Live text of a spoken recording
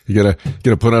You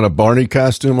gotta put on a Barney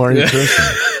costume, are you, Chris?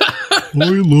 I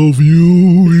love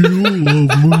you. You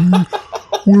love me.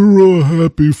 We're a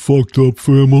happy, fucked up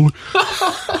family.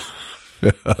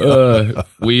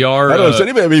 We are. I don't know. Does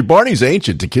anybody, I mean, Barney's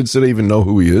ancient. Do kids that even know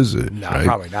who he is? No, right?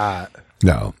 probably not.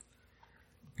 No.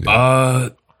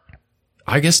 I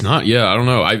guess not. Yeah, I don't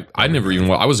know. I never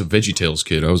even. I was a VeggieTales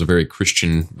kid. I was a very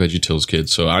Christian VeggieTales kid,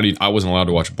 so I wasn't allowed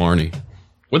to watch Barney.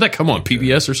 Would that come on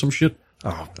PBS or some shit?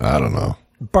 Oh, I don't know.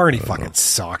 Barney fucking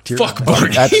sucked. Fuck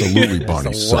Barney. Absolutely,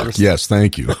 Barney sucked. Yes,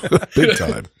 thank you. Big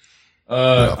time.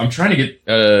 I'm trying to get.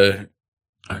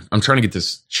 I'm trying to get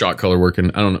this shot color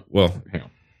working. I don't know. Well, hang on.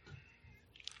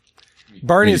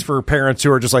 Barney is for parents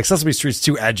who are just like, Sesame Street's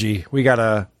too edgy. We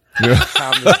gotta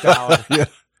calm this down.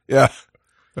 Yeah.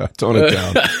 Tone it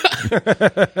down.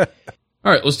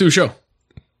 All right, let's do a show.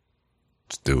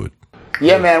 Let's do it.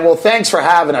 Yeah, man. Well, thanks for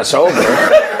having us over.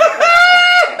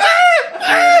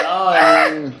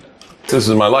 This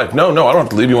is my life. No, I don't have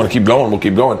to leave. You want to keep going? We'll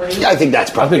keep going. I think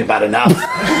that's probably about enough.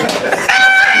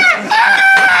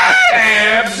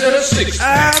 Abs in a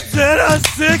six-pack.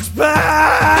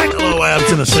 Hello,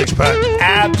 Abs in a six-pack.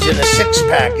 Abs in a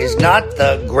Six-Pack is not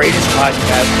the greatest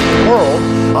podcast in the world.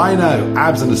 I know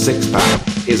Abs in a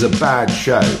Six-Pack is a bad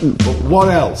show, but what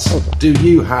else do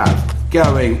you have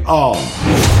going on?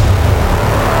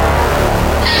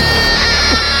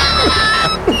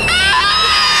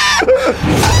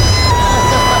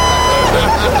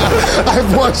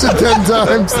 I've watched it 10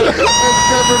 times. It's never not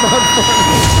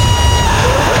funny.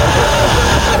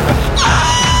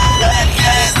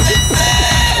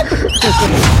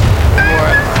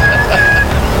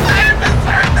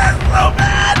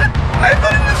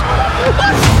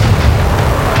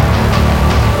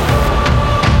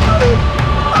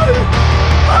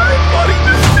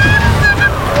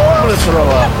 I'm gonna throw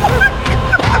up.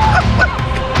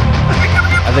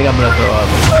 I think I'm gonna throw up.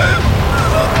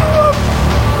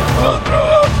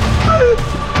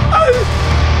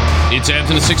 It's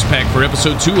Abs in a Six-Pack for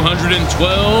episode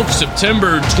 212,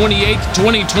 September 28th,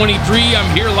 2023.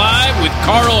 I'm here live with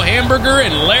Carl Hamburger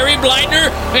and Larry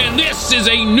Bleitner, and this is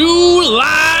a new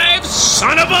live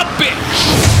son of a bitch.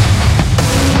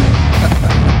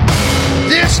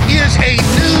 This is a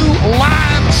new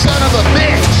live son of a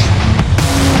bitch.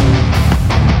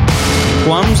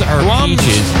 Plums are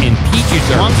peaches, and peaches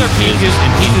are plums peaches,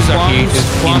 and peaches are peaches.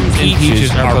 Plums and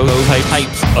peaches are both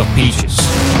types of peaches.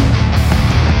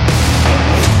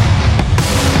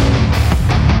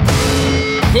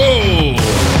 Whoa!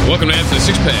 Welcome to Abs in a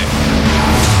Six-Pack.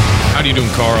 How are you doing,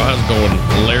 Carl? How's it going,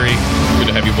 Larry? Good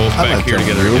to have you both back here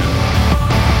together.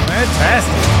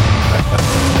 Fantastic.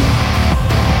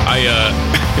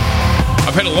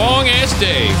 I've had a long ass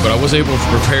day, but I was able to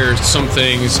prepare some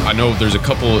things. I know there's a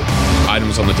couple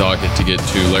items on the docket to get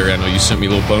to. Larry, I know you sent me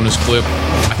a little bonus clip.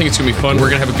 I think it's gonna be fun. We're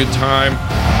gonna have a good time.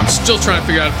 I'm still trying to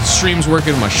figure out if the stream's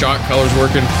working, my shot color's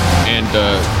working, and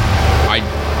I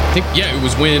think it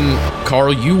was when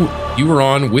Carl you were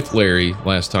on with Larry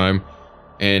last time,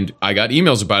 and I got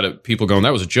emails about it. People going,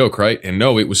 "That was a joke, right?" And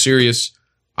no, it was serious.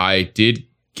 I did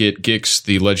get Gix,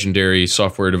 the legendary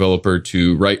software developer,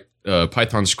 to write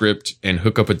Python script and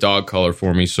hook up a dog collar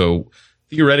for me. So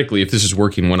theoretically, if this is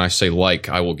working when I say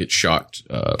I will get shocked.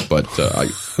 It's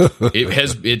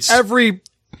every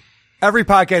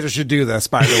podcaster should do this.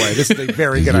 By the way, this is a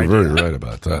very good idea. You're very right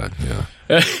about that.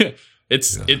 Yeah,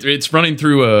 it's running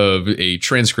through a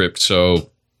transcript. So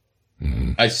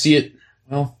I see it.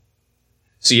 Well,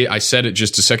 I said it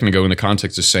just a second ago in the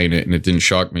context of saying it, and it didn't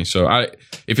shock me. So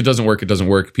if it doesn't work, it doesn't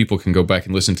work. People can go back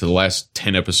and listen to the last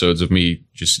 10 episodes of me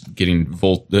just getting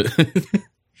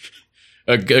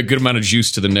a good amount of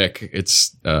juice to the neck.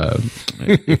 It's,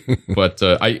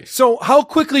 So how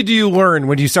quickly do you learn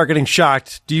when you start getting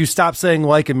shocked? Do you stop saying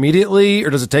immediately,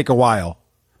 or does it take a while?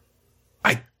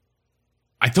 I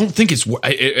don't think it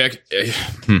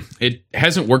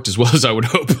hasn't worked as well as I would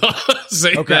hope.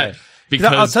 Say that.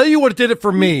 Because I'll tell you what did it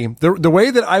for me. The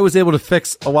way that I was able to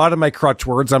fix a lot of my crutch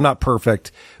words, I'm not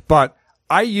perfect, but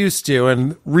I used to,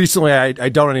 and recently I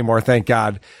don't anymore, thank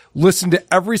God, listen to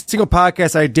every single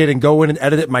podcast I did and go in and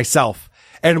edit it myself.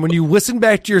 And when you listen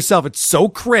back to yourself, it's so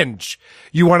cringe.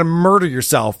 You want to murder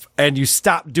yourself, and you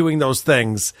stop doing those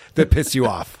things that piss you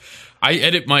off. I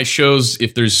edit my shows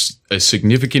if there's a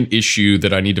significant issue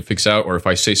that I need to fix out, or if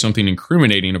I say something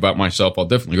incriminating about myself, I'll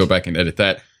definitely go back and edit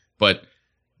that. But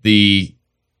I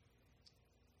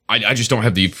just don't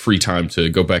have the free time to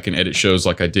go back and edit shows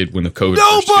like I did when the COVID.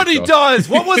 Nobody does.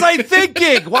 What was I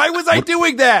thinking? Why was I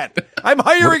doing that? I'm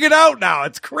hiring it out now.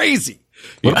 It's crazy.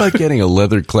 What about getting a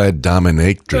leather-clad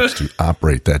dominatrix to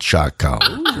operate that shot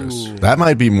collar, Chris? That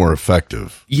might be more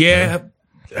effective. Yeah.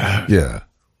 Yeah.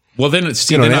 Well, then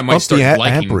then I might start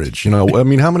liking amperage. I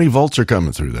mean, how many volts are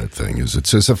coming through that thing? Is it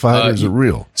sissified or is it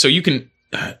real? So you can.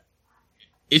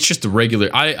 It's just the regular.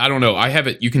 I don't know. I have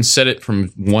it. You can set it from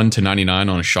 1 to 99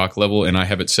 on a shock level, and I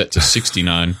have it set to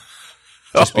 69.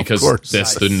 Just because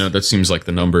that's that seems like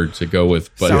the number to go with.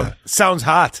 But sounds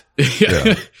hot.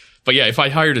 Yeah. But yeah, if I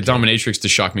hired a dominatrix to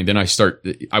shock me, then I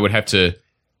would have to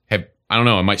have. I don't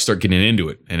know. I might start getting into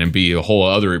it, and it'd be a whole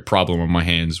other problem on my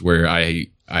hands where I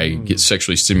get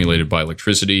sexually stimulated by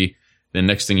electricity. Then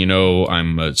next thing you know,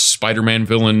 I'm a Spider-Man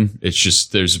villain. It's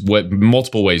just there's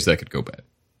multiple ways that could go bad.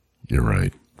 You're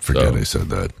right. Forget I said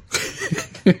that.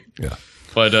 Yeah.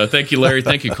 But thank you, Larry.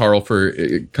 Thank you, Carl, for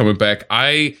coming back.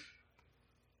 I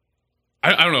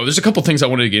don't know. There's a couple things I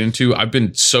wanted to get into. I've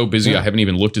been so busy. I haven't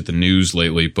even looked at the news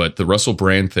lately, but the Russell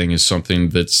Brand thing is something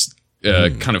that's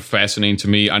kind of fascinating to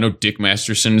me. I know Dick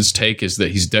Masterson's take is that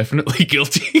he's definitely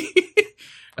guilty,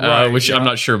 which I'm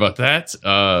not sure about that.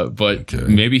 But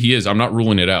maybe he is. I'm not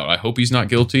ruling it out. I hope he's not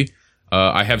guilty.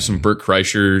 I have some Bert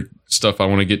Kreischer stuff I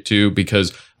want to get to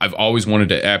because I've always wanted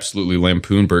to absolutely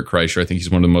lampoon Bert Kreischer. I think he's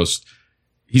one of the most.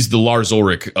 He's the Lars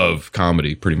Ulrich of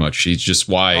comedy, pretty much. He's just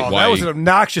why. That was an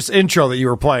obnoxious intro that you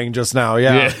were playing just now.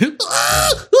 Yeah.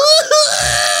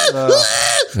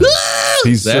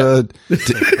 He's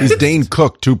Dane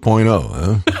Cook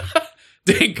 2.0.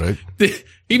 Huh?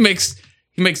 He makes.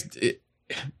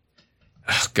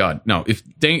 Oh God, no! If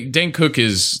Dane Cook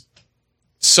is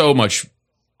so much.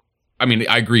 I mean,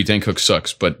 I agree. Dane Cook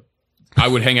sucks, but I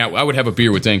would hang out. I would have a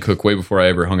beer with Dane Cook way before I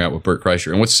ever hung out with Bert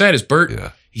Kreischer. And what's sad is Bert.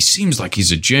 Yeah. He seems like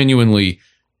he's a genuinely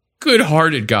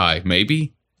good-hearted guy,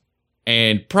 maybe,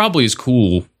 and probably is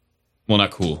cool. Well,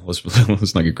 not cool.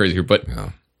 Let's not get crazy here, but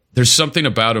there's something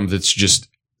about him that's just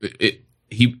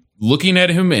looking at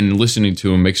him and listening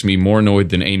to him makes me more annoyed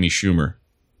than Amy Schumer.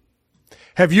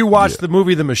 Have you watched the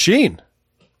movie The Machine?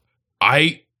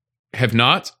 I have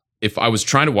not. If I was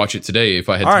trying to watch it today, if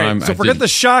I had time, so forget the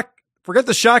shock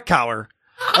collar.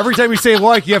 Every time you say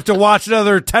you have to watch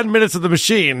another 10 minutes of The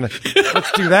Machine.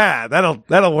 Let's do that.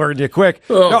 That'll learn you quick.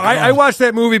 I watched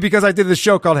that movie because I did this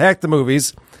show called Hack the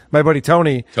Movies. My buddy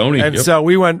Tony. And so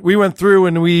we went through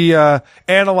and we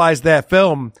analyzed that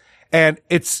film, and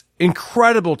it's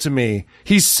incredible to me.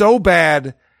 He's so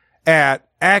bad at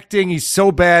acting. He's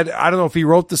so bad. I don't know if he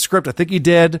wrote the script. I think he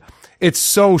did. It's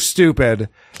so stupid.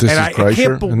 This is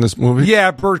Kreischer in this movie?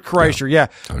 Yeah, Bert Kreischer. Yeah.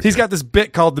 Okay. He's got this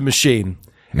bit called The Machine.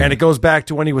 And it goes back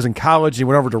to when he was in college. He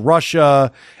went over to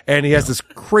Russia, and he has this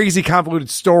crazy convoluted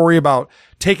story about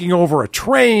taking over a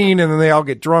train, and then they all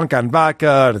get drunk on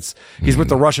vodka. And he's with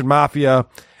the Russian mafia.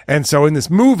 And so in this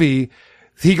movie,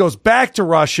 he goes back to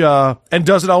Russia and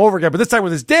does it all over again. But this time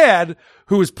with his dad,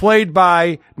 who is played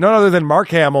by none other than Mark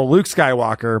Hamill, Luke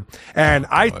Skywalker. And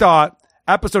I thought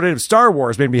Episode 8 of Star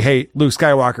Wars made me hate Luke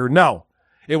Skywalker. No,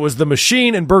 it was The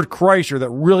Machine and Bert Kreischer that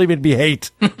really made me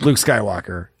hate Luke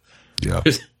Skywalker. Yeah.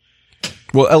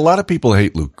 Well, a lot of people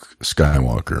hate Luke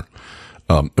Skywalker.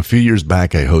 A few years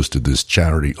back, I hosted this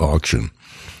charity auction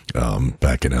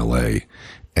back in L.A.,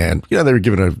 and they were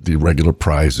giving the regular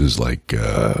prizes like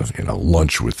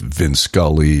lunch with Vin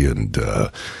Scully and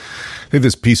they had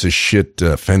this piece of shit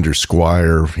Fender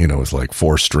Squier, with like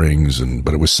 4 strings,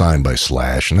 but it was signed by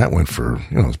Slash, and that went for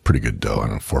it was pretty good dough. I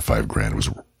don't know, $4 or $5 grand. It was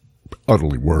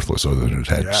utterly worthless, other than it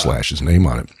had Slash's name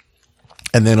on it.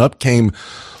 And then up came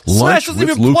Slash doesn't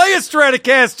even play a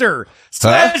Stratocaster.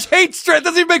 Slash hates Strat.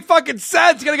 Doesn't even make fucking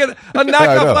sense. You gotta get a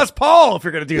knockoff Les Paul if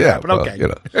you're gonna do that. But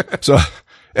okay. So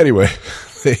anyway,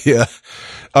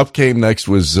 up came next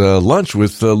was lunch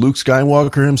with Luke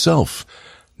Skywalker himself.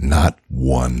 Not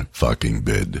one fucking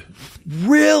bid.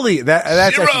 Really? That's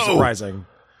actually surprising.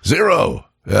 0.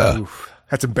 Yeah. Oof,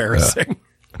 that's embarrassing.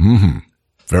 Yeah.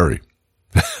 Very.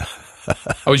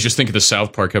 I was just thinking the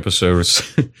South Park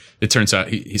episodes. It turns out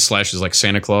he Slash is like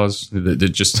Santa Claus. That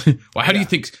just how do you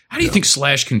think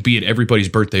Slash can be at everybody's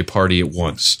birthday party at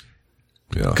once?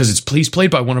 Yeah, because he's played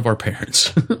by one of our parents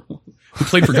who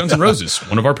played for Guns N' Roses.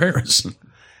 One of our parents.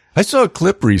 I saw a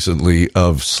clip recently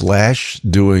of Slash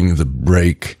doing the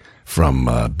break from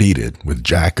Beat It with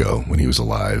Jacko when he was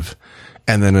alive,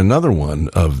 and then another one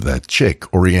of that chick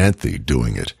Orianthi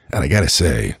doing it. And I gotta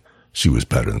say, she was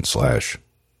better than Slash.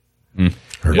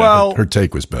 Her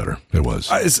take was better. It was.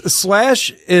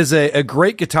 Slash is a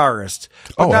great guitarist.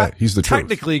 He's the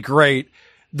technically great.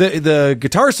 The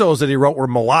guitar solos that he wrote were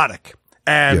melodic,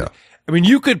 and I mean,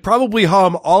 you could probably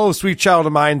hum all of Sweet Child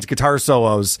of Mine's guitar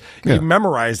solos. You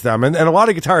memorize them, and a lot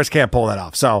of guitarists can't pull that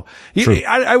off. So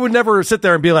I would never sit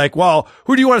there and be like, well,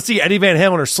 who do you want to see, Eddie Van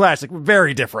Halen or Slash? Like,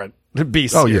 very different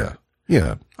beasts. Oh,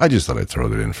 yeah. I just thought I'd throw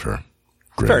that in for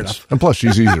grins. Fair enough. And plus,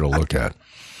 she's easier to look at.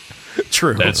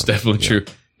 True. That's definitely true.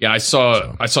 Yeah, I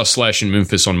saw Slash in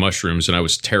Memphis on mushrooms, and I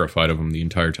was terrified of him the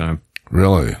entire time.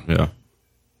 Really? Yeah.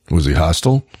 Was he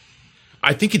hostile?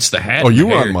 I think it's the hat. Oh, you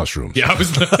and were hair. on mushrooms. Yeah, I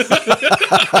was.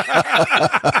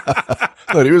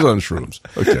 But he was on shrooms.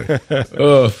 Okay.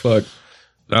 Oh, fuck.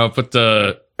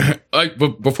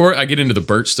 But before I get into the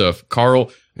Burt stuff,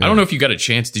 Carl, I don't know if you got a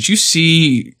chance. Did you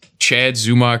see Chad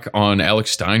Zumock on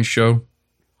Alex Stein's show?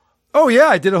 Oh yeah,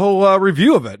 I did a whole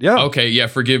review of it. Yeah. Okay. Yeah.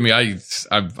 Forgive me. I'm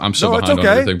so No, behind on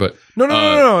everything. But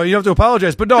no. You don't have to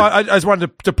apologize. But no, I just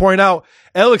wanted to point out,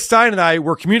 Alex Stein and I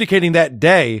were communicating that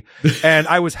day, and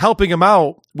I was helping him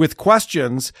out with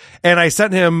questions, and I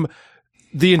sent him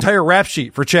the entire rap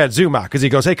sheet for Chad Zumock because he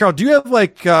goes, "Hey, Carl, do you have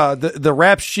like the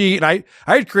rap sheet?" And I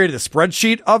had created a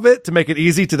spreadsheet of it to make it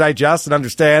easy to digest and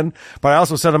understand, but I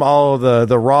also sent him all of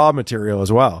the raw material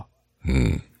as well.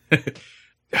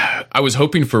 I was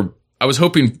hoping for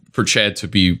Chad to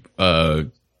be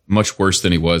much worse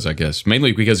than he was, I guess,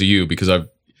 mainly because of you, because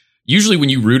usually when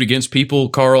you root against people,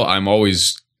 Carl,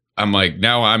 I'm like,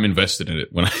 now I'm invested in it.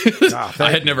 When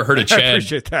I had never heard of Chad. I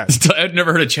appreciate that. I had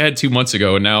never heard of Chad 2 months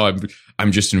ago, and now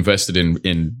I'm just invested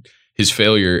in his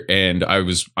failure. And I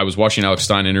was watching Alex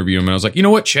Stein interview him, and I was like, you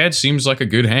know what? Chad seems like a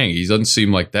good hang. He doesn't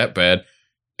seem like that bad.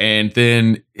 And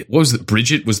then what was it?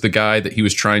 Bridget was the guy that he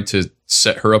was trying to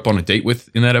set her up on a date with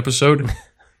in that episode.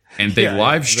 And they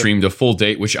live streamed a full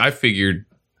date, which I figured,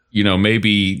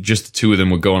 maybe just the two of them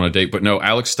would go on a date. But no,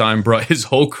 Alex Stein brought his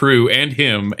whole crew and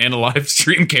him and a live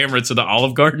stream camera to the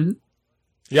Olive Garden.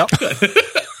 Yep.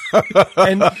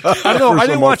 And I don't know, I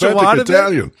didn't watch a lot of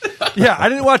it. Yeah, I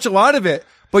didn't watch a lot of it,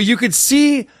 but you could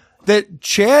see that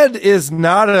Chad is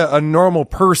not a normal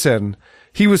person.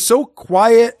 He was so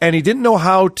quiet, and he didn't know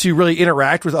how to really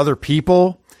interact with other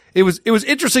people. It was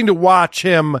interesting to watch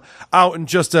him out in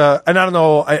just and I don't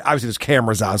know, obviously there's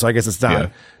cameras on, so I guess it's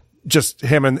not just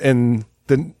him in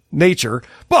the nature,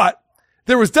 but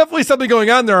there was definitely something going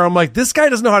on there. I'm like, this guy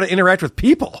doesn't know how to interact with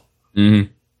people.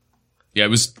 Mm-hmm. Yeah, it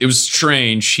was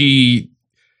strange. It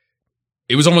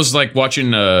was almost like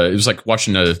watching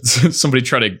somebody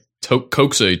try to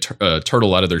coax a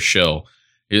turtle out of their shell.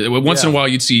 Once in a while,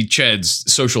 you'd see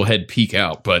Chad's social head peek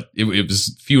out, but it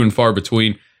was few and far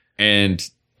between. And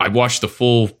I watched the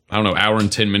full, I don't know, hour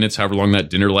and 10 minutes, however long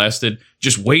that dinner lasted,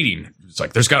 just waiting. It's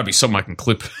like, there's got to be something I can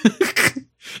clip.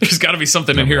 There's got to be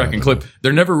something in here I can clip.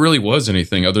 There never really was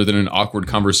anything other than an awkward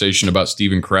conversation about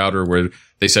Steven Crowder, where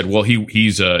they said, well, he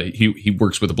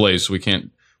works with the Blaze, so we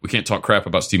can't talk crap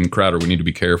about Steven Crowder. We need to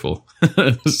be careful.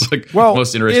 It's like the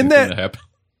most interesting thing that happened.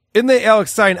 In the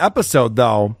Alex Stein episode,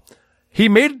 though, he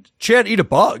made Chad eat a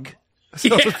bug. So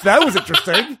that was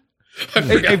interesting.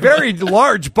 A very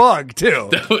large bug, too.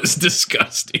 That was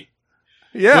disgusting.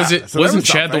 Yeah. Wasn't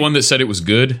Chad the one that said it was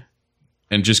good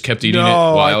and just kept eating it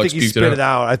while Alex puked it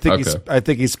out? I think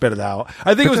he spit it out.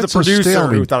 I think it was the producer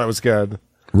who thought it was good.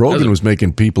 Rogan was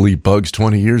making people eat bugs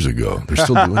 20 years ago. They're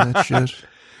still doing that shit?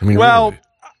 I mean, well,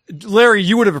 really. Larry,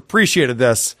 you would have appreciated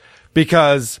this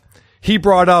because he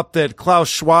brought up that Klaus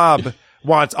Schwab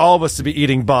wants all of us to be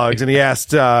eating bugs, and he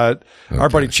asked our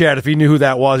buddy Chad if he knew who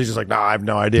that was. He's just like, no, I have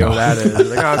no idea who that is. He's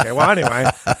like, okay, well, anyway.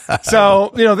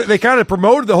 So, they kind of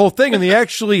promoted the whole thing, and they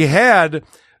actually had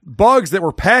bugs that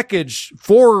were packaged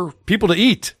for people to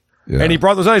eat. Yeah. And he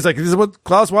brought those out. He's like, this is what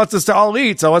Klaus wants us to all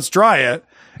eat, so let's try it.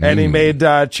 And he made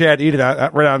Chad eat it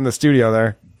right out in the studio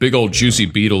there. Big old juicy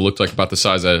beetle looked like about the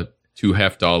size of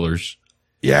 $2.50.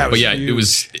 Yeah,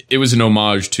 it was an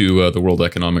homage to the World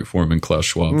Economic Forum and Klaus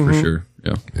Schwab for sure.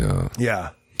 Yeah.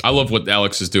 I love what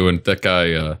Alex is doing. That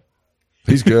guy,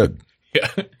 he's good.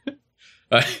 Yeah.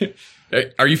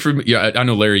 Are you familiar? Yeah, I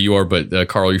know Larry, you are, but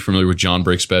Carl, are you familiar with John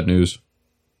Breaks Bad News?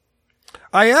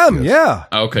 I am. Yes.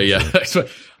 Yeah. Okay.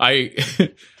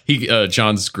 Yeah.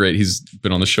 John's great. He's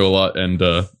been on the show a lot,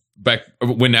 and back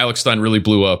when Alex Stein really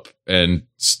blew up and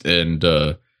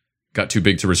got too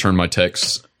big to return my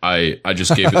texts, I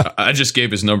just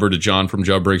gave his number to John from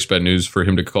John Breaks Bad News for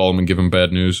him to call him and give him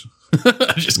bad news.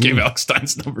 I just gave Alex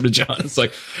Stein's number to John. It's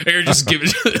like, here,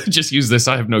 just use this.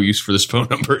 I have no use for this phone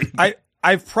number.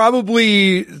 I've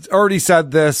probably already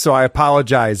said this, so I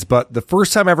apologize. But the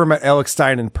first time I ever met Alex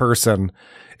Stein in person,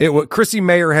 Chrissy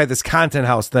Mayer had this content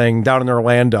house thing down in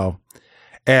Orlando.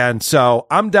 And so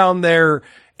I'm down there.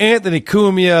 Anthony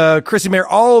Cumia, Chrissy Mayer,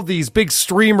 all of these big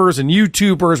streamers and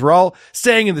YouTubers were all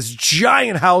staying in this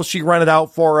giant house she rented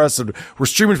out for us, and we're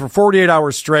streaming for 48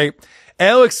 hours straight.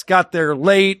 Alex got there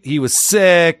late. He was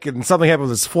sick and something happened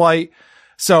with his flight.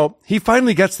 So he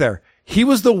finally gets there. He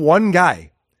was the one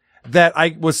guy that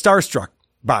I was starstruck.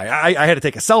 by. I had to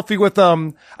take a selfie with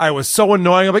him. I was so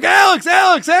annoying. I'm like, Alex,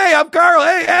 hey, I'm Carl.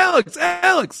 Hey,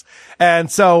 Alex.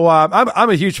 And so, I'm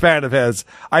a huge fan of his.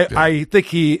 I think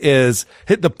he is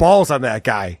hit the balls on that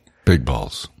guy. Big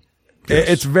balls. Yes.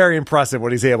 It's very impressive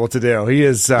what he's able to do. He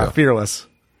is fearless.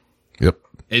 Yep.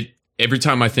 Every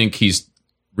time I think he's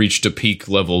reached a peak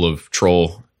level of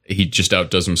troll, he just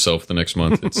outdoes himself the next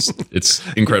month. It's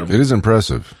incredible. It is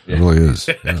impressive. It really is.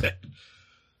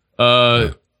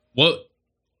 Yeah. Well,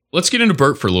 let's get into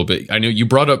Bert for a little bit. I know you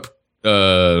brought up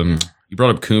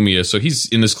Cumia, so he's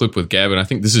in this clip with Gavin. I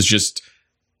think this is just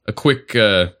a quick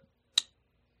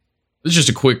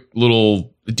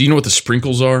little. Do you know what the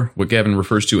sprinkles are? What Gavin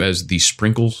refers to as the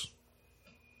sprinkles?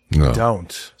 No.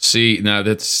 Don't. See, now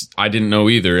I didn't know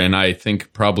either, and I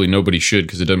think probably nobody should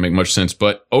because it doesn't make much sense.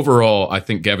 But overall, I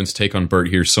think Gavin's take on Bert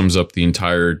here sums up the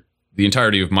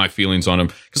entirety of my feelings on him.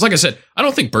 Because like I said, I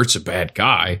don't think Bert's a bad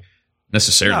guy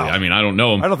necessarily. No. I mean, I don't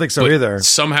know him. I don't think so either.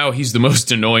 Somehow he's the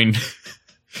most annoying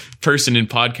person in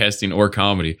podcasting or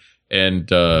comedy. And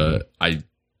I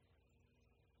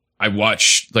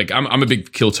watch, like, I'm a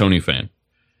big Kill Tony fan.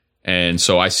 And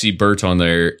so I see Bert on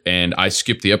there and I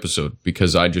skip the episode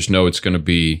because I just know it's going to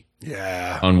be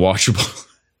unwatchable.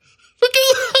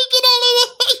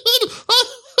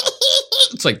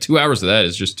 It's like 2 hours of that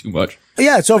is just too much.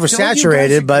 Yeah, it's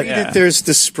oversaturated, but there's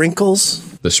the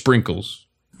sprinkles. The sprinkles.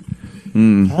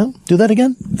 Huh? Do that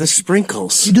again? The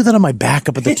sprinkles. You do that on my back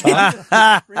up at the top.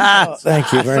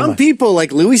 Thank you very much. Some people,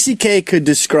 like Louis C.K., could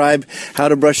describe how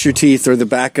to brush your teeth or the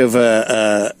back of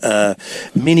a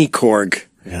mini Korg,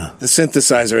 the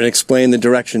synthesizer, and explain the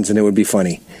directions, and it would be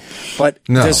funny. But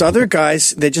there's other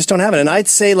guys that just don't have it, and I'd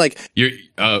say like Larry,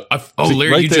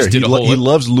 right you there, just did a whole. He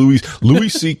loves Louis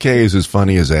C.K. is as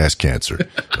funny as ass cancer.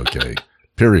 Okay,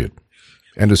 period.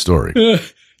 End of story.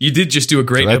 You did just do a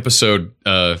great episode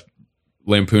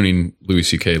lampooning Louis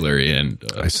C.K., Larry, and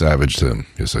I savaged him.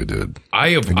 Yes, I did.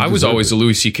 I was always a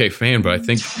Louis C.K. fan, but I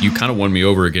think you kind of won me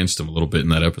over against him a little bit in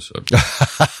that episode.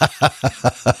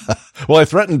 Well, I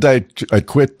threatened I'd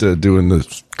quit doing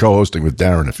the co-hosting with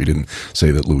Darren if he didn't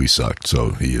say that Louis sucked. So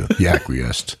he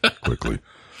acquiesced quickly.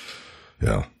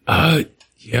 Yeah.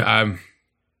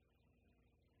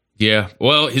 Yeah.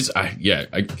 Well,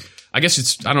 I guess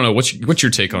it's, I don't know. What's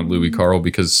your take on Louis, Carl?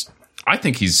 Because I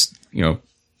think he's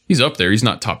up there. He's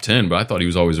not top 10, but I thought he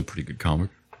was always a pretty good comic.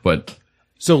 But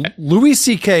so Louis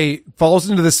C.K. falls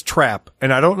into this trap,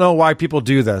 and I don't know why people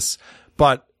do this,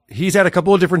 but he's had a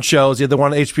couple of different shows. He had the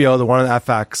one on HBO, the one on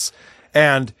FX,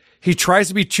 and he tries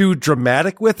to be too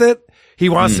dramatic with it. He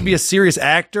wants to be a serious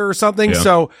actor or something. Yeah.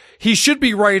 So he should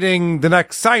be writing the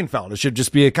next Seinfeld. It should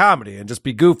just be a comedy and just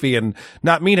be goofy and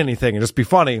not mean anything and just be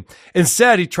funny.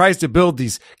 Instead, he tries to build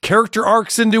these character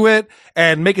arcs into it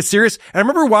and make it serious. And I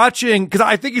remember watching, because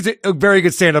I think he's a very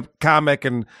good stand-up comic.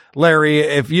 And Larry,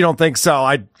 if you don't think so,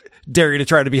 I dare you to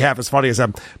try to be half as funny as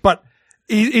him. But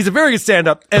he's a very good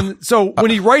stand-up. And so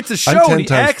when he writes a show, I'm 10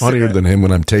 times funnier than him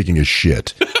when I'm taking a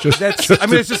shit. Let's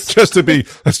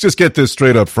just get this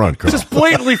straight up front, Carl. It's just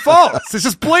blatantly false. It's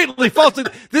just blatantly false.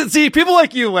 See, people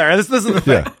like you, Larry, this is the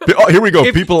thing. Yeah. Oh, here we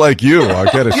go. People like you. I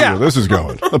get it. Yeah. This is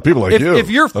going. People like you. If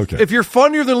you're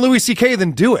funnier than Louis C.K.,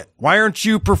 then do it. Why aren't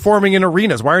you performing in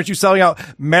arenas? Why aren't you selling out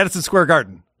Madison Square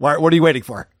Garden? What are you waiting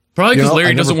for? Probably because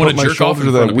Larry doesn't want to jerk off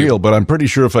to that wheel, but I'm pretty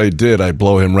sure if I did, I'd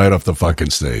blow him right off the fucking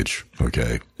stage.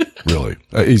 Okay, really,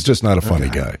 he's just not a funny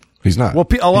guy. He's not. Well,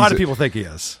 a lot of people think he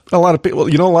is. A lot of people,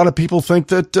 a lot of people think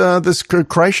that this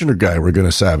Kreischer guy we're going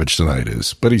to savage tonight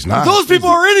is, but he's not. Those people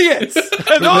are idiots.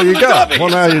 There you go. Well,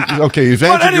 now you've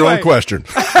answered your own question.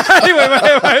 Anyway,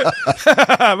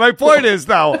 my point is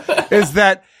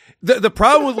that the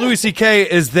problem with Louis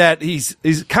C.K. is that he's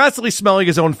constantly smelling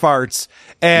his own farts.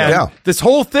 And this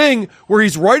whole thing where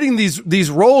he's writing these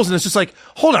roles, and it's just like,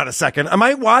 hold on a second. Am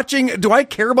I watching? Do I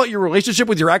care about your relationship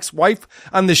with your ex-wife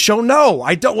on this show? No,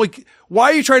 I don't. Like,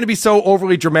 why are you trying to be so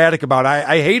overly dramatic about it?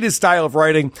 I hate his style of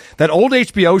writing. That old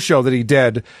HBO show that he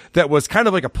did that was kind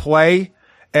of like a play,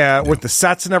 with the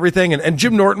sets and everything. And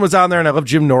Jim Norton was on there, and I love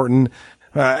Jim Norton.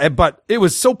 But it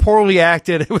was so poorly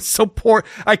acted. It was so poor.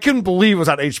 I couldn't believe it was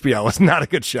on HBO. It's not a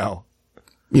good show.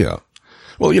 Yeah.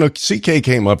 Well, CK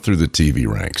came up through the TV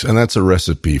ranks, and that's a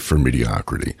recipe for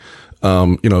mediocrity.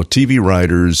 TV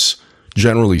writers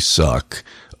generally suck.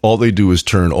 All they do is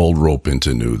turn old rope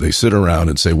into new. They sit around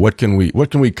and say, what can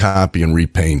we copy and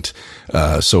repaint,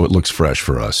 so it looks fresh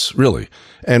for us? Really.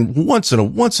 And once in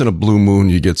a blue moon,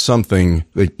 you get something,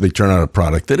 they turn out a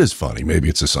product that is funny. Maybe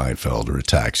it's a Seinfeld or a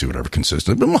Taxi, whatever,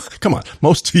 consistent. But come on,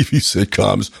 most TV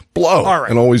sitcoms blow. All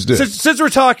right. And always did. Since we're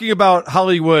talking about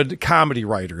Hollywood comedy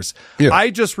writers,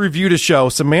 I just reviewed a show.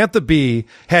 Samantha Bee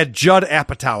had Judd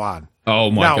Apatow on.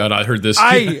 Oh my God, I heard this.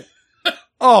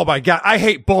 Oh my God, I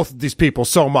hate both of these people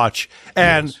so much.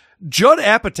 And Judd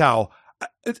Apatow.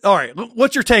 All right,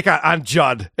 what's your take on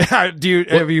Judd? Have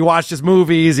you watched his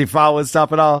movies? You follow his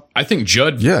stuff at all? I think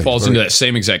Judd falls into that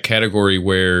same exact category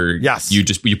where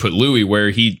you put Louis, where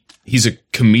he's a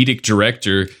comedic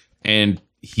director and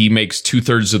he makes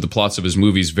 2/3 of the plots of his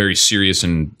movies very serious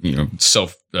and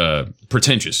self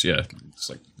pretentious. Yeah, it's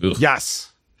like ugh.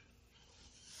 Yes.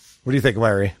 What do you think,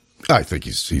 Larry? I think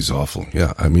he's awful.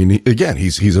 Yeah, I mean,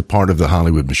 he's a part of the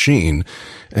Hollywood machine,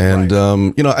 and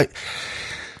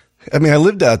I mean, I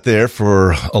lived out there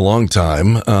for a long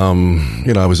time.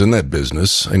 I was in that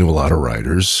business. I knew a lot of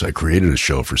writers. I created a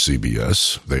show for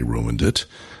CBS. They ruined it.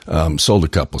 Sold a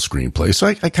couple screenplays. So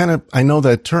I know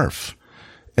that turf.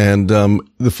 And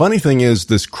the funny thing is,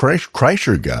 this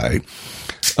Kreischer guy,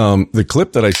 the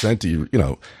clip that I sent to you,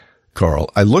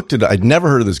 Carl, I looked at it. I'd never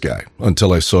heard of this guy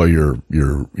until I saw your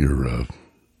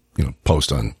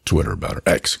post on Twitter about her.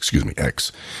 X. And I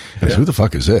said, who the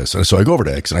fuck is this? And so I go over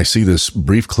to X and I see this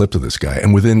brief clip of this guy.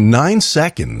 And within 9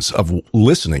 seconds of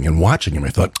listening and watching him, I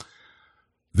thought,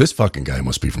 this fucking guy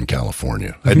must be from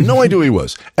California. I had no idea who he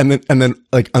was. And then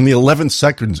like on the 11th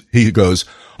second, he goes,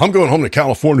 I'm going home to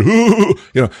California.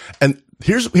 And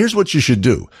here's what you should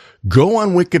do. Go on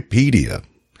Wikipedia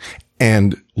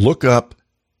and look up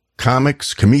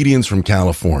comedians from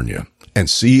California and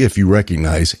see if you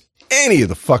recognize any of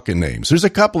the fucking names. There's a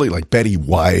couple of like Betty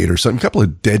White or something, a couple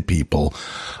of dead people.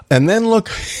 And then look,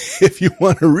 if you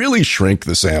want to really shrink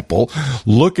the sample,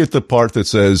 look at the part that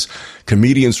says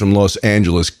comedians from Los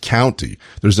Angeles County.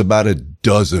 There's about a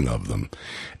dozen of them.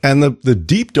 And the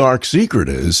deep dark secret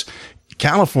is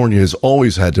California has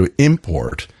always had to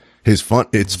import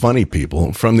its funny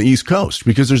people from the East Coast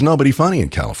because there's nobody funny in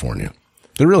California.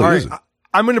 There really isn't.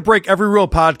 I'm going to break every rule of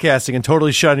podcasting and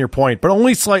totally shut on your point, but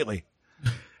only slightly.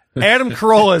 Adam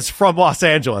Carolla is from Los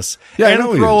Angeles. Yeah, Adam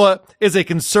Carolla is a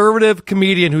conservative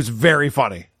comedian who's very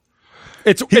funny.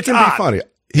 He can be funny.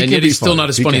 And yet he's still not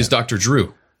as funny as Dr.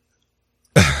 Drew.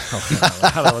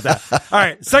 I don't know about that. All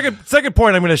right, second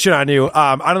point I'm going to shit on you.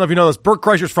 I don't know if you know this. Bert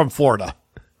Kreischer's from Florida.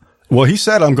 Well, he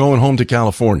said, I'm going home to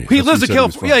California. He lives in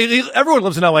California. Yeah, everyone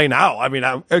lives in LA now. I mean,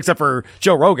 except for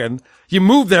Joe Rogan. You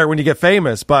move there when you get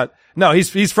famous, but no,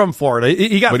 he's from Florida.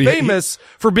 He got famous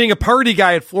for being a party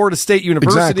guy at Florida State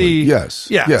University. Exactly. Yes.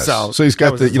 Yeah. So he's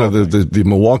got the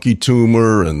Milwaukee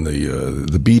tumor and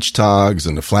the beach togs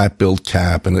and the flat billed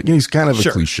cap, and he's kind of a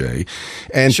cliche.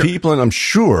 And people, and I'm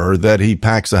sure that he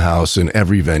packs the house in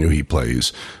every venue he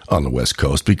plays on the West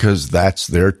Coast because that's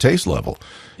their taste level.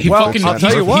 He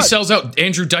sells out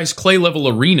Andrew Dice Clay level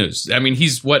arenas. I mean,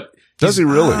 does he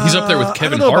really? He's up there with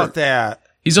Kevin Hart. About that.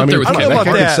 He's up there with Kevin Hart.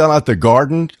 He can sell out the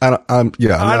Garden. I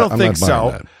don't think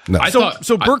so. No.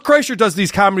 So Bert Kreischer does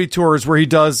these comedy tours where he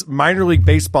does minor league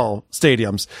baseball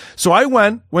stadiums. So I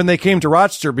went when they came to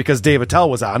Rochester because Dave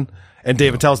Attell was on, and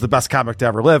Dave Attell's the best comic to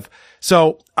ever live.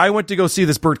 So I went to go see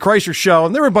this Bert Kreischer show,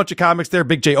 and there were a bunch of comics there.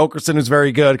 Big Jay Okerson, who's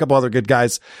very good, a couple other good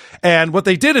guys. And what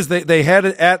they did is they had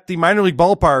it at the minor league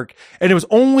ballpark, and it was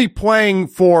only playing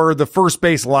for the first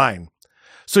base line.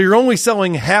 So you're only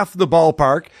selling half the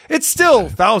ballpark. It's still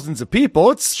thousands of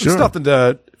people. It's nothing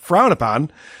to frown upon,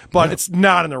 but it's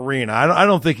not an arena. I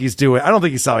don't think he's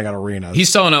selling out arenas. He's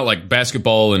selling out like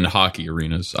basketball and hockey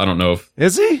arenas. I don't know if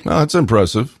is he? No, it's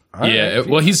impressive. Yeah.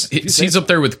 Well, he's up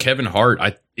there with Kevin Hart.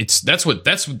 That's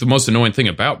the most annoying thing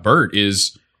about Bert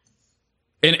is.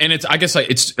 And it's, I guess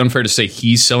it's unfair to say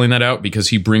he's selling that out because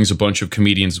he brings a bunch of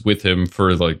comedians with him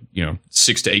for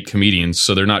 6 to 8 comedians.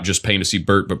 So they're not just paying to see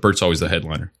Bert, but Bert's always the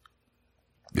headliner.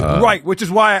 Right. Which is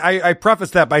why I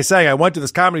prefaced that by saying I went to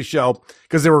this comedy show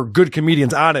because there were good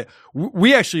comedians on it.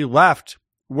 We actually left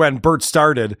when Bert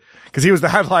started because he was the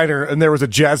headliner and there was a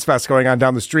jazz fest going on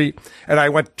down the street. And I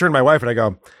turned to my wife and I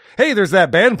go, hey, there's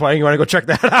that band playing. You want to go check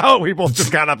that out? We both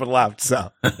just got up and left.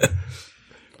 So.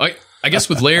 I guess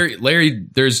with Larry,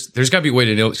 there's got to be a way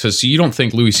to know because you don't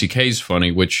think Louis C.K.'s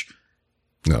funny, which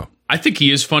no, I think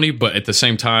he is funny, but at the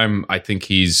same time, I think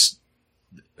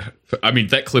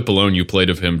that clip alone you played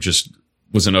of him just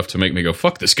was enough to make me go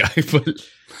fuck this guy. But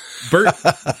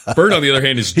Bert on the other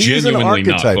hand is genuinely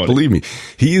not funny. Believe me,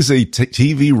 he is a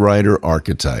TV writer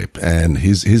archetype, and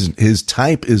his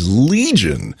type is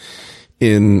legion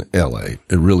in L.A.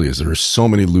 It really is. There are so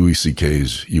many Louis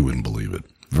C.K.'s you wouldn't believe it.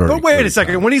 But wait a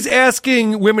second. When he's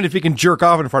asking women if he can jerk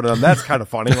off in front of them, that's kind of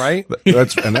funny, right?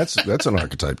 That's an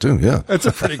archetype too. Yeah, that's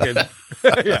a pretty good.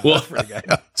 That's pretty good.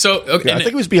 So okay, I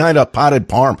think he was behind a potted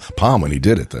palm when he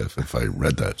did it. If I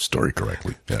read that story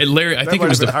correctly. Yeah. And Larry, I think it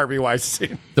was the Harvey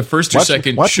Weinstein. The first or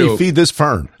second watch show. Me feed this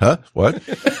fern, huh? What?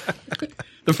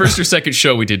 The first or second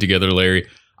show we did together, Larry.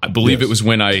 I believe it was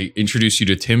when I introduced you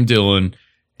to Tim Dillon,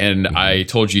 and I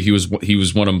told you he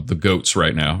was one of the GOATs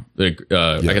right now.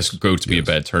 I guess GOAT to be a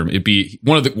bad term. It'd be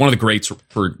one of the greats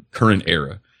for current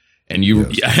era. And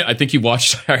I think you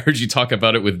watched. I heard you talk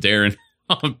about it with Darren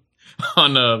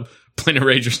on Planet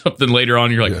Rage or something later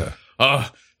on. You're like,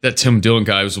 that Tim Dillon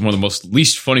guy was one of the most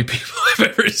least funny people I've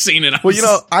ever seen. And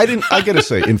I gotta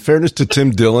say, in fairness to Tim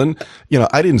Dillon,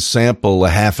 I didn't sample a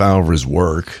half hour of his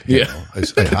work. I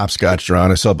hopscotched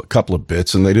around. I saw a couple of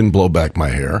bits and they didn't blow back my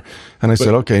hair. And I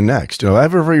said, okay, next. I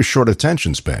have a very short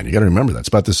attention span. You got to remember that. It's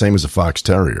about the same as a fox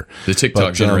terrier. The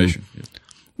TikTok generation.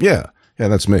 Yeah,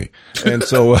 that's me. And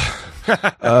so,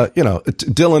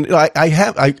 Dillon,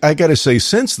 I got to say,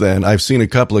 since then, I've seen a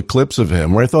couple of clips of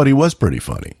him where I thought he was pretty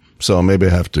funny. So maybe I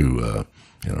have to,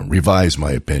 revise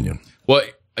my opinion. Well,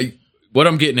 what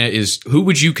I'm getting at is, who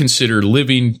would you consider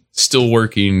living, still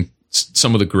working,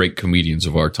 some of the great comedians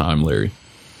of our time, Larry?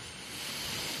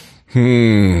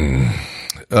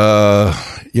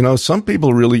 Some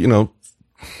people really,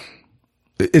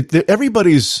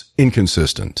 everybody's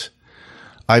inconsistent.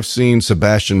 I've seen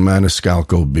Sebastian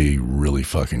Maniscalco be really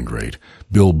fucking great.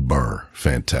 Bill Burr,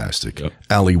 fantastic. Yep.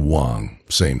 Ali Wong,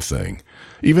 same thing.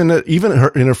 Even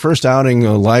in her first outing,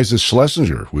 Liza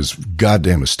Schlesinger was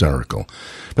goddamn hysterical.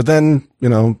 But then,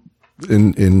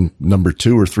 in number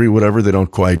 2 or 3, whatever, they don't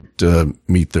quite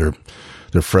meet their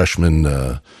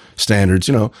freshman standards.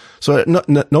 So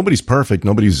nobody's perfect.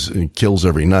 Nobody's kills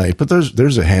every night. But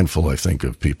there's a handful, I think,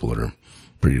 of people that are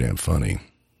pretty damn funny.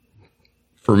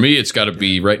 For me, it's got to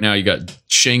be right now. You got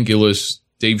Shane Gillis,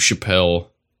 Dave Chappelle.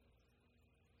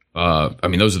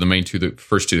 Those are the main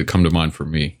first two that come to mind for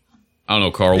me. I don't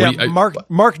know, Carl. Yeah,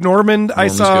 Mark Normand I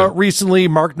saw recently.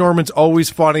 Mark Normand's always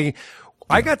funny.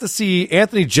 I got to see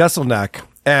Anthony Jeselnik,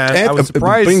 and I was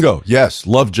surprised. Bingo. Yes,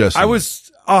 love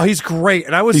Jeselnik. He's great.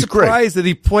 And I was surprised that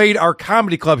he played our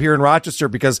comedy club here in Rochester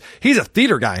because he's a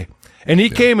theater guy. And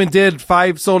he came and did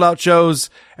 5 sold-out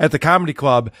shows at the comedy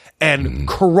club and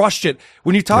crushed it.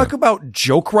 When you talk about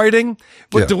joke writing,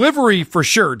 but delivery for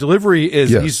sure. Delivery is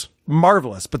he's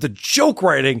marvelous. But the joke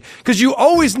writing, because you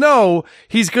always know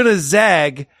he's going to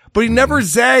zag, but he never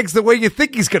zags the way you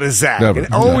think he's going to zag. Never.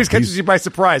 It always catches you by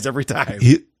surprise every time.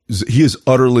 He is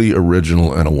utterly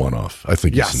original and a one-off. I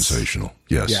think he's sensational.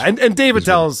 Yes. Yeah. And David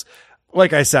Tell's,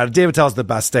 like I said, David Tell's the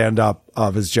best stand-up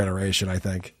of his generation, I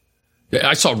think.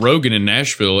 I saw Rogan in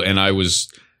Nashville, and I was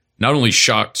not only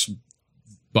shocked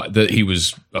that he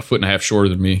was a foot and a half shorter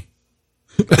than me,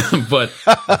 but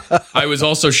I was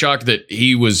also shocked that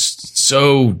he was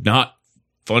so not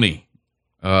funny,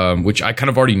 which I kind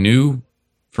of already knew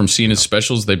from seeing his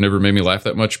specials. They've never made me laugh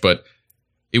that much, but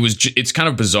it's kind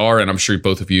of bizarre, and I'm sure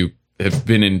both of you have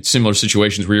been in similar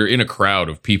situations where you're in a crowd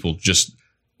of people, just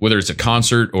whether it's a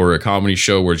concert or a comedy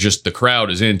show where just the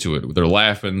crowd is into it. They're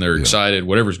laughing, they're excited,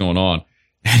 whatever's going on.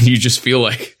 And you just feel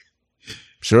like,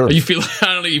 you feel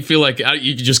like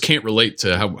you just can't relate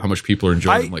to how much people are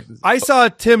enjoying it. I saw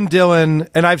Tim Dillon,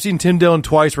 and I've seen Tim Dillon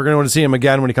twice. We're going to want to see him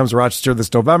again when he comes to Rochester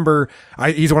this November.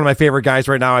 He's one of my favorite guys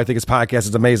right now. I think his podcast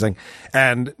is amazing.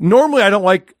 And normally I don't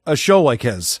like a show like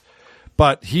his,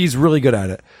 but he's really good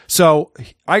at it. So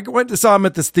I went to saw him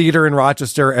at this theater in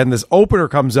Rochester, and this opener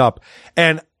comes up,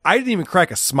 and I didn't even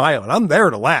crack a smile, and I'm there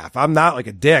to laugh. I'm not like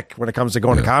a dick when it comes to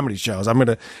going to comedy shows. I'm going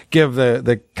to give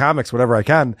the comics whatever I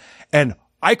can. And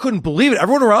I couldn't believe it.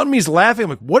 Everyone around me is laughing. I'm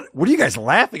like, what are you guys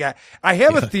laughing at? I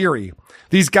have a theory.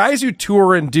 These guys who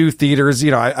tour and do theaters,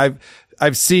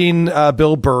 I've seen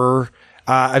Bill Burr.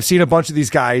 I've seen a bunch of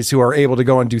these guys who are able to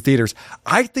go and do theaters.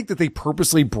 I think that they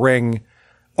purposely bring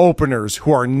openers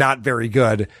who are not very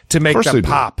good to make them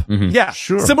pop. Mm-hmm. Yeah.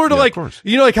 Sure. Similar to like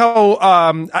how,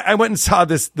 I went and saw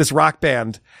this rock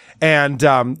band, and,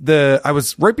 I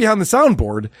was right behind the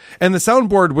soundboard, and the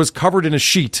soundboard was covered in a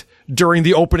sheet during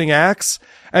the opening acts.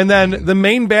 And then the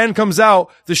main band comes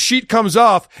out, the sheet comes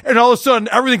off, and all of a sudden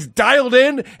everything's dialed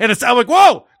in, and I'm like,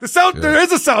 whoa, there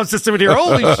is a sound system in here.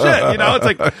 Holy shit. It's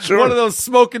like one of those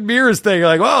smoke and mirrors thing. You're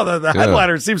like, wow, the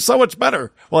headliner seems so much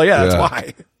better. Well, that's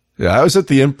why. Yeah, I was at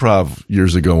the Improv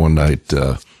years ago one night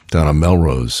down on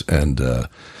Melrose, and they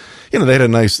had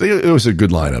it was a good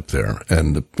lineup there,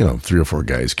 and 3 or 4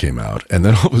 guys came out, and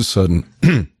then all of a sudden,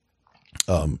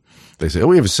 they say,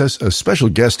 we have a special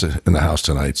guest in the house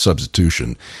tonight,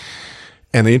 substitution,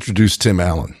 and they introduced Tim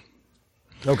Allen.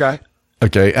 Okay,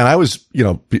 and I was,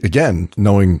 again,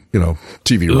 knowing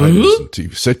TV writers and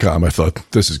TV sitcom, I thought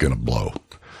this is going to blow.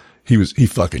 He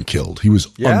fucking killed. He was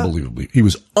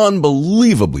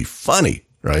unbelievably funny,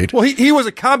 right? Well, he was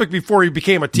a comic before he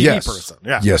became a TV person.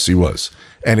 Yeah. Yes, he was.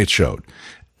 And it showed.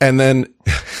 And then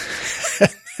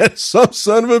some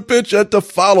son of a bitch had to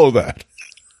follow that.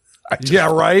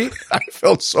 Yeah, right. I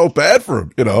felt so bad for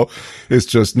him. It's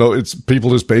just it's people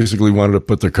just basically wanted to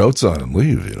put their coats on and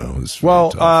leave. It's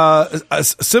really tough. A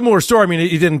similar story. I mean,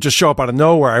 he didn't just show up out of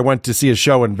nowhere. I went to see a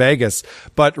show in Vegas,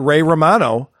 but Ray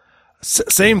Romano,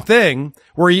 same thing,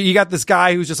 where you got this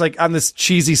guy who's just like on this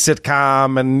cheesy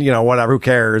sitcom and, whatever, who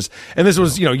cares? And this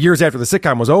was, years after the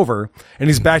sitcom was over, and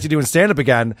he's back to doing stand up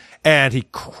again, and he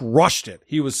crushed it.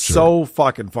 He was so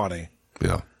fucking funny.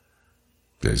 Yeah.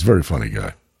 He's a very funny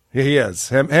guy. Yeah, he is.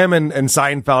 Him and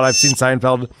Seinfeld. I've seen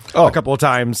Seinfeld a couple of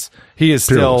times. He is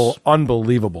still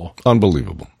unbelievable.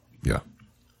 Unbelievable. Yeah.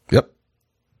 Yep.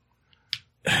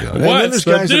 Yeah. And What's then there's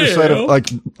guys that are sort of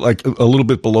like a little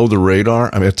bit below the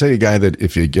radar. I mean, I'll tell you a guy that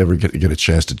if you ever get a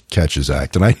chance to catch his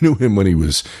act, and I knew him when he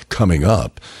was coming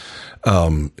up.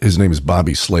 His name is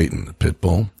Bobby Slayton, the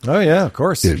Pitbull. Oh yeah, of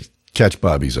course. Yeah, catch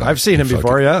Bobby's act. I've seen him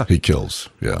before. Yeah, he kills.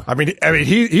 Yeah. I mean,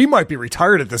 he might be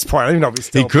retired at this point. I don't even know if he's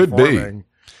still. He could performing. be.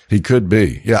 He could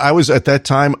be. Yeah, I was at that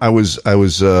time. I was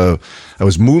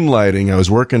moonlighting. I was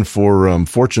working for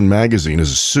Fortune magazine as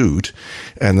a suit,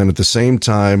 and then at the same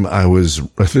time,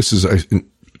 this is a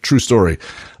true story.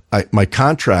 My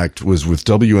contract was with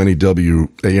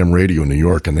WNEW AM radio in New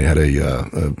York, and they had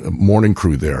a morning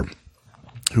crew there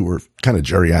who were kind of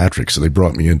geriatric. So they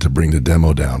brought me in to bring the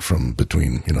demo down from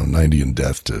between, 90 and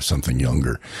death to something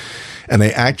younger. And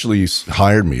they actually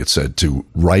hired me, it said, to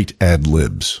write ad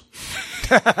libs.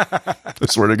 I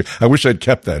swear to God. I wish I'd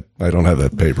kept that. I don't have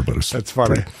that paper, but that's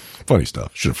funny. Funny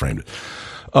stuff. Should have framed it.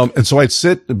 And so I'd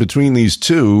sit between these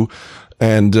two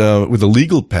and with a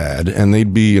legal pad, and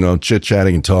they'd be,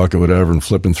 chit-chatting and talking, whatever, and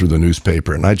flipping through the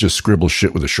newspaper, and I'd just scribble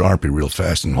shit with a Sharpie real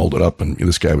fast and hold it up, and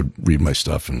this guy would read my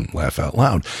stuff and laugh out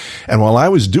loud. And while I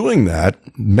was doing that,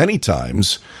 many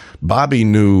times, Bobby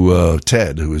knew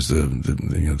Ted, who was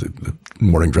the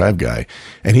morning drive guy,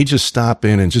 and he'd just stop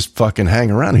in and just fucking hang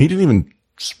around. He didn't even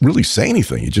really say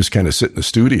anything. He'd just kind of sit in the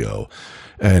studio.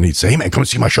 And he'd say, "Hey man, come and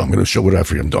see my show. I'm going to show whatever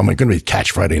for you. I'm going to be Catch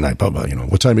Friday night. Blah, blah.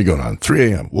 What time are you going on?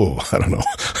 3 a.m. Whoa, I don't know."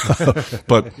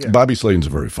 But yeah. Bobby Slayton's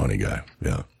a very funny guy.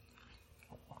 Yeah.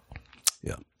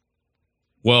 Yeah.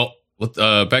 Well,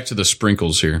 back to the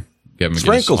sprinkles here. Gavin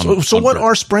McInnes sprinkles. So what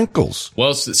are sprinkles?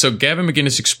 Well, so Gavin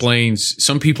McInnes explains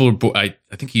some people are, I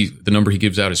think the number he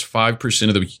gives out is 5%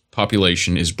 of the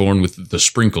population is born with the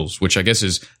sprinkles, which I guess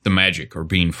is the magic or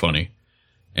being funny.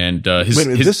 And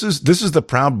this is the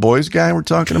Proud Boys guy we're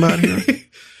talking about here.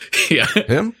 Yeah,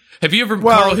 him.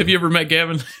 Carl, have you ever met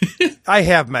Gavin? I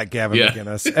have met Gavin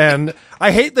McInnes, and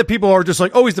I hate that people are just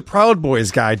like, "Oh, he's the Proud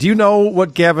Boys guy." Do you know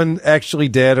what Gavin actually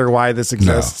did or why this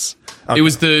exists? No.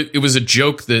 Okay. It was a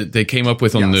joke that they came up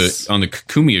with on the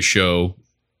Kumia show,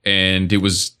 and it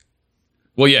was,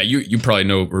 well, yeah, you probably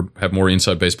know or have more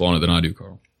inside baseball on it than I do,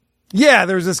 Carl. Yeah,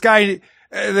 there was this guy.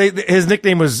 His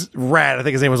nickname was Rat. I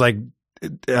think his name was like.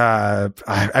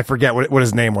 I forget what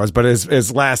his name was, but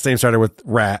his last name started with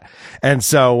Rat. And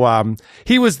so,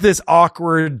 he was this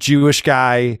awkward Jewish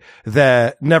guy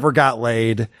that never got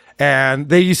laid. And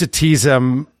they used to tease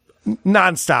him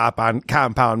nonstop on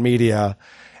Compound Media.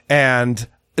 And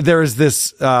there's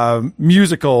this,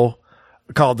 musical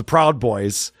called The Proud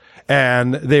Boys.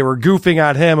 And they were goofing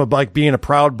on him about like being a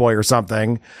Proud Boy or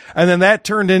something. And then that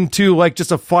turned into like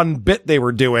just a fun bit they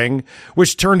were doing,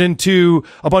 which turned into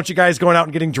a bunch of guys going out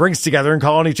and getting drinks together and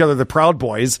calling each other the Proud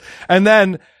Boys. And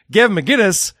then Gavin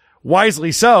McInnes,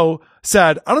 wisely so,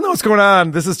 said, "I don't know what's going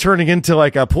on. This is turning into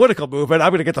like a political movement. I'm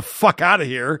going to get the fuck out of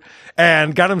here,"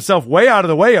 and got himself way out of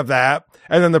the way of that.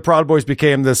 And then the Proud Boys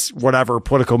became this whatever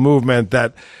political movement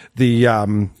that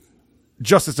the,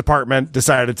 Justice Department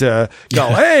decided to go,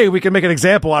 "Hey, we can make an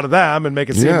example out of them and make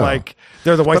it seem like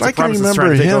they're the white supremacists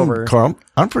trying to take over." Carl,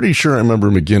 I'm pretty sure I remember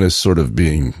McInnes sort of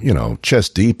being,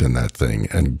 chest deep in that thing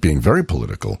and being very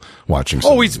political, watching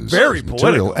some he's very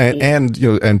political.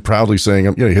 And proudly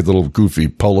saying, he had the little goofy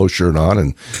polo shirt on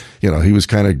and, he was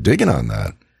kind of digging on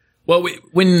that. Well,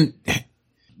 when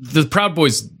the Proud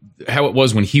Boys, how it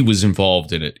was when he was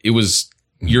involved in it, it was,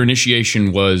 your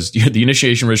initiation was, the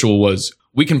initiation ritual was,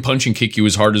 we can punch and kick you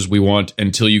as hard as we want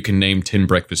until you can name 10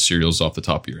 breakfast cereals off the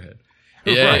top of your head.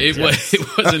 Yeah, right, it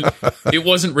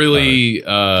wasn't really,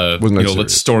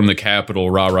 let's storm the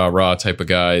Capitol, rah, rah, rah type of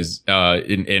guys.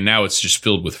 And now it's just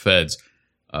filled with feds.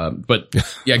 But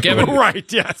yeah, Gavin.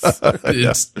 Right. Yes.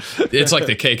 It's like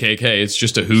the KKK. It's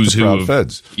just a who's who of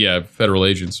feds. Yeah. Federal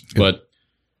agents. Yeah. But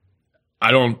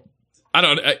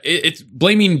it's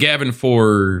blaming Gavin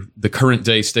for the current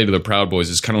day state of the Proud Boys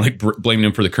is kind of like blaming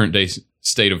him for the current day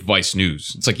state of Vice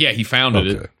News. It's like, yeah, he founded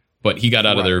it, but he got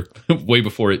out of there way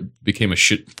before it became a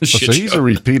shit so he's a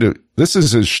repeat of, this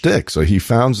is his shtick. So he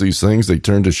founds these things, they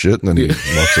turn to shit, and then he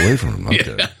walks away from them.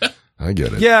 Okay. Yeah. I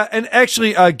get it. Yeah, and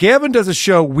actually, Gavin does a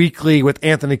show weekly with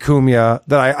Anthony Cumia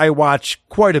that I watch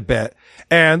quite a bit.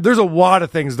 And there's a lot of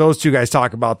things those two guys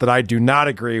talk about that I do not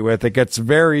agree with. It gets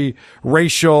very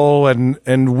racial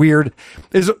and weird.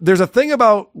 There's a thing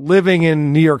about living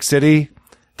in New York City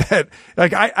that,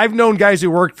 like, I've known guys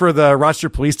who worked for the Rochester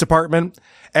Police Department,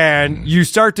 and you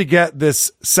start to get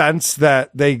this sense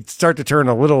that they start to turn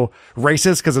a little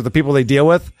racist because of the people they deal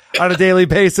with on a daily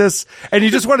basis. And you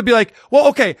just want to be like, well,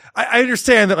 okay, I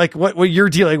understand that, like, what you're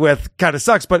dealing with kind of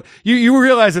sucks, but you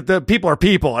realize that the people are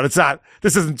people, and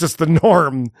this isn't just the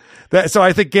norm. So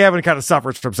I think Gavin kind of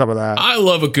suffers from some of that. I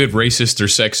love a good racist or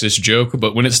sexist joke,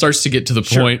 but when it starts to get to the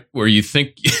point where you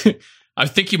think, I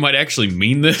think you might actually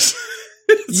mean this.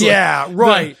 Yeah, like,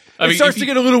 right. I mean, it starts to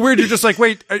get a little weird. You're just like,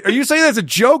 wait, are you saying that's a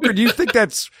joke, or do you think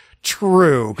that's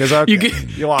true? Because you get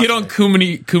on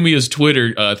Cumia's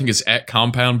Twitter. I think it's at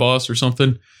Compound Boss or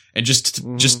something, and just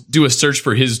do a search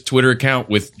for his Twitter account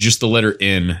with just the letter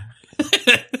N.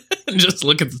 Just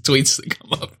look at the tweets that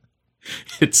come up.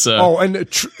 It's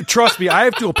trust me, I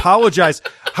have to apologize.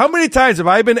 How many times have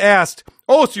I been asked,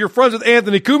 "Oh, so you're friends with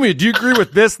Anthony Cumia? Do you agree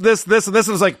with this, and this?" And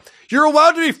it's like, you're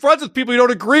allowed to be friends with people you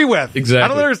don't agree with. Exactly. I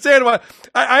don't understand why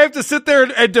I have to sit there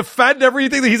and defend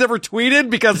everything that he's ever tweeted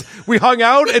because we hung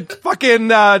out at fucking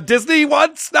Disney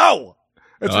once. No,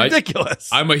 it's ridiculous.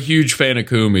 I'm a huge fan of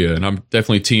Cumia, and I'm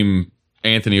definitely Team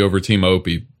Anthony over Team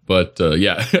Opie. But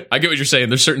yeah, I get what you're saying.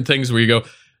 There's certain ththings where you go,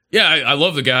 yeah, I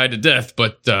love the guy to death,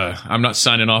 but I'm not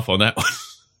signing off on that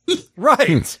one.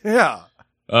 Right. Yeah.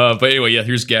 But anyway, yeah,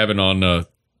 here's Gavin on, what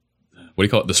do you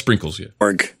call it? The sprinkles.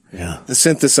 Yeah. The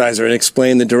synthesizer, and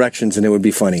explain the directions, and it would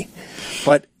be funny.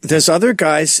 But there's other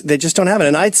guys that just don't have it.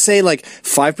 And I'd say like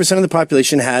 5% of the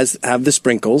population have the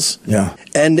sprinkles. Yeah.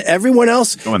 And everyone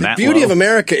else, the beauty of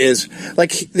America is,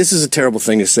 like, this is a terrible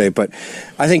thing to say, but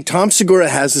I think Tom Segura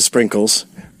has the sprinkles.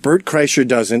 Bert Kreischer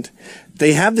doesn't.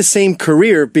 They have the same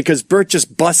career because Bert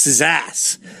just busts his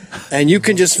ass. And you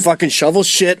can just fucking shovel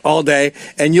shit all day,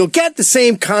 and you'll get the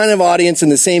same kind of audience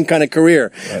and the same kind of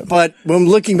career. But when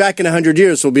looking back in 100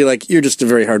 years, we'll be like, you're just a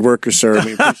very hard worker, sir.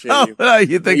 We appreciate you.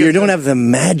 You don't have the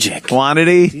magic.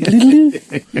 Quantity.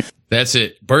 That's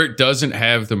it. Bert doesn't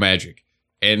have the magic.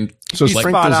 And so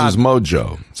sprinkles is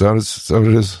mojo. Is that what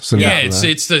it is? Yeah,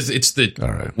 it's the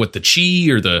all right. What, the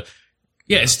chi or the,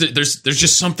 yeah, there's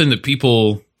just something that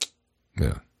people,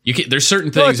 yeah. There's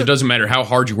certain things, it doesn't matter how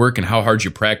hard you work and how hard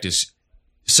you practice.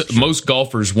 Most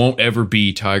golfers won't ever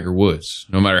be Tiger Woods,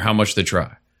 no matter how much they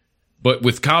try. But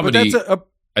with comedy,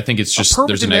 I think it's just,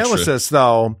 there's an analysis, extra.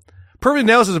 Though. Perfect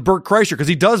analysis of Bert Kreischer, because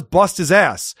he does bust his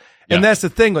ass. And that's the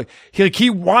thing. Like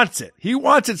he wants it. He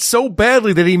wants it so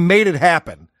badly that he made it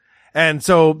happen. And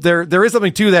so there is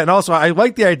something to that. And also, I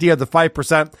like the idea of the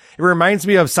 5%. It reminds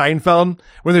me of Seinfeld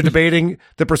when they're debating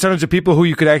the percentage of people who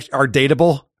you could actually are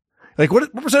dateable. Like,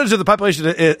 what percentage of the population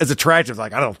is attractive?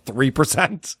 Like, I don't know,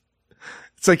 3%.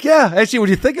 It's like, yeah, actually, when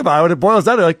you think about it, when it boils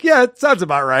down to, like, yeah, it sounds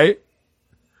about right.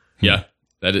 Yeah.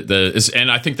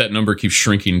 And I think that number keeps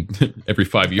shrinking every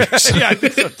 5 years. Yeah, I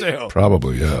think so too.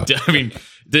 Probably, yeah. I mean,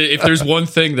 if there's one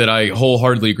thing that I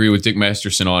wholeheartedly agree with Dick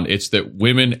Masterson on, it's that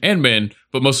women and men,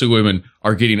 but mostly women,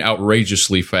 are getting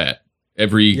outrageously fat.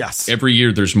 Every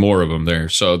year there's more of them there.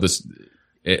 So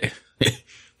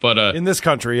but in this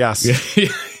country, yes.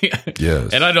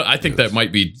 Yes. And I think that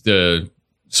might be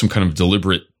some kind of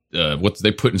deliberate, what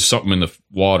they put in something in the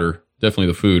water, definitely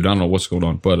the food. I don't know what's going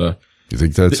on, but you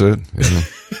think that's it?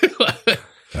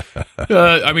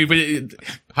 Yeah. I mean, but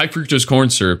high fructose corn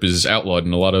syrup is outlawed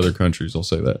in a lot of other countries. I'll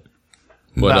say that.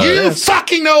 But, you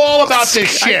fucking know all about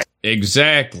this shit.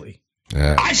 Exactly.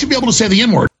 Yeah. I should be able to say the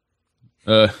N-word.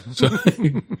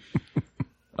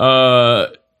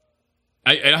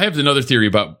 I have another theory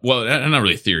about, well, not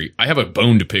really a theory. I have a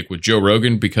bone to pick with Joe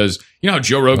Rogan because you know how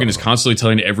Joe Rogan is constantly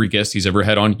telling every guest he's ever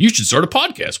had on, you should start a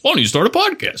podcast. Why don't you start a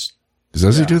podcast?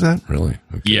 Does he do that? Really?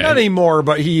 Okay. Yeah. Not anymore,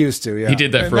 but he used to, yeah. He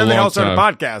did that for a long time. And then they all started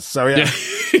podcasts, so yeah.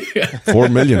 4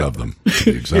 million of them.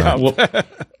 Exactly. Yeah,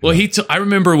 well, I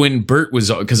remember when Bert was,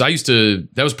 because that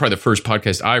was probably the first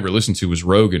podcast I ever listened to was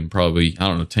Rogan, probably, I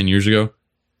don't know, 10 years ago.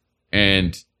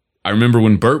 And I remember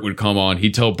when Bert would come on,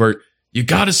 he'd tell Bert, you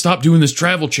got to stop doing this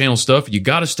Travel Channel stuff. You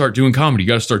got to start doing comedy. You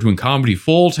got to start doing comedy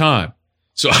full time.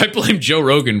 So I blame Joe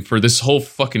Rogan for this whole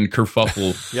fucking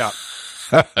kerfuffle. Yeah.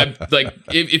 Like,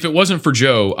 if it wasn't for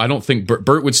Joe, I don't think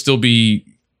Bert would still be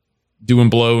doing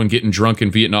blow and getting drunk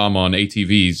in Vietnam on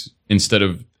ATVs instead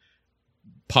of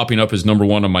popping up as number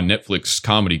one on my Netflix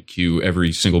comedy queue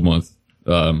every single month.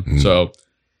 So,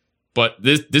 but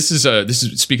this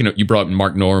is speaking of, you brought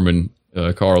Mark Norman,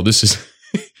 Carl.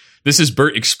 This is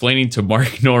Bert explaining to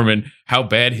Mark Norman how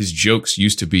bad his jokes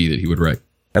used to be that he would write.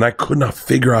 and I could not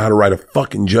figure out how to write a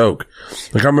fucking joke.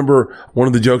 Like I remember one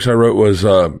of the jokes I wrote was,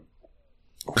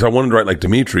 because I wanted to write like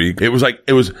Dimitri. It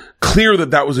was clear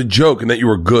that was a joke and that you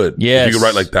were good. Yes. If you could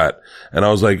write like that. And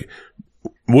I was like,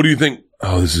 what do you think?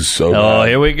 Oh, this is so bad.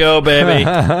 Here we go, baby.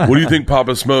 What do you think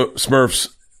Papa Smurf's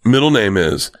middle name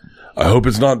is? I hope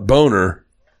it's not Boner.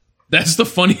 That's the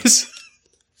funniest.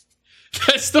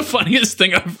 That's the funniest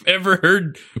thing I've ever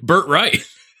heard Bert write.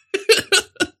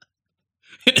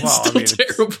 It's still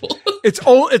terrible.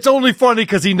 It's only funny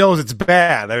because he knows it's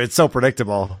bad. I mean, it's so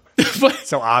predictable.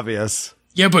 So obvious.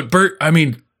 Yeah, but Bert, I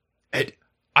mean,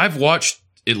 I've watched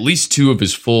at least 2 of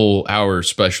his full hour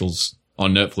specials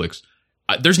on Netflix.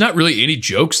 There's not really any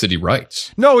jokes that he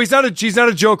writes. No, he's not a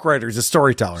joke writer. He's a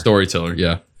storyteller. Storyteller,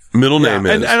 yeah. Middle name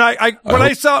is. And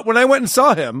when I went and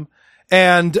saw him,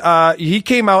 and he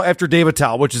came out after Dave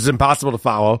Attell, which is impossible to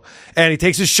follow, and he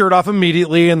takes his shirt off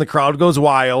immediately, and the crowd goes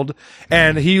wild,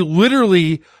 and he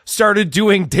literally started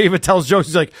doing Dave Attell's jokes.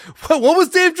 He's like, what was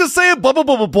Dave just saying? Blah, blah,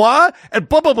 blah, blah, blah, and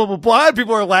blah, blah, blah, blah, blah, and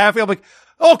people are laughing. I'm like,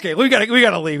 okay, we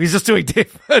gotta leave. He's just doing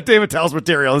Dave Attell's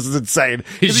material. This is insane.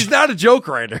 He's not a joke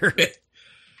writer.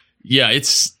 Yeah,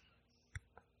 it's...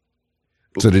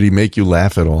 So did he make you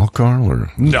laugh at all, Carl?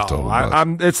 Or no,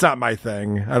 it's not my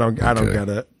thing. I don't get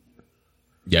it.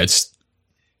 Yeah, it's...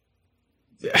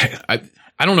 I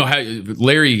don't know how...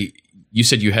 Larry, you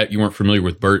said you weren't familiar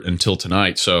with Bert until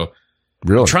tonight, so...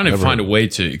 Really? I'm trying to find a way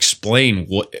to explain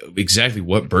exactly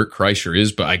what Bert Kreischer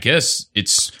is, but I guess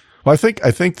it's... Well, I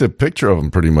think the picture of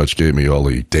him pretty much gave me all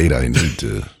the data I need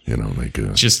to, make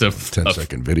a just a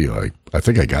 10-second video. I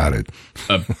think I got it.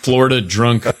 A Florida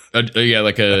drunk,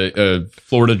 like a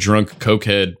Florida drunk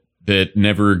cokehead that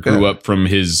never grew up from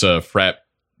his frat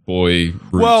boy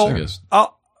roots, I guess.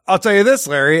 I'll tell you this,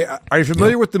 Larry. Are you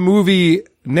familiar with the movie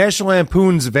National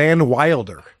Lampoon's Van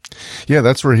Wilder? Yeah,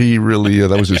 that's where he really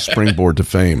that was his springboard to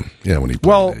fame. Yeah, when he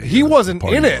played he wasn't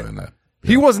in it.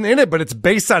 He wasn't in it, but it's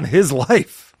based on his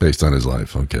life. Based on his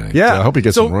life, okay. Yeah, so I hope he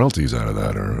gets some royalties out of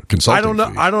that or consulting.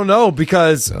 I don't know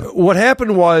because what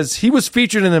happened was he was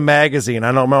featured in a magazine.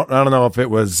 I don't know if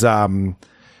it was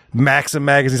Maxim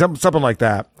magazine, something like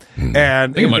that. And I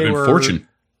think it might have been Fortune.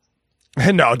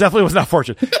 No, definitely was not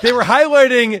Fortune. They were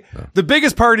highlighting the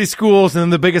biggest party schools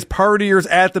and the biggest partiers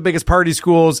at the biggest party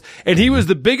schools, and he was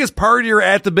the biggest partier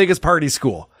at the biggest party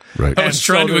school. Right. I was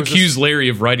trying to accuse Larry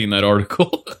of writing that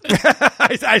article.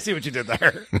 I see what you did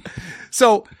there.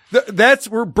 So that's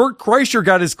where Bert Kreischer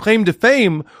got his claim to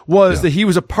fame was that he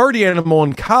was a party animal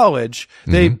in college.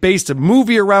 They based a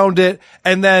movie around it.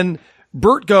 And then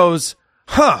Bert goes,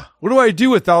 what do I do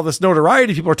with all this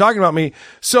notoriety? People are talking about me.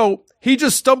 So he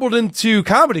just stumbled into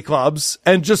comedy clubs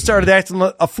and just started acting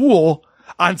like a fool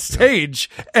on stage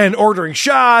and ordering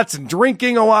shots and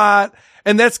drinking a lot.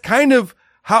 And that's kind of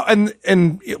how,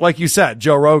 and like you said,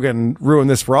 Joe Rogan ruined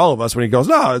this for all of us when he goes,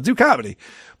 no, do comedy.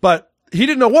 But he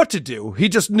didn't know what to do. He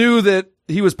just knew that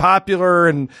he was popular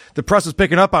and the press was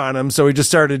picking up on him. So he just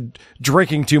started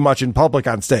drinking too much in public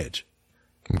on stage.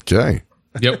 Okay.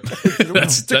 Yep.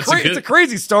 It's a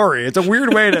crazy story. It's a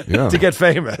weird way to get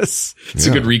famous. It's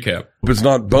a good recap. It's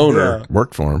not Boner.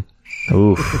 Worked for him.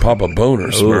 Ooh. Papa Boner,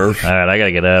 Smurf. All right, I got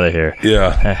to get out of here.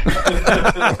 Yeah.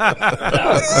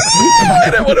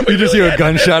 You just hear a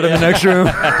gunshot in the next room.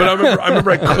 But I remember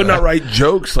I could not write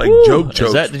jokes, like joke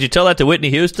jokes. Did you tell that to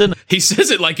Whitney Houston? He says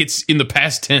it like it's in the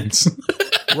past tense.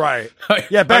 Right.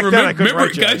 Yeah, back then I couldn't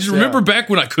write jokes. Guys, remember back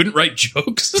when I couldn't write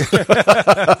jokes?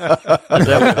 Papa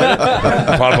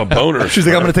Boner. She's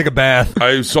like, I'm going to take a bath.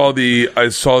 I saw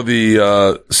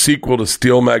the sequel to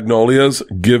Steel Magnolias,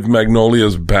 Give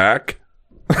Magnolias Back.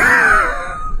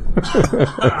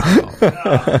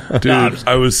 Dude,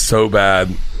 I was so bad.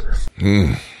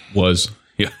 Yeah.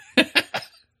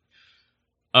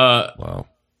 Wow.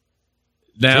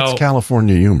 Now it's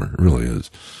California humor. It really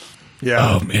is. Yeah.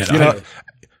 Oh man.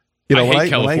 I hate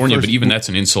California, but even that's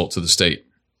an insult to the state.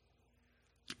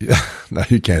 Yeah. No,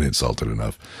 you can't insult it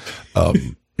enough.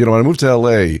 When I moved to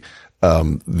LA,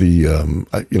 in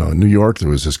New York, there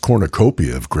was this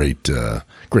cornucopia of great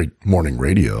morning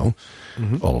radio,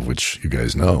 all of which you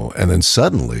guys know. And then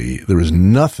suddenly there was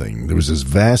nothing. There was this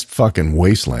vast fucking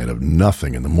wasteland of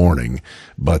nothing in the morning,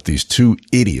 but these two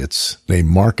idiots named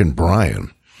Mark and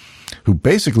Brian, who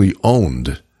basically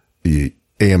owned the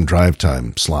AM drive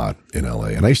time slot in LA.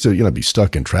 And I used to, be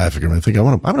stuck in traffic and I think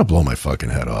I'm going to blow my fucking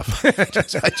head off.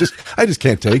 I just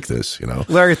can't take this,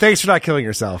 Larry, thanks for not killing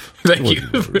yourself. Thank you.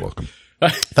 You're welcome.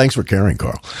 Thanks for caring,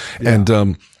 Carl. Yeah.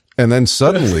 And And then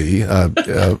suddenly,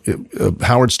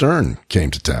 Howard Stern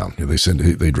came to town.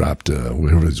 They dropped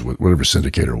whatever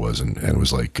syndicator was, and it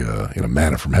was like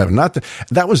manna from heaven.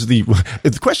 That was the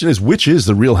question is, which is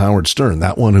the real Howard Stern?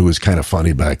 That one who was kind of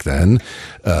funny back then,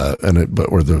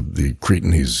 or the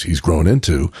cretin he's grown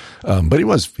into. But he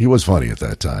was funny at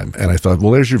that time. And I thought,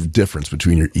 well, there's your difference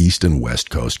between your East and West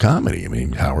Coast comedy. I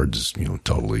mean, Howard's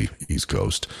totally East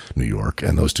Coast, New York,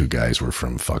 and those two guys were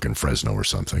from fucking Fresno or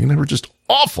something, and they were just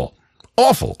awful,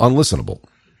 unlistenable.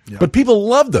 Yeah. But people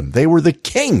loved them. They were the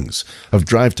kings of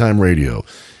drive time radio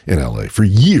in LA for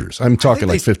years. I'm talking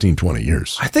like 15, 20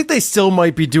 years. I think they still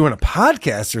might be doing a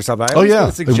podcast or something.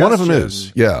 One of them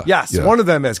is. Yeah. Yes, yeah. One of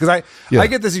them is. Because I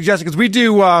get the suggestion, because we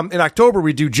do, in October,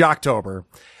 we do Jocktober.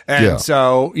 And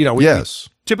so, we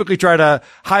typically try to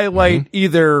highlight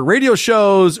either radio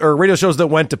shows or radio shows that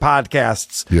went to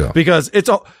podcasts. Yeah. Because it's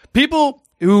all people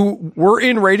who were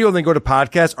in radio and then go to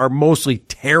podcasts are mostly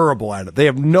terrible at it. They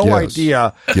have no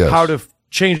idea how to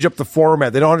change up the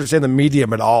format. They don't understand the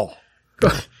medium at all.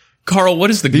 Carl,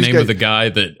 what is the name of the guy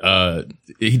that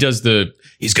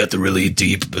he's got the really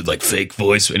deep but like fake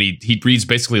voice, and he reads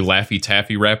basically Laffy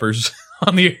Taffy rappers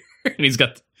on the air,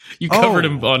 and you covered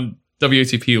him on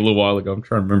WATP a little while ago. I'm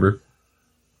trying to remember.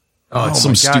 It's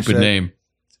some stupid name.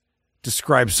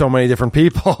 Describes so many different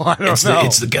people. I don't know.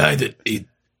 It's the guy that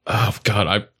oh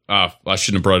God, I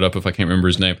shouldn't have brought it up if I can't remember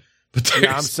his name. But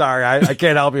I'm sorry, I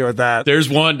can't help you with that. There's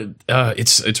one.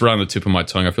 It's right on the tip of my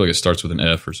tongue. I feel like it starts with an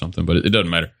F or something, but it doesn't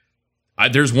matter.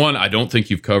 There's one I don't think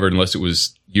you've covered unless it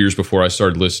was years before I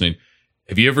started listening.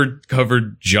 Have you ever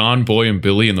covered John Boy and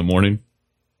Billy in the morning?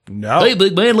 No. Hey,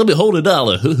 big man, let me hold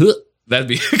 $1. That'd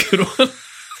be a good one.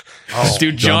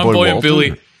 Dude, John Boy and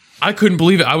Billy. I couldn't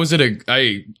believe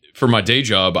it. For my day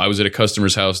job, I was at a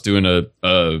customer's house doing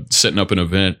setting up an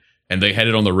event, and they had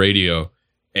it on the radio.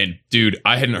 And dude,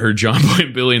 I hadn't heard John Boy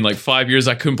and Billy in like 5 years.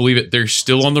 I couldn't believe it. They're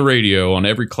still on the radio on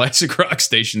every classic rock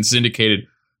station syndicated.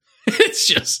 It's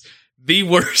just the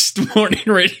worst morning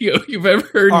radio you've ever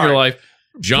heard in your life.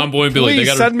 John Boy and Billy.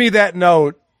 Please send me that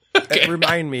note. Okay.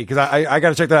 Remind me, because I got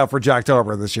to check that out for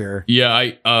Jocktober this year.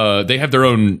 Yeah, they have their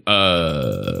own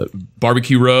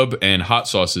barbecue rub and hot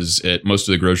sauces at most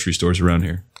of the grocery stores around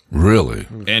here. Really?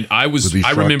 And I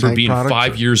remember being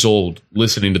 5 years old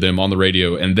listening to them on the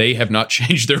radio, and they have not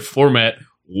changed their format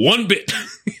one bit.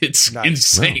 It's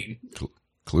insane. Well,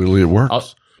 clearly it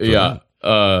works. Yeah.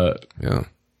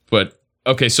 But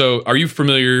okay, so are you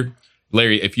familiar,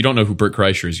 Larry? If you don't know who Bert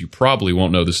Kreischer is, you probably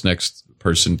won't know this next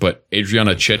person, but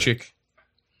Adriana Chechik?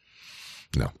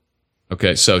 No.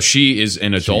 Okay, so she is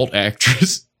an adult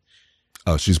actress.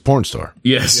 Oh, she's a porn star.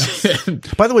 Yes.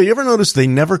 By the way, you ever notice they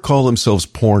never call themselves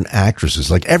porn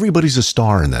actresses? Like everybody's a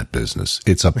star in that business.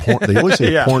 It's a porn. They always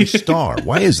say porn star.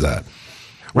 Why is that?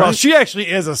 Right? Well, she actually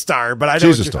is a star, but I know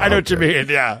what you mean.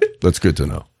 Yeah. That's good to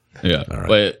know. Yeah. All right.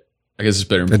 But I guess it's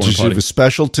better in porn. Does she have a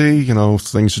specialty,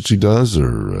 things that she does,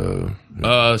 or?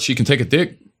 She can take a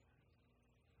dick.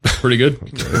 Pretty good.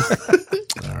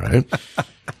 All right.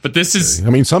 But this is... I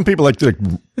mean, some people like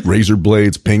razor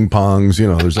blades, ping pongs.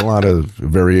 There's a lot of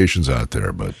variations out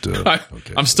there, but...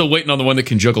 I'm still waiting on the one that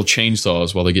can juggle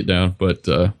chainsaws while they get down, but...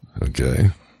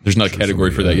 okay. There's not a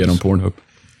category for that yet on Pornhub.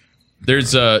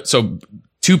 There's... So,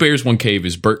 Two Bears, One Cave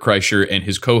is Bert Kreischer and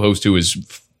his co-host, who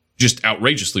is just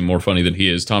outrageously more funny than he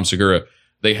is, Tom Segura.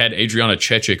 They had Adriana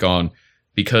Chechik on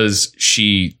because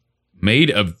she made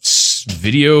a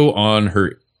video on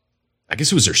her... I guess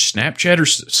it was her Snapchat or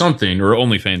something, or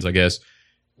OnlyFans, I guess,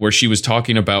 where she was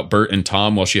talking about Bert and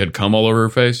Tom while she had cum all over her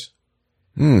face.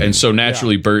 And so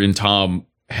naturally, Bert and Tom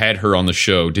had her on the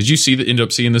show. Did you end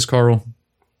up seeing this, Carl?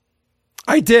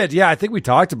 I did. Yeah, I think we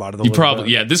talked about it. You probably,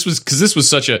 bit. Yeah. This was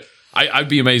such a. I'd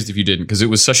be amazed if you didn't, because it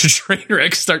was such a train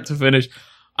wreck start to finish.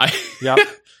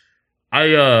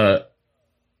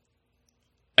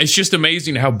 It's just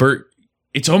amazing how Bert.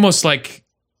 It's almost like.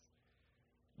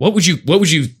 What would you?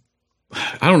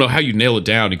 I don't know how you nail it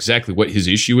down exactly what his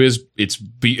issue is. It's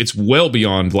well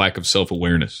beyond lack of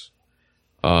self-awareness.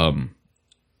 But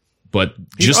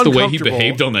just the way he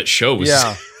behaved on that show was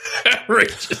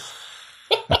outrageous.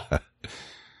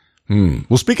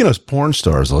 Well, speaking of porn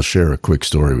stars, I'll share a quick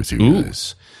story with you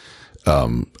guys.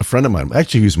 A friend of mine,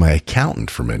 actually, he was my accountant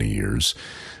for many years,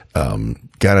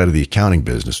 got out of the accounting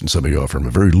business, and somebody offered him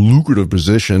a very lucrative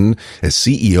position as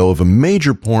CEO of a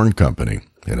major porn company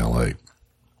in LA.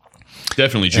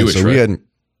 Definitely Jewish, so right?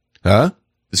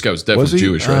 This guy was definitely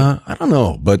Jewish, right? I don't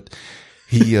know, but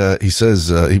he says,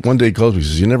 one day he calls me, he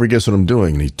says, "You never guess what I'm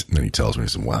doing." And then he tells me, he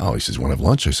said, "Wow." He says, "You want to have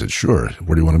lunch?" I said, "Sure."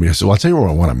 "Where do you want to meet?" I said, "Well, I'll tell you where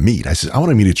I want to meet." I said, "I want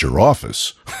to meet at your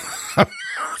office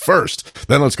first,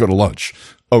 then let's go to lunch."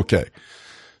 Okay.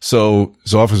 So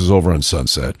his office is over on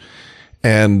Sunset.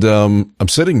 And I'm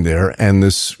sitting there, and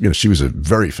this, she was a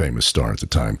very famous star at the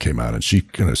time, came out, and she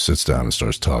kind of sits down and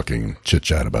starts talking,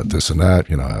 chit-chat about this and that,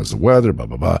 how's the weather, blah,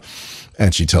 blah, blah.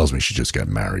 And she tells me she just got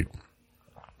married.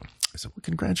 I said, well,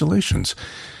 congratulations.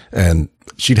 And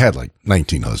she'd had like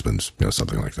 19 husbands,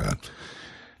 something like that.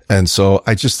 And so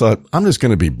I just thought, I'm just going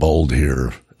to be bold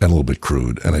here and a little bit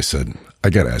crude. And I said,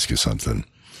 I got to ask you something.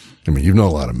 I mean, you know a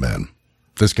lot of men.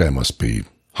 This guy must be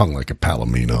hung like a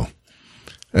palomino.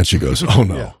 And she goes, oh,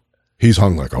 no, he's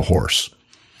hung like a horse.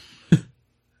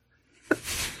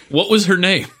 What was her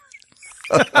name?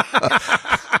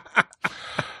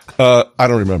 I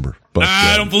don't remember. But,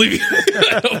 I don't believe you.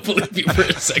 I don't believe you for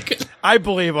a second. I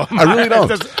believe him. I really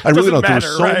don't. I really don't. Matter,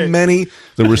 there were so many.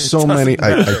 There were so many.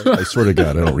 I swear to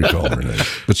God, I don't recall her name.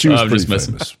 But she was pretty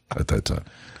famous at that time.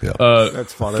 Yeah.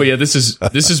 That's funny. But yeah, this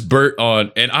is Bert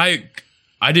on. And I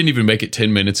didn't even make it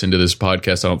 10 minutes into this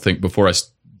podcast, I don't think, before I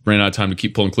ran out of time to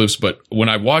keep pulling clips. But when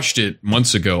I watched it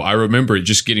months ago, I remember it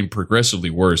just getting progressively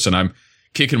worse. And I'm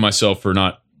kicking myself for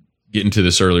not getting to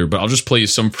this earlier. But I'll just play you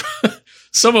some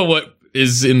of what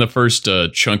is in the first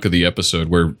chunk of the episode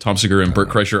where Tom Segura and Bert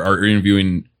Kreischer are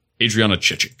interviewing Adriana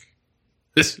Chechik.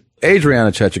 Adriana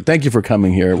Chechik, thank you for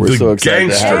coming here. We're so excited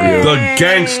to have you.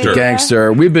 The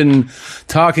gangster. We've been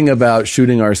talking about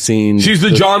shooting our scene. She's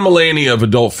the John Mulaney of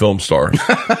adult film stars.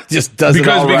 Just does it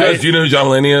all right. Because do you know who John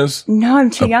Mulaney is? No, I'm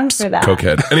too young for that.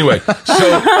 Cokehead. Anyway,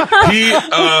 so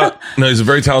he's a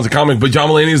very talented comic, but John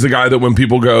Mulaney is the guy that when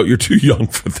people go, you're too young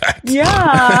for that.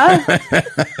 Yeah.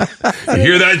 You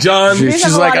hear that, John?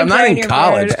 She's like, I'm not in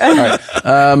college. All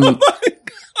right.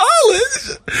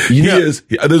 He is.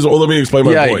 Let me explain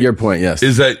my point. Your point, yes.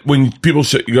 Is that when people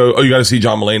you go, oh, you got to see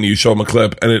John Mulaney, you show him a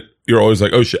clip, and you're always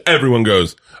like, oh shit, everyone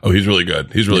goes, oh, he's really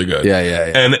good. He's really good.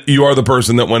 Yeah. And you are the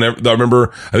person that whenever, I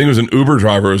remember, I think it was an Uber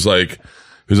driver was like,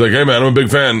 he's like, hey man, I'm a big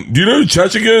fan. Do you know who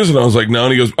Chechik is? And I was like, no.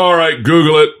 And he goes, all right,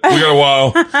 Google it. We got a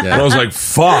while. And I was like,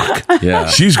 fuck. Yeah.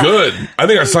 She's good. I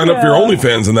think I signed up for your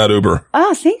OnlyFans in that Uber.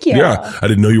 Oh, thank you. Yeah. I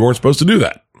didn't know you weren't supposed to do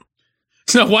that.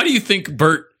 So why do you think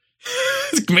Bert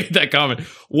made that comment?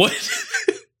 What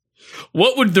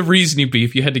would the reasoning be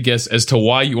if you had to guess as to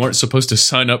why you aren't supposed to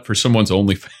sign up for someone's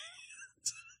OnlyFans?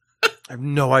 I have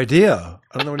no idea.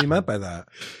 I don't know what he meant by that.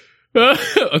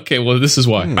 Okay, well, this is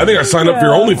why. I think I signed up for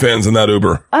your OnlyFans in that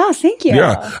Uber. Oh, thank you.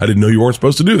 Yeah. I didn't know you weren't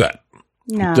supposed to do that.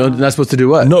 No. Not supposed to do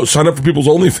what? No, sign up for people's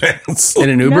OnlyFans. In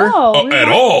an Uber? No, at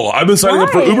all. I've been signing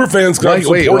up for Uber fans because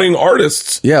I'm supporting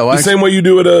artists. Yeah, the same way you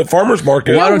do at a farmer's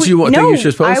market. Why don't you think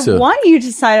you're supposed to? I want you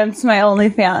to sign up to my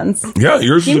OnlyFans. Yeah,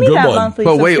 yours is a good one.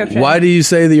 But wait, why do you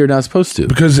say that you're not supposed to?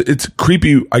 Because it's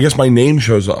creepy. I guess my name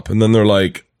shows up, and then they're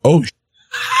like, oh,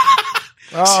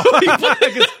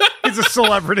 he's a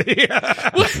celebrity.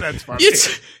 That's funny.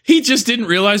 He just didn't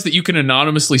realize that you can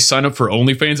anonymously sign up for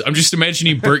OnlyFans. I'm just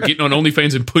imagining Bert getting on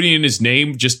OnlyFans and putting in his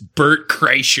name, just Bert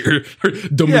Kreischer,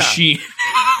 the machine.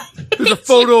 There's a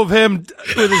photo of him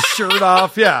with his shirt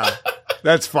off. Yeah,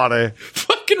 that's funny.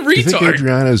 Fucking retard. Do you think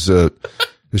Adriana's is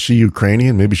she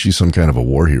Ukrainian? Maybe she's some kind of a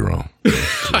war hero.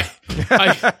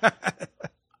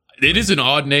 It is an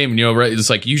odd name, right?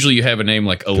 It's like usually you have a name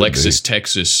like Alexis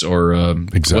Texas or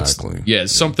exactly.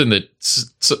 Something that.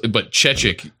 But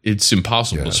Chechik, it's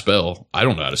impossible to spell. I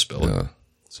don't know how to spell it,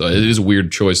 so it is a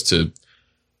weird choice to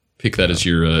pick that as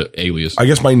your alias. I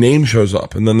guess my name shows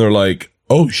up, and then they're like,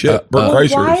 "Oh shit, Bert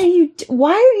Kreischer."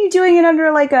 Why are you doing it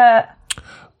under like a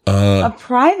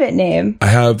private name? I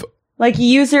have like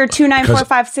user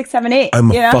 2945678.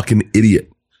 I'm a fucking idiot.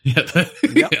 Yeah.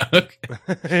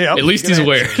 At least he's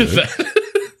aware of that.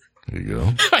 There you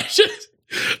go.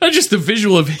 I just the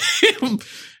visual of him.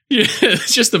 Yeah,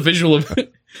 it's just the visual of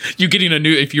you getting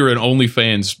if you're an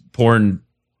OnlyFans porn,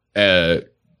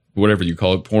 whatever you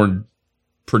call it, porn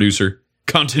producer,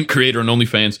 content creator on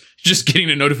OnlyFans, just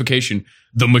getting a notification.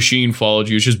 The machine followed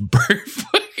you. It's just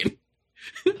fucking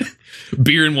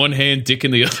beer in one hand, dick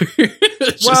in the other.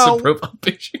 It's just a profile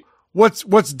picture.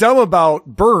 What's dumb about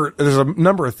Bert, there's a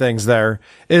number of things there,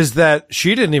 is that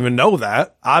she didn't even know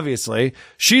that, obviously.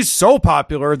 She's so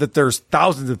popular that there's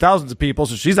thousands and thousands of people,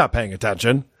 so she's not paying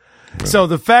attention. Yeah. So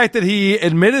the fact that he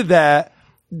admitted that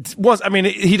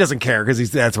he doesn't care because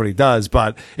that's what he does,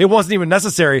 but it wasn't even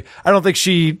necessary. I don't think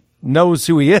she knows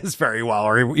who he is very well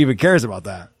or even cares about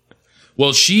that.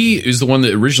 Well, she is the one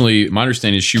that originally, my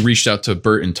understanding is she reached out to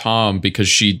Bert and Tom because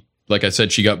she, like I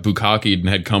said, she got bukkakied and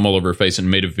had cum all over her face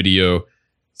and made a video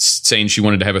saying she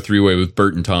wanted to have a three-way with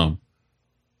Bert and Tom.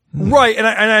 Right.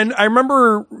 And I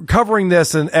remember covering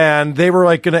this and they were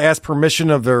like going to ask permission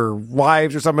of their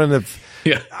wives or something.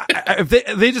 If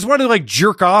they just wanted to like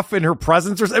jerk off in her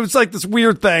presence, or it was like this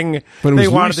weird thing But they was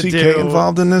wanted Louis to C.K. do.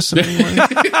 involved in this? In any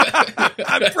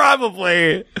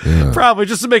way? Probably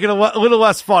just to make it a little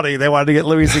less funny. They wanted to get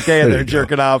Louis C.K. in there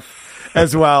jerking off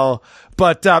as well.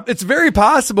 But it's very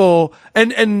possible,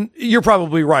 and you're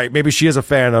probably right. Maybe she is a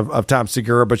fan of Tom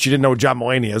Segura, but she didn't know who John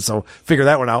Mulaney is, so figure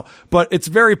that one out. But it's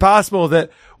very possible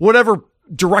that whatever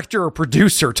director or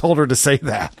producer told her to say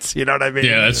that. You know what I mean?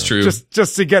 Yeah, that's true.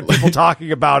 Just to get people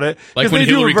talking about it. Like when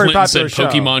Hillary Clinton said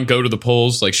Pokemon go to the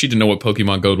polls, like she didn't know what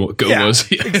Pokemon go was.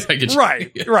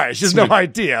 Right. She has no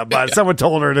idea, but someone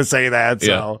told her to say that.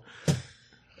 So,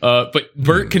 but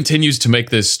Bert continues to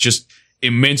make this just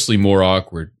immensely more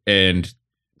awkward. And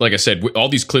like I said, all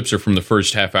these clips are from the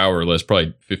first half hour or less,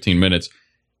 probably 15 minutes.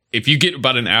 If you get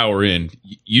about an hour in,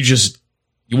 you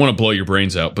want to blow your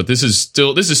brains out. But this is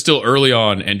still early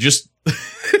on, and just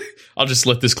I'll just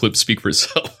let this clip speak for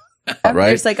itself. Right.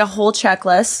 There's like a whole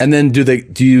checklist. And then do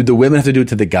the women have to do it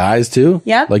to the guys too?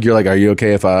 Yeah. Like you're like, are you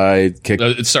okay if I kick?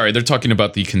 Sorry, they're talking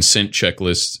about the consent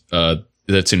checklist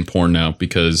that's in porn now,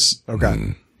 because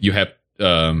you have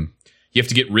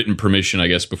to get written permission, I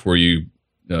guess, before you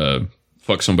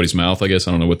fuck somebody's mouth. I guess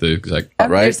I don't know what the exact.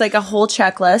 Right. There's like a whole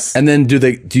checklist. And then do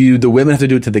the women have to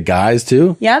do it to the guys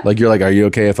too? Yeah. Like you're like, are you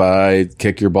okay if I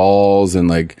kick your balls and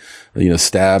like,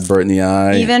 stab Bert in the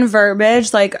eye? Even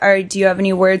verbiage, like, do you have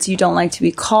any words you don't like to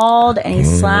be called? Any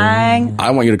slang?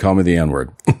 I want you to call me the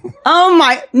N-word. Oh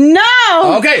my,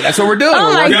 no! Okay, that's what we're doing.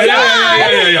 Oh my God.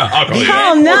 Yeah. I'll call you.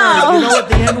 Oh no! You know what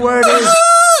the N-word is?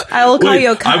 I will call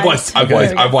you a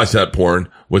cunt. I've watched that porn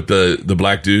with the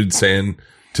black dude saying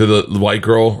to the white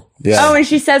girl. Yeah. Oh, and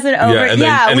she says it over.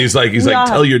 Yeah, and he's like,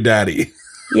 tell your daddy.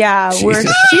 Yeah, she's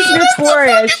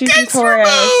notorious. She's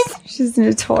notorious. She's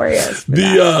notorious.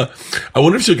 I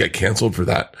wonder if she'll get canceled for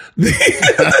that. They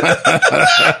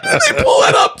pull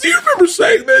that up. Do you remember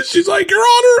saying this? She's like, Your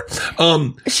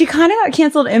Honor. She kind of got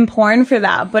canceled in porn for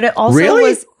that, but it also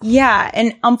was,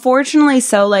 and unfortunately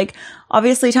so, like,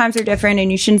 obviously times are different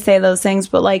and you shouldn't say those things,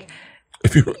 but like,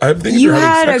 if you're having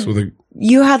sex with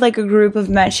you had like a group of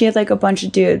men. She had like a bunch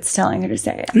of dudes telling her to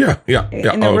say it. Yeah.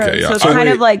 In the room. So it's kind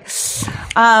of like,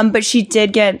 but she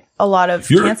did get a lot of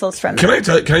cancels from Can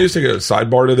that. can I just take a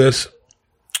sidebar to this?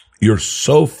 You're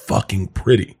so fucking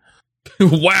pretty.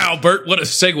 Wow, Bert, what a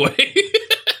segue.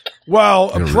 Well,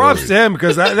 props to him,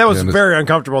 because that was very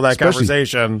uncomfortable, that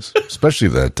conversation. Especially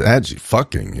that Adji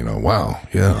fucking, wow.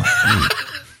 Yeah.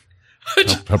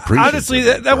 Honestly,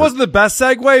 that wasn't the best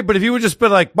segue, but if you would just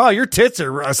been like, wow, your tits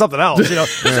are something else,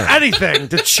 anything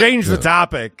to change the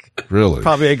topic. Really?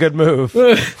 Probably a good move.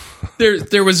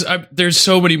 There's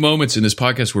so many moments in this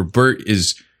podcast where Bert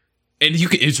is, and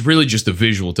it's really just the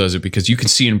visual does it, because you can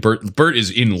see in Bert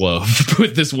is in love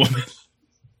with this woman.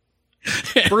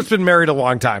 Bert's been married a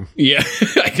long time. Yeah,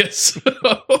 I guess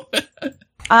so.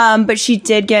 But she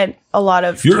did get a lot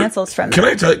of cancels from Can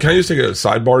I just take a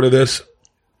sidebar to this?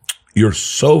 You're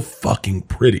so fucking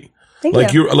pretty. Thank you.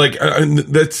 you. You're like,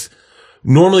 that's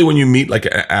normally when you meet like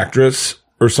an actress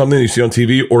or something you see on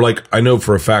TV, or like, I know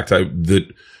for a fact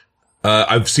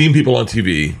I've seen people on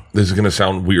TV. This is going to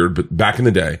sound weird, but back in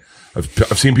the day,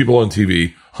 I've seen people on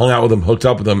TV, hung out with them, hooked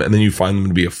up with them, and then you find them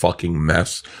to be a fucking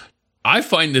mess. I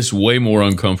find this way more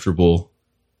uncomfortable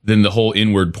than the whole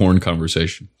inward porn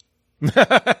conversation.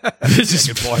 This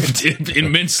is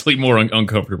immensely more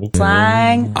uncomfortable.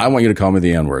 Slang. I want you to call me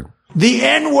the N-word. The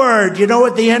N-word. You know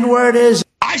what the N-word is?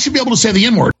 I should be able to say the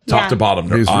N-word. Top to bottom.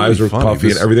 Their He's eyes really are funny.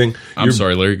 puffy and everything. I'm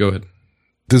sorry, Larry, go ahead.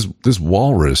 This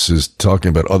walrus is talking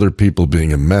about other people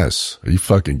being a mess. Are you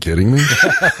fucking kidding me?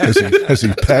 Has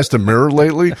he passed a mirror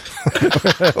lately?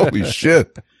 Holy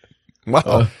shit.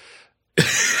 Wow.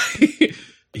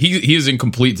 He is in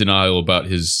complete denial about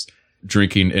his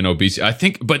drinking and obesity. I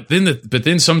think, but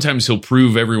then sometimes he'll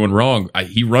prove everyone wrong.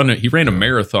 He ran a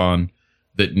marathon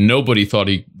that nobody thought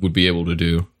he would be able to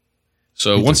do.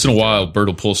 So once in a while, Bert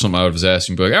will pull something out of his ass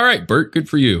and be like, "All right, Bert, good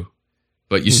for you,"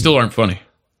 but you still aren't funny.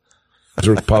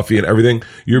 They're puffy and everything.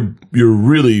 You're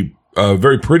really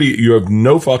very pretty. You have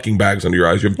no fucking bags under your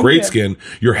eyes. You have great skin.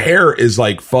 Your hair is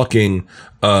like fucking.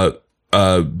 What's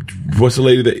the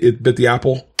lady that bit the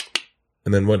apple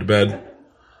and then went to bed?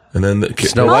 And then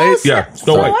Snow White? Yeah,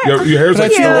 Snow White. Your hair's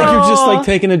like Snow White. You're just like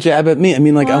taking a jab at me. I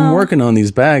mean, like I'm working on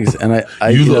these bags, and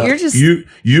you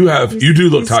do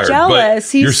look tired. Jealous. But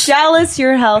He's jealous.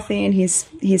 You're healthy, and he's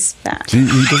fat. He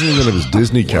doesn't even have his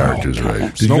Disney characters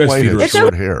right. Snow White had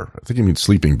short hair. I think he means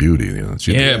Sleeping Beauty.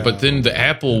 But then the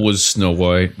apple was Snow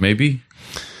White, maybe.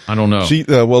 I don't know.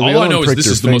 Well, all I know is this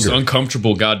is the most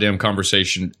uncomfortable goddamn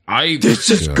conversation. This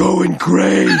is going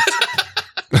great.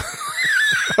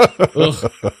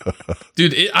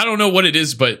 Dude, I don't know what it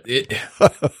is, but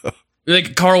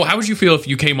like, Carl, how would you feel if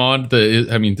you came on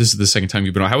I mean, this is the second time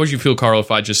you've been on. How would you feel, Carl,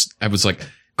 if I was like,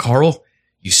 Carl,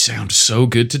 you sound so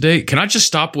good today. Can I just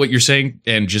stop what you're saying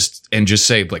and just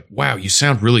say, like, wow, you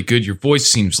sound really good. Your voice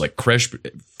seems like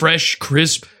fresh,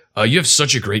 crisp. You have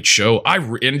such a great show.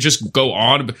 And just go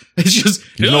on. It's just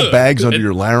no bags under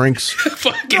your larynx.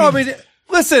 No, I mean,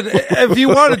 listen, if you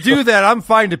want to do that, I'm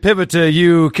fine to pivot to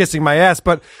you kissing my ass.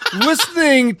 But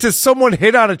listening to someone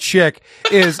hit on a chick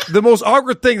is the most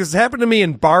awkward thing. This has happened to me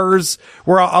in bars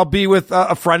where I'll be with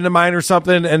a friend of mine or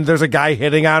something, and there's a guy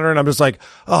hitting on her, and I'm just like,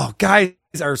 oh, guys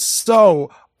are so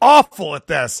awful at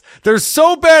this. They're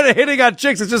so bad at hitting on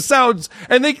chicks. It just sounds,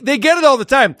 and they get it all the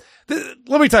time.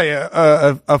 Let me tell you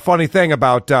a funny thing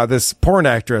about this porn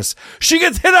actress. She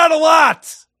gets hit on a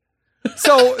lot.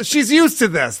 So she's used to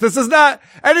this. This is not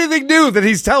anything new that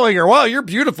he's telling her. Well, you're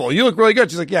beautiful. You look really good.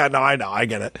 She's like, yeah, no, I know. I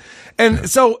get it. And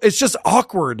so it's just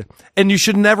awkward. And you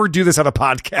should never do this on a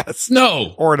podcast.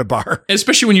 No. Or in a bar.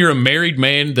 Especially when you're a married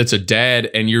man that's a dad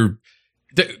and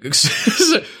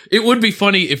it would be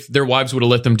funny if their wives would have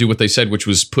let them do what they said, which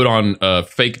was put on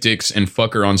fake dicks and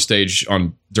fuck her on stage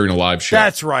during a live show.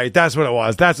 That's right. That's what it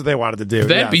was. That's what they wanted to do.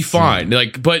 That'd be fine.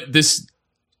 Like, but this,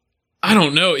 I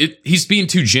don't know. He's being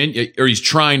too or he's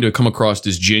trying to come across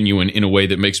as genuine in a way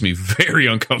that makes me very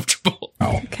uncomfortable.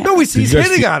 Okay. No, he's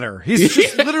hitting on her. He's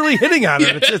just literally hitting on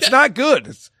her. It's not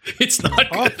good. It's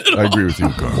not good at all. I agree with you,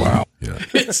 Carl. Wow. Yeah.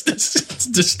 It's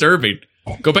disturbing.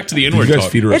 Go back to the N-word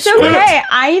talk. It's okay.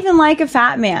 I even like a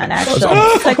fat man, actually.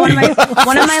 It's like one of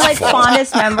my like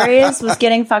fondest memories was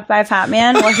getting fucked by a fat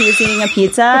man while he was eating a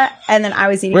pizza, and then I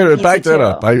was eating a pizza back that too.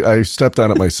 up. I stepped on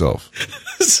it myself.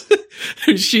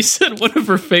 She said one of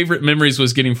her favorite memories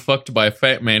was getting fucked by a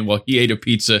fat man while he ate a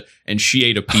pizza, and she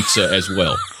ate a pizza as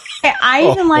well. I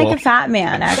even like a fat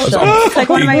man, actually. It's like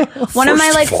one of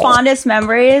my like fondest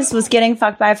memories was getting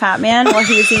fucked by a fat man while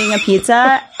he was eating a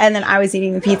pizza, and then I was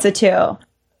eating the pizza too.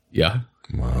 Yeah.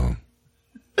 Wow.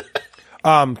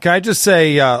 Can I just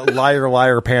say, liar,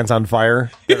 liar, pants on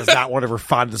fire? That is not one of her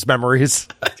fondest memories.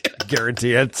 I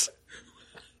guarantee it.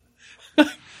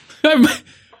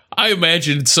 I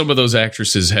imagine some of those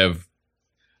actresses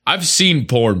I've seen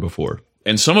porn before.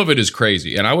 And some of it is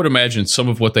crazy. And I would imagine some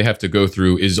of what they have to go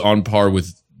through is on par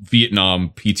with Vietnam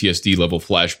PTSD level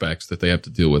flashbacks that they have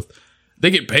to deal with. They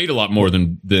get paid a lot more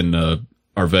than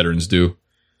our veterans do.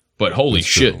 But holy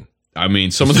shit. True. I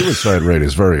mean, some of the suicide rate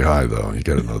is very high, though. You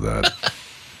got to know that.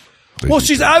 Well,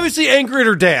 she's obviously angry at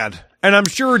her dad. And I'm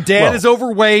sure her dad is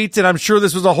overweight. And I'm sure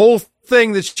this was a whole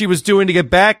thing that she was doing to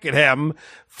get back at him,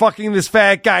 fucking this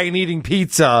fat guy and eating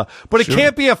pizza. But it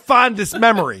can't be a fondest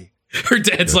memory. Her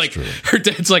dad's like,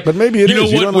 but maybe it you know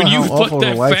is. what? You when you fucked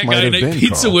that fat guy and ate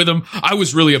pizza with him, I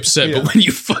was really upset. But when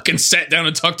you fucking sat down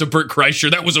and talked to Bert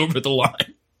Kreischer, that was over the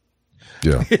line.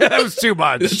 Yeah. That was too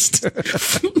much.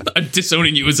 I'm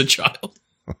disowning you as a child.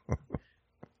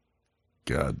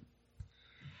 God.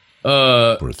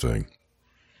 Poor thing.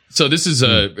 So this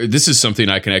is something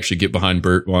I can actually get behind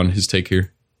Bert on his take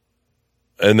here.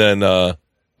 And then,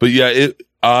 but yeah,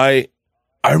 I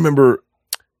remember.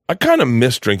 I kind of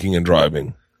miss drinking and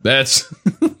driving. That's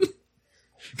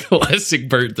classic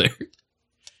Bert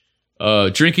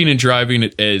there. Drinking and driving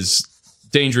is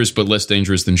dangerous, but less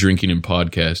dangerous than drinking and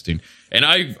podcasting. And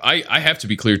I have to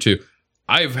be clear too.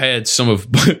 I've had some of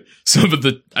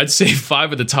the, I'd say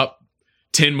 5 of the top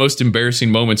 10 most embarrassing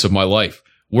moments of my life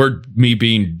were me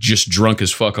being just drunk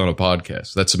as fuck on a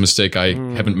podcast. That's a mistake I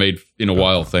haven't made in a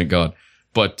while, thank God.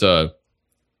 But,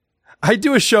 I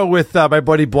do a show with my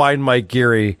buddy Blind Mike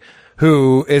Geary,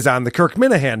 who is on the Kirk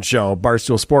Minahan show,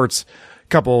 Barstool Sports, a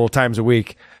couple times a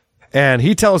week. And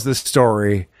he tells this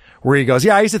story where he goes,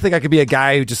 yeah, I used to think I could be a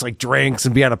guy who just like drinks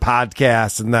and be on a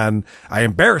podcast. And then I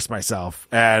embarrassed myself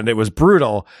and it was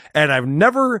brutal. And I've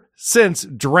never since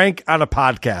drank on a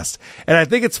podcast. And I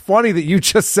think it's funny that you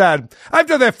just said, I've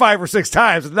done that 5 or 6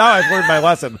 times. And now I've learned my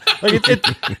lesson. Like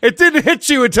it didn't hit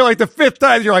you until like the 5th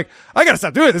time. You're like, I got to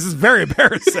stop doing it. This is very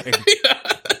embarrassing.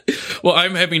 Well,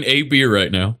 I'm having a beer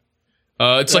right now.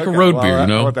 It's like a road beer, you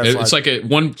know, it's like a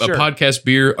podcast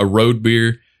beer, a road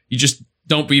beer. You just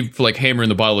don't be like hammering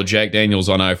the bottle of Jack Daniels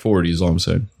on I-40 is all I'm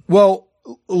saying. Well,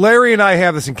 Larry and I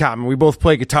have this in common. We both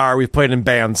play guitar. We've played in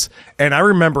bands. And I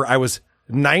remember I was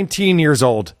 19 years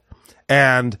old.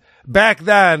 And back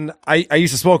then, I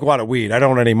used to smoke a lot of weed. I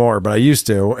don't anymore, but I used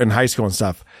to in high school and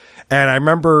stuff. And I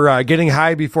remember getting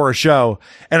high before a show.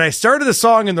 And I started the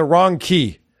song in the wrong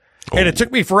key. And it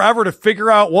took me forever to figure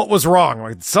out what was wrong.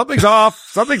 Like, something's off.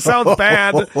 Something sounds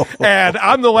bad. And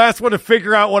I'm the last one to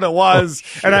figure out what it was.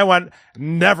 And I went,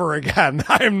 never again.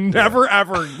 I'm never,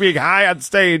 ever being high on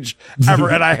stage ever.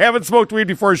 And I haven't smoked weed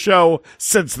before a show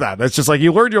since then. It's just like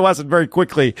you learn your lesson very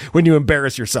quickly when you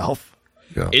embarrass yourself.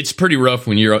 Yeah. It's pretty rough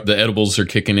when the edibles are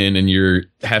kicking in and you're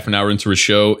half an hour into a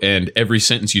show and every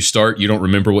sentence you start, you don't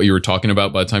remember what you were talking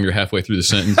about by the time you're halfway through the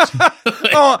sentence.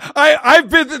 I've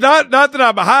been, not that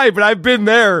I'm high, but I've been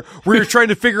there where you're trying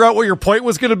to figure out what your point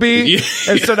was going to be.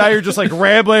 And so now you're just like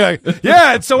rambling like,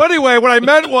 yeah. And so anyway, what I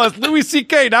meant was Louis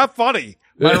C.K., not funny.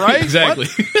 Am I right? Exactly.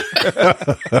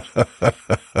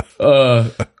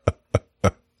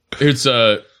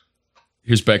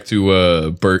 Here's back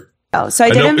to Bert. Oh, so I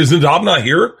didn't. Is the Dob not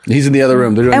here? He's in the other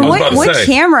room. And what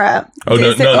camera? Oh,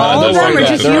 is it all of them or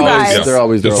just you guys? They're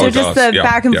always So just the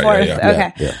back and forth.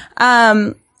 Okay.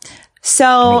 So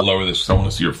I'm gonna lower this. I want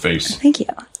to see your face. Thank you.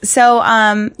 So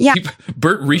yeah.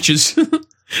 Bert reaches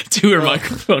to her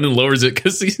microphone and lowers it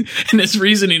and his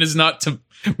reasoning is not to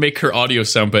make her audio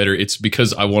sound better. It's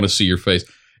because I want to see your face.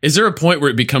 Is there a point where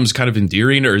it becomes kind of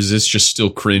endearing, or is this just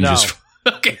still cringe? No.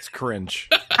 Okay. It's cringe.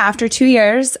 After 2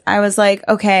 years, I was like,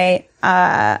 okay,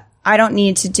 I don't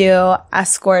need to do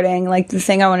escorting. Like, the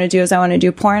thing I want to do is I want to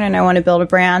do porn and I want to build a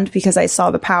brand because I saw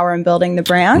the power in building the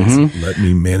brand. Mm-hmm. Let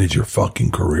me manage your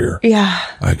fucking career. Yeah.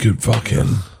 I could fucking.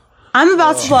 I'm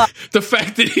about to blow. The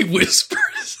fact that he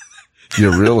whispers.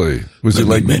 Yeah, really? Was it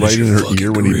like right in her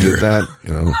ear when he did that?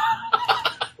 You know?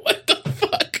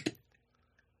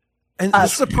 And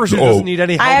this is a person who doesn't need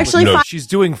any help. I actually she's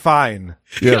doing fine.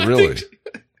 Yeah, really.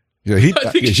 Yeah,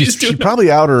 she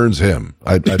probably out earns him.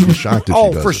 I'd be shocked if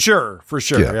she doesn't. For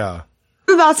sure. Yeah.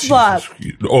 I'm about to blow up.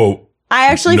 Oh, I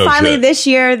actually finally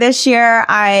shit. this year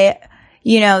I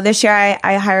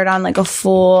hired on like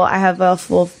I have a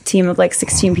full team of like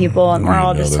 16 people and we're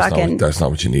all just fucking. That's not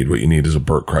what you need. What you need is a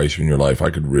Bert Kreischer in your life. I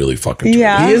could really fucking.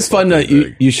 Yeah. He is fun.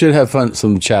 You should have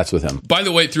some chats with him. By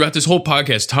the way, throughout this whole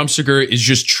podcast, Tom Segura is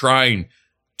just trying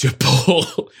to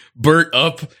pull Bert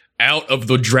up out of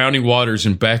the drowning waters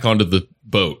and back onto the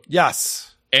boat.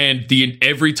 Yes. And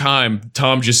every time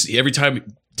Tom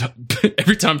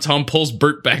pulls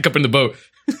Bert back up in the boat,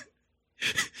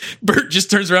 Bert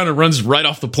just turns around and runs right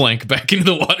off the plank back into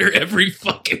the water every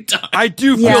fucking time. I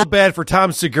do feel bad for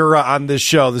Tom Segura on this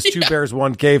show, this Two Bears,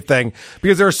 One Cave thing,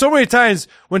 because there are so many times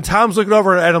when Tom's looking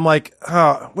over and I'm like,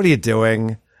 oh, what are you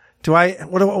doing?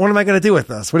 What am I going to do with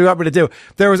this? What do you want me to do?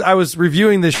 I was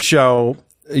reviewing this show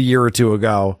a year or two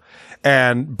ago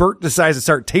and Bert decides to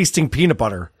start tasting peanut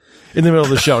butter in the middle of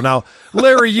the show. Now,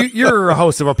 Larry, you're a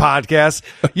host of a podcast.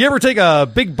 You ever take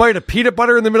a big bite of peanut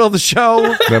butter in the middle of the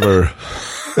show? Never.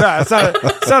 Yeah, it's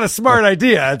not a smart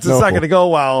idea. It's not going to go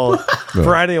well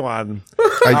for anyone.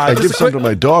 I give some to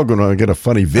my dog when I get a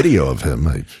funny video of him.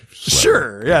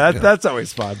 Sure. Yeah, that's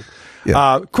always fun.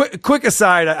 Yeah. Quick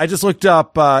aside, I just looked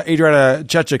up Adriana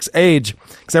Chechik's age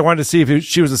because I wanted to see if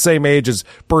she was the same age as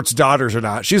Bert's daughters or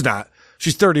not. She's not.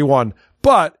 She's 31.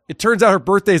 But it turns out her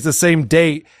birthday is the same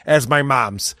date as my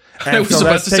mom's. And I was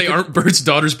about to say, aren't Bert's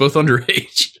daughters both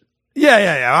underage?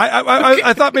 Yeah.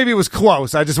 I thought maybe it was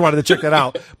close. I just wanted to check that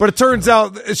out. But it turns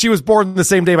out she was born the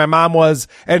same day my mom was,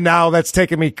 and now that's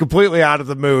taken me completely out of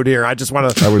the mood here. I just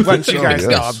want to let you guys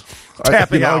know I'm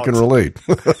tapping out. I can relate.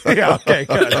 Yeah, okay,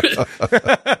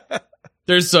 good.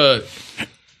 There's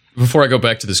before I go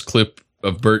back to this clip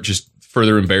of Bert just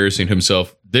further embarrassing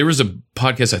himself, there was a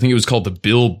podcast, I think it was called the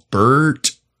Bill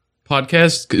Burt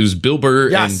podcast. It was Bill Burr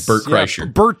and Bert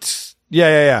Kreischer. Bert,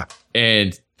 yeah.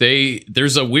 And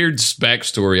there's a weird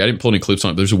backstory. I didn't pull any clips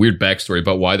on it, but there's a weird backstory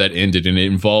about why that ended, and it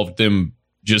involved them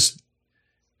just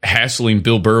hassling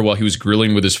Bill Burr while he was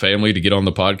grilling with his family to get on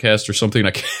the podcast or something.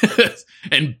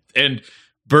 And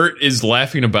Bert is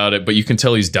laughing about it, but you can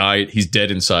tell he's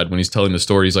dead inside when he's telling the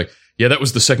story. He's like, yeah, that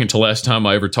was the second to last time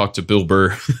I ever talked to Bill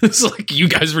Burr. It's like you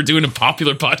guys were doing a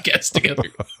popular podcast together.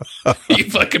 You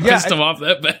fucking pissed him off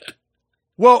that bad.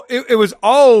 Well, it was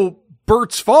all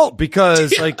Bert's fault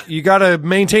because like you got to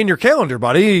maintain your calendar,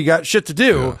 buddy. You got shit to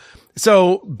do. Yeah.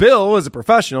 So Bill is a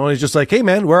professional and he's just like, hey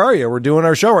man, where are you? We're doing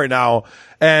our show right now.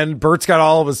 And Bert's got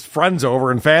all of his friends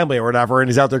over and family or whatever. And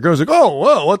he's out there goes like, oh,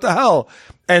 whoa, what the hell?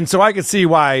 And so I could see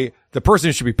why the person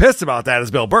who should be pissed about that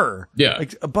is Bill Burr. Yeah.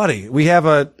 Like, buddy, we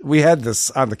had this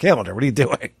on the calendar. What are you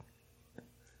doing?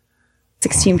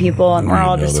 16 people and we're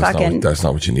all just fucking. That's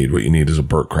not what you need. What you need is a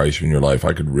Bert Kreischer in your life.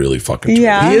 I could really fucking.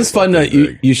 Yeah. He is fun.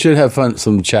 You should have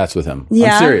some chats with him.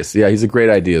 Yeah. I'm serious. Yeah, he's a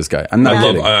great ideas guy. I'm not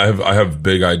kidding. I have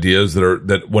big ideas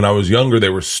that when I was younger they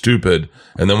were stupid,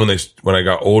 and then when I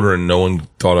got older and no one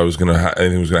thought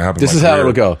anything was gonna happen. This is how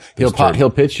it'll go.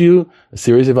 He'll pitch you a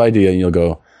series of ideas, and you'll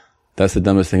go, that's the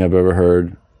dumbest thing I've ever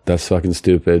heard. That's fucking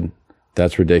stupid.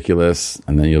 That's ridiculous.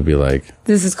 And then you'll be like,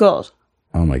 this is gold.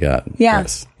 Oh my God. Yeah.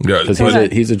 Yes. Yeah.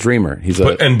 Because he's a dreamer.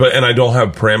 But I don't have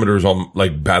parameters on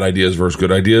like bad ideas versus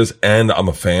good ideas. And I'm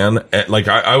a fan. And like,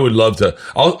 I would love to,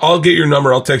 I'll get your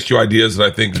number. I'll text you ideas that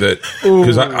I think that,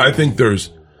 because I think there's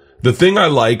the thing I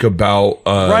like about,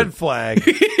 red flag.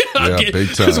 Yeah,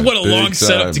 big time. What a long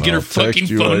setup to get her fucking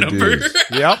phone number.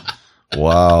 Yep.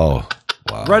 Wow.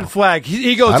 Red flag.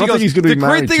 He goes, I don't think he's gonna be the great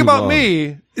married thing too about long."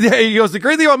 me, he goes, the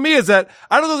great thing about me is that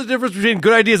I don't know the difference between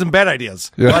good ideas and bad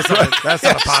ideas. Yeah. Well, that's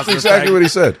not a positive exactly thing. what he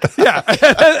said. Yeah.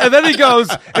 And then he goes,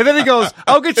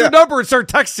 I'll get your number and start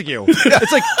texting you.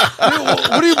 It's like,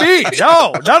 what do you mean?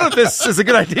 No, none of this is a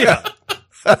good idea.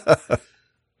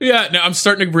 Yeah, now I'm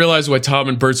starting to realize why Tom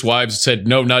and Bert's wives said,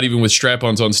 no, not even with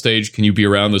strap-ons on stage can you be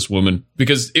around this woman.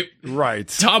 Because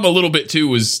Tom a little bit too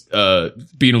was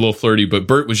being a little flirty, but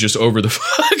Bert was just over the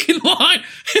fucking line.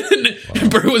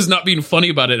 And Bert was not being funny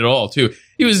about it at all, too.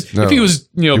 If he was,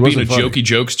 being a jokey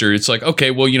jokester, it's like, okay,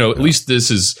 well, at least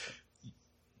this is,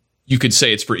 you could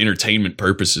say it's for entertainment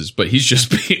purposes, but he's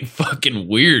just being fucking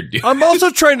weird, dude. I'm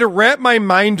also trying to wrap my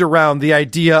mind around the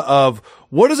idea of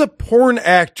what does a porn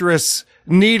actress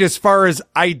need as far as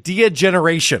idea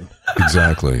generation.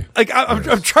 Exactly. Like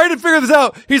I'm trying to figure this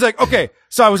out. He's like, okay,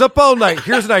 so I was up all night.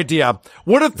 Here's an idea.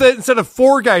 What if instead of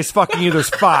 4 guys fucking you, there's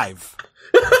 5?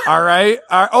 All right.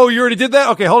 Oh, you already did that?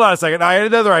 Okay, hold on a second. I had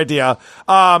another idea.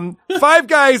 5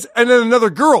 guys and then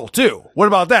another girl too. What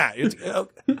about that?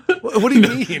 What do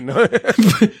you mean? What are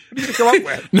you gonna come up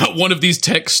with? Not one of these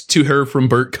texts to her from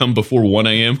Bert come before 1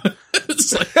 a.m.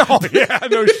 It's like, oh yeah,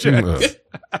 no shit.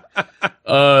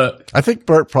 I think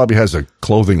Bert probably has a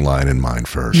clothing line in mind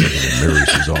first, and it mirrors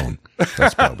his own.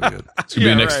 That's probably it. It's gonna be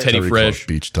the next Teddy Fresh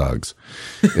beach togs.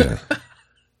 Yeah.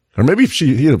 Or maybe if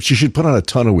she should put on a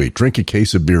ton of weight, drink a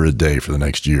case of beer a day for the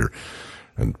next year,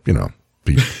 and be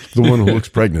the one who looks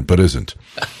pregnant but isn't.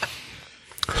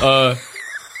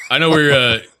 I know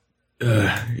we're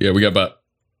we got about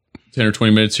 10 or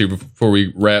 20 minutes here before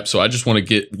we wrap, so I just want to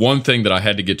get one thing that I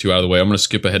had to get to out of the way. I'm going to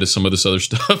skip ahead of some of this other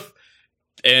stuff.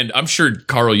 And I'm sure,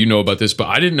 Carl, you know about this, but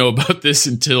I didn't know about this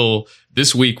until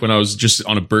this week when I was just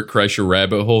on a Bert Kreischer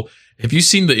rabbit hole. Have you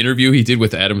seen the interview he did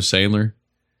with Adam Sandler?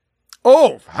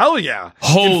 Oh, hell yeah.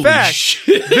 Holy In fact,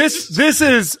 shit. This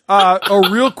is a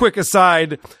real quick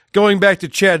aside going back to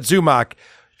Chad Zumock.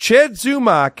 Chad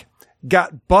Zumock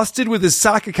got busted with his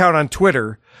sock account on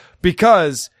Twitter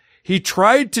because he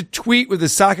tried to tweet with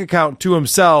his sock account to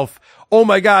himself, oh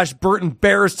my gosh, Bert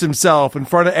embarrassed himself in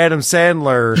front of Adam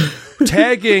Sandler,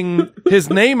 tagging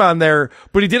his name on there,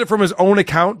 but he did it from his own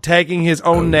account, tagging his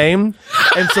own name.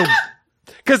 And so,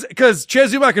 cause Chad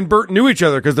Zumock and Bert knew each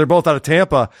other because they're both out of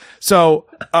Tampa. So,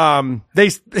 so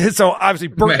obviously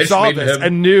Bert saw this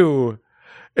and knew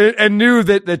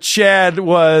that Chad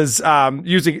was trying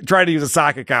to use a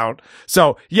sock account.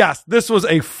 So yes, this was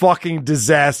a fucking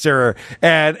disaster,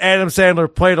 and Adam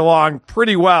Sandler played along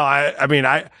pretty well. I mean,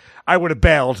 I would have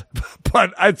bailed,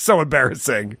 but it's so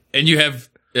embarrassing. And you have,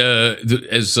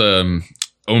 as Owen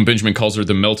Benjamin calls her,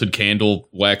 the melted candle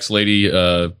wax lady,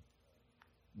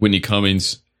 Whitney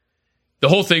Cummings. The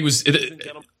whole thing was,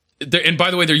 and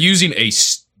by the way, they're using a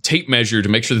tape measure to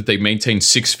make sure that they maintain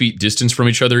 6 feet distance from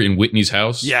each other in Whitney's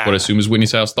house. Yeah. What I assume is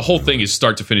Whitney's house. The whole thing is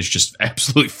start to finish just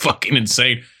absolutely fucking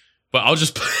insane. But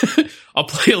I'll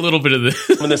play a little bit of this.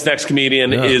 This next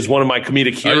comedian is one of my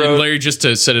comedic heroes. Larry, just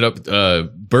to set it up,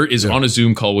 Bert is on a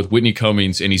Zoom call with Whitney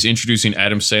Cummings, and he's introducing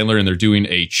Adam Sandler, and they're doing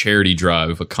a charity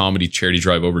drive, a comedy charity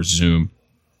drive over Zoom.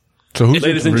 So who's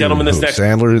Ladies and gentlemen, this next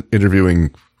Sandler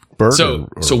interviewing Bert? So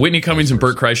Whitney Cummings and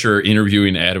Bert Kreischer are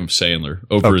interviewing Adam Sandler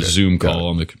over a Zoom call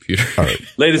on the computer. All right.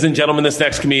 Ladies and gentlemen, this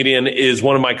next comedian is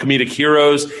one of my comedic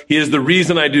heroes. He is the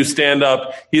reason I do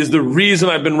stand-up. He is the reason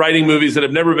I've been writing movies that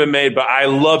have never been made, but I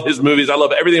love his movies. I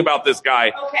love everything about this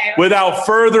guy. Okay. Without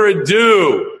further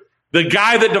ado, the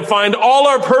guy that defined all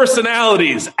our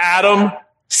personalities, Adam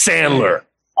Sandler.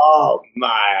 Oh,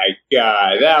 my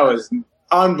God. That was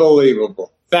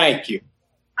unbelievable. Thank you.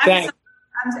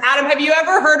 Adam, have you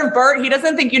ever heard of Bert? He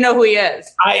doesn't think you know who he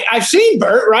is. I've seen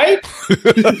Bert, right?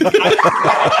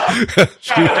 That's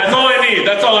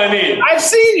all I need. I've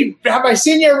seen you. Have I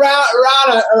seen you around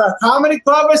a comedy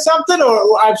club or something?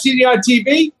 Or I've seen you on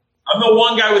TV? I'm the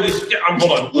one guy with his...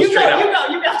 Hold on. You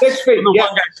know. 6 feet. I'm the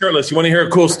one guy shirtless. You want to hear a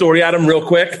cool story, Adam, real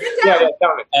quick? Yeah,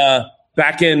 tell me.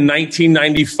 Back in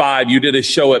 1995, you did a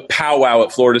show at Pow Wow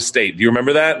at Florida State. Do you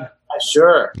remember that?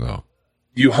 Sure. No.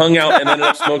 You hung out and ended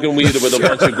up smoking weed with a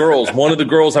bunch of girls. One of the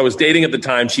girls I was dating at the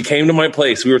time, she came to my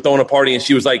place. We were throwing a party and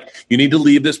she was like, you need to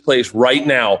leave this place right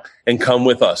now and come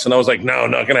with us. And I was like, no,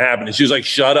 not going to happen. And she was like,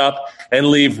 shut up and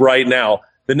leave right now.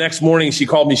 The next morning she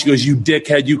called me. She goes, you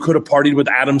dickhead, you could have partied with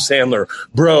Adam Sandler.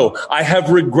 Bro, I have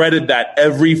regretted that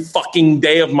every fucking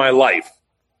day of my life.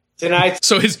 Tonight.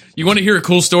 So you want to hear a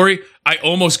cool story? I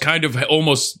almost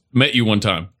met you one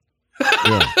time.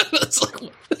 Yeah.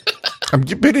 I'm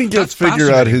beginning to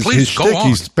figure out his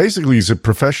shtick. He's a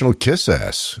professional kiss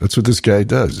ass. That's what this guy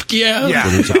does. Yeah. Whether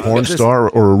he's a porn star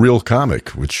or a real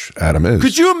comic, which Adam is.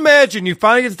 Could you imagine you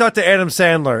finally get to talk to Adam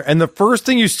Sandler, and the first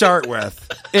thing you start with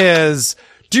is,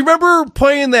 do you remember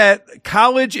playing that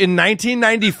college in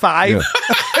 1995? Yeah.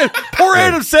 Poor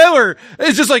Adam Sandler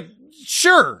is just like,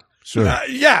 sure.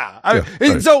 Yeah.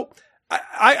 Right. So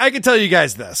I can tell you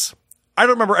guys this. I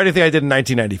don't remember anything I did in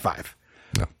 1995.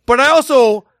 No. But I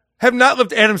also have not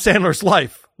lived Adam Sandler's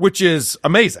life, which is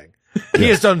amazing. He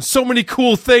has done so many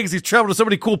cool things. He's traveled to so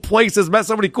many cool places, met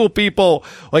so many cool people.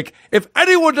 Like, if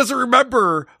anyone doesn't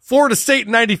remember Florida State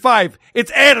in 95,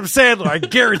 it's Adam Sandler. I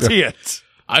guarantee it.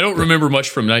 I don't remember much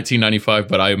from 1995,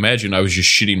 but I imagine I was just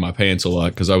shitting my pants a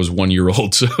lot because I was 1 year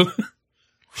old. So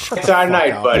it's our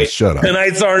night, buddy. Shut up.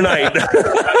 Tonight's our night.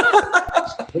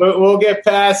 We'll get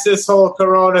past this whole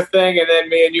Corona thing, and then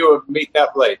me and you will meet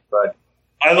up late, bud.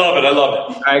 I love it.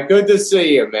 All right, good to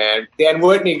see you, man. Dan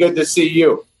Whitney, good to see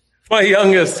you. My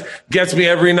youngest gets me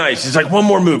every night. She's like, one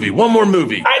more movie.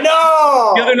 I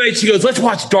know. The other night she goes, let's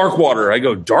watch Darkwater. I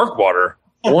go, Darkwater?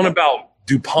 The one about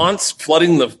DuPont's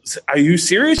flooding the... Are you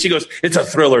serious? She goes, it's a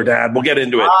thriller, Dad. We'll get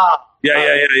into it.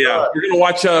 Yeah.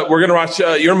 We're gonna watch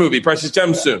your movie, Precious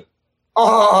Gems, soon.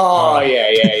 Oh,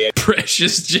 yeah.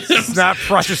 Precious Gems. It's not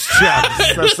Precious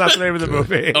Gems. That's not the name of the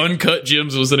movie. Uncut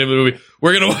Gems was the name of the movie.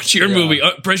 We're going to watch your movie,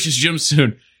 Precious Gems,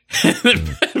 soon. And then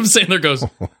Adam Sandler goes,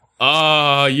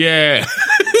 yeah.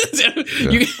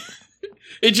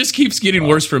 It just keeps getting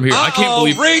worse from here. I can't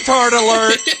believe... retard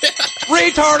alert!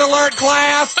 Retard alert,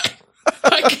 class!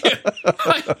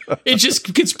 It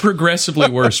just gets progressively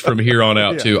worse from here on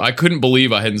out, too. I couldn't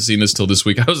believe I hadn't seen this till this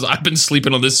week. I've been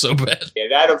sleeping on this so bad. Yeah,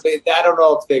 I don't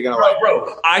know if they're gonna like it.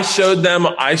 Bro, I showed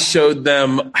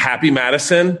them Happy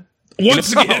Madison.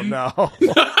 Once again. No.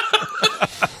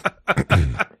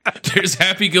 There's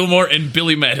Happy Gilmore and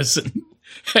Billy Madison.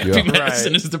 Happy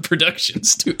Madison is the production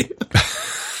studio.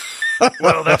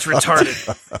 Well, that's retarded.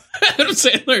 Adam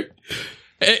Sandler.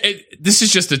 This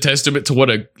is just a testament to what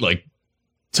a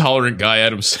tolerant guy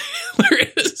Adam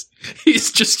Sandler is.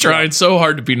 He's just trying so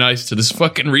hard to be nice to this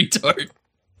fucking retard.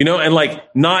 You know, and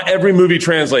not every movie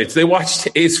translates. They watched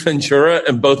Ace Ventura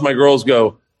and both my girls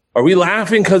go, are we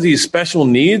laughing because he's special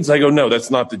needs? I go, no, that's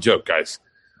not the joke, guys.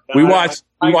 We watched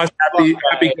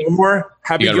Happy Gilmore.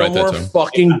 Happy Gilmore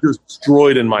fucking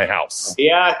destroyed in my house.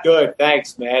 Yeah, good.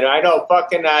 Thanks, man. I know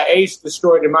fucking Ace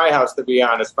destroyed in my house, to be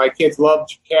honest. My kids love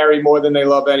Carrie more than they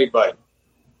love anybody.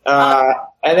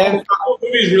 And then the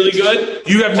movie's really good.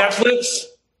 You have Netflix?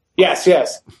 Yes.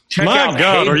 Check My out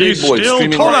God, Hey are Big you Boy still-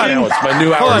 streaming Hold right on. now. It's my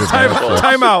new hour.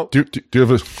 Time out. Do you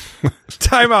have a...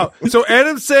 Time out. So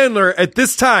Adam Sandler at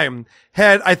this time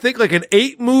had, I think, an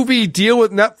 8-movie deal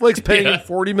with Netflix paying him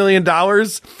 $40 million.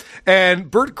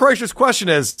 And Bert Kreischer's question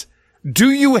is,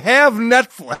 do you have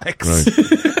Netflix? Right.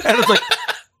 And it's like,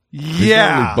 He's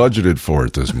yeah. only budgeted for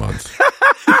it this month.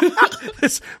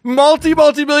 This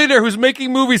multi-millionaire who's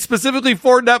making movies specifically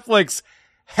for Netflix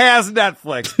has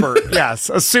Netflix, Bert. Yes,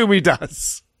 assume he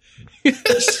does.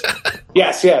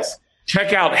 Yes.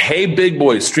 Check out Hey Big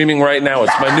Boy streaming right now.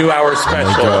 It's my new hour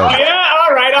special. Oh, yeah?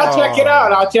 All right. I'll check it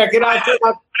out. I'll check it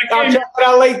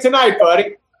out late tonight,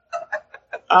 buddy.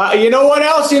 You know what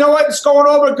else? You know what's going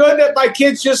over good that my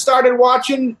kids just started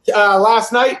watching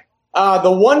last night?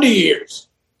 The Wonder Years.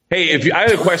 Hey, I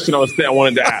had a question I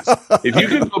wanted to ask. If you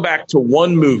could go back to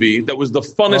one movie that was the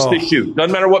funnest to shoot,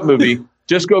 doesn't matter what movie,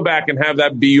 just go back and have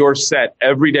that be your set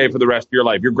every day for the rest of your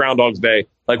life, your Groundhog's Day,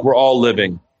 like we're all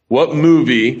living. What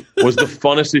movie was the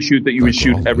funnest to shoot that you would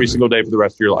shoot every single day for the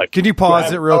rest of your life? Can you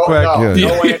pause it real quick?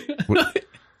 No.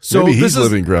 So maybe he's this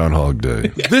living Groundhog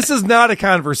Day. This is not a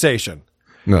conversation.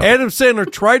 No. Adam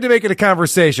Sandler tried to make it a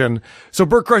conversation. So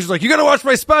Bert Kreischer's like, you got to watch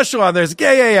my special on there. He's like,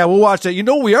 yeah, we'll watch that. You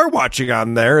know what we are watching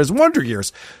on there is Wonder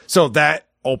Years. So that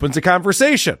opens a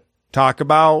conversation. Talk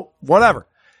about whatever.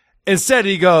 Instead,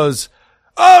 he goes,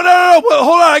 oh, no, well,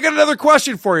 hold on. I got another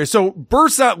question for you. So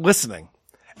Bert's not listening.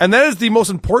 And that is the most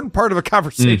important part of a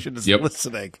conversation is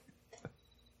listening.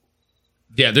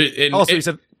 Yeah. Also,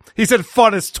 he said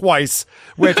funnest twice,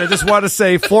 which I just want to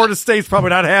say Florida State's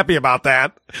probably not happy about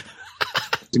that.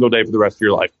 Single day for the rest of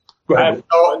your life. I have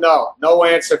no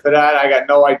answer for that. I got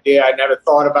no idea. I never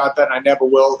thought about that. And I never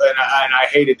will. And I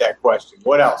hated that question.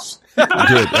 What else? Good.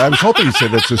 I was hoping you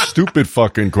said that's a stupid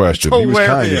fucking question. He was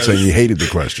kind in saying he hated the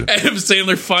question. Adam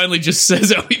Sandler finally just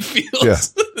says how he feels. Yeah,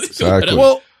 exactly.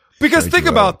 Well, because think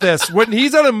about this. When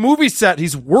he's on a movie set,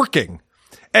 he's working.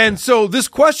 And so this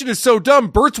question is so dumb.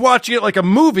 Bert's watching it like a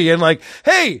movie and like,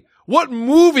 hey, what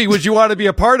movie would you want to be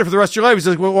a part of for the rest of your life? He's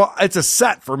like, well, it's a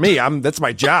set for me. That's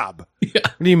my job. Yeah.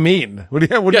 What do you mean? What do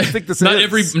you think this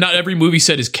is? Not every movie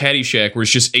set is Caddyshack, where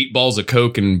it's just 8 balls of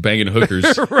coke and banging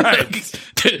hookers.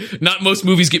 Right. Not most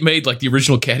movies get made like the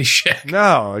original Caddyshack.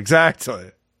 No,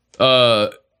 exactly.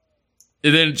 And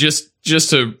then just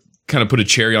to kind of put a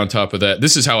cherry on top of that,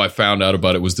 this is how I found out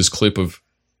about it. Was this clip of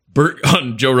Bert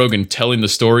on Joe Rogan telling the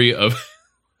story of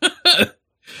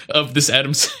of this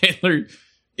Adam Sandler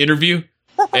interview,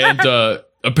 and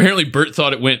apparently Bert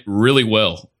thought it went really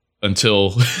well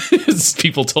until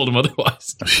people told him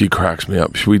otherwise. She cracks me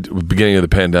up. Beginning of the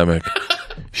pandemic,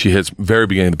 very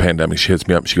beginning of the pandemic, she hits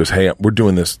me up. She goes, hey, we're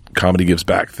doing this Comedy Gives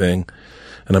Back thing,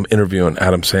 and I'm interviewing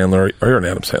Adam Sandler. You're an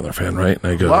Adam Sandler fan, right?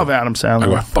 And I go, love Adam Sandler. I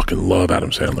go, I fucking love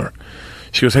Adam Sandler.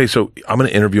 She goes, hey, so I'm going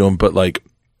to interview him, but like,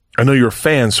 I know you're a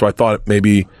fan, so I thought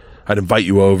maybe I'd invite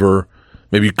you over.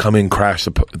 Maybe you come in, crash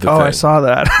the thing. I saw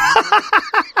that.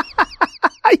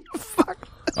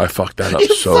 I fucked that up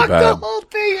so bad.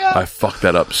 I fucked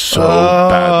that up so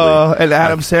badly. And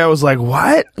Adam Sandler was like,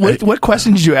 what? What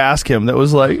question did you ask him that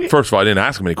was like... First of all, I didn't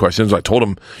ask him any questions. I told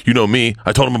him, you know me.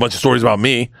 I told him a bunch of stories about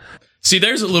me. See,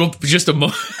 there's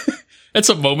that's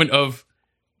a moment of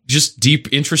just deep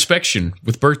introspection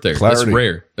with Bert there. Clarity. That's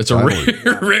rare. That's a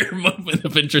rare moment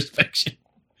of introspection.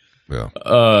 Yeah.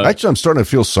 Actually, I'm starting to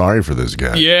feel sorry for this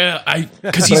guy. Yeah,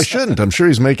 because I shouldn't. I'm sure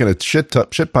he's making a shit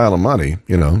pile of money.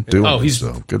 Doing it.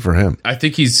 So good for him. I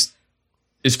think he's,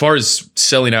 as far as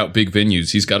selling out big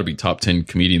venues, he's got to be top 10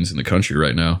 comedians in the country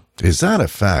right now. Is that a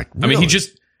fact? Really? I mean,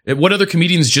 what other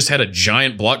comedians just had a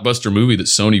giant blockbuster movie that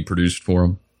Sony produced for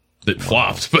him that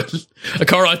flopped? But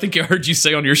Carl, I think I heard you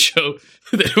say on your show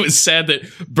that it was sad that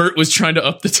Bert was trying to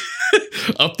up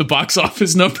the box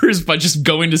office numbers by just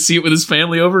going to see it with his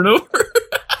family over and over.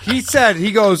 He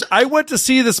goes, I went to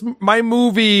see my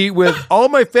movie with all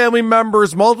my family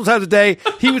members multiple times a day.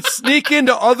 He would sneak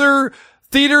into other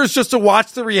theaters just to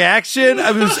watch the reaction.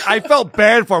 I felt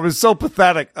bad for him. It was so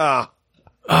pathetic. And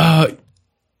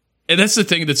that's the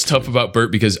thing that's tough about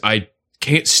Bert, because I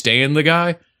can't stand the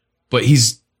guy, but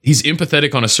he's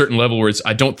empathetic on a certain level where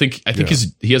I think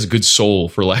he has a good soul,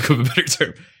 for lack of a better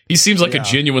term. He seems like a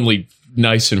genuinely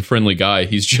nice and friendly guy.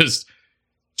 He's just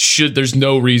there's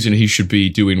no reason he should be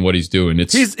doing what he's doing.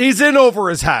 He's in over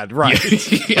his head, right?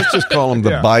 Yeah. Let's just call him the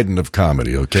Biden of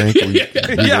comedy, okay?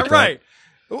 Yeah, right.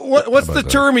 What's the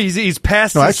term? He's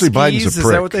past. No, actually, Biden's skis? a prick.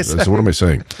 Is that what they say? What am I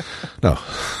saying? No.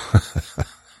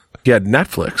 He had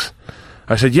Netflix.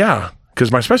 I said, yeah,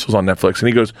 because my special's on Netflix. And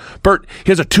he goes, Bert,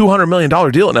 he has a $200 million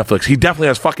deal at Netflix. He definitely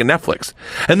has fucking Netflix.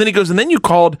 And then he goes, and then you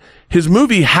called his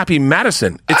movie Happy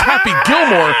Madison. It's Happy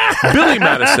Gilmore, Billy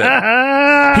Madison.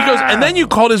 He goes, and then you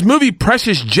called his movie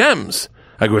Precious Gems.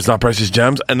 I go, it's not Precious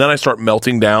Gems. And then I start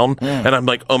melting down. And I'm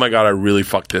like, oh my God, I really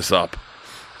fucked this up.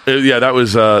 Yeah, that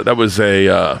was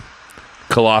a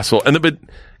colossal. But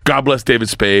God bless David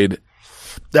Spade.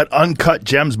 That Uncut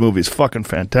Gems movie is fucking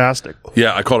fantastic.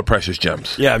 Yeah, I call it Precious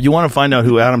Gems. Yeah, if you want to find out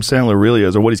who Adam Sandler really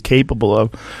is or what he's capable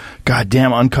of,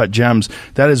 goddamn Uncut Gems.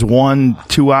 That is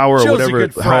 1-2 hour or whatever,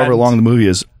 however long the movie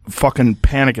is. Fucking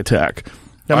panic attack.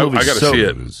 That I got to see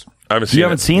it. I haven't seen it. You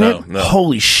haven't seen it? No.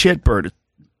 Holy shit, Bert.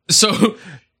 So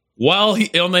while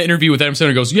he on that interview with Adam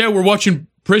Sandler goes, yeah, we're watching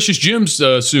Precious Gems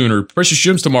soon, or Precious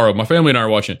Gems tomorrow. My family and I are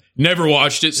watching it. Never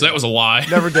watched it, so that was a lie.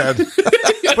 Never did.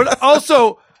 But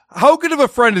also, how good of a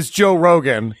friend is Joe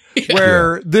Rogan?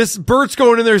 Where this Bert's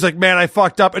going in there, he's like, man, I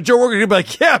fucked up. And Joe Rogan can be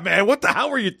like, yeah, man, what the hell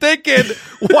were you thinking?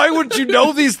 Why wouldn't you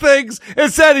know these things?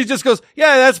 Instead, he just goes,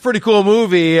 yeah, that's a pretty cool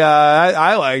movie.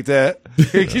 I liked it.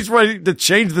 He's ready to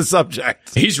change the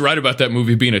subject. He's right about that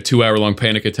movie being a 2-hour-long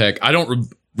panic attack. I don't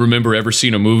remember ever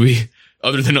seeing a movie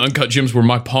other than Uncut Gems where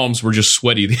my palms were just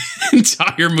sweaty the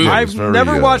entire movie. I've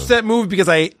never watched that movie because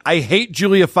I hate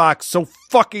Julia Fox so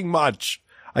fucking much.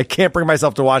 I can't bring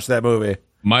myself to watch that movie.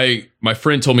 My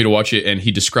friend told me to watch it, and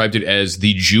he described it as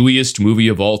the Jewiest movie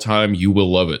of all time. You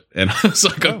will love it. And I was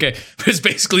like, okay. But it's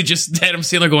basically just Adam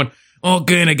Sandler going, oh,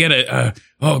 God, I get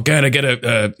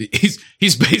it.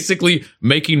 He's basically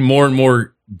making more and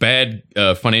more bad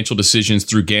financial decisions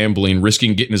through gambling,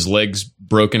 risking getting his legs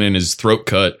broken and his throat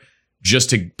cut just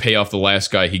to pay off the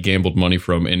last guy he gambled money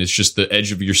from. And it's just the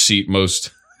edge of your seat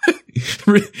most.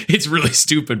 It's really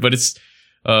stupid, but it's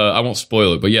I won't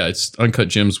spoil it, but yeah, it's Uncut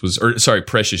Gems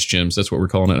Precious Gems. That's what we're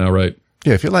calling it now, right?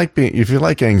 Yeah, if you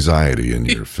like anxiety in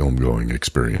your film going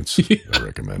experience, I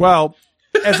recommend. Well,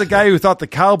 as a guy who thought the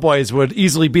Cowboys would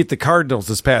easily beat the Cardinals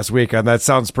this past weekend, that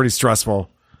sounds pretty stressful.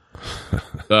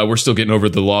 We're still getting over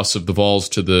the loss of the Vols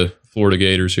to the Florida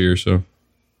Gators here, so,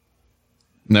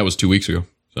 and that was 2 weeks ago.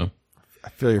 So I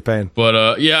feel your pain,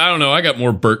 but yeah, I don't know. I got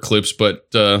more Burt clips, but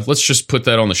let's just put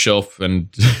that on the shelf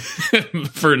and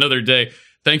for another day.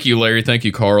 Thank you, Larry. Thank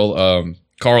you, Carl.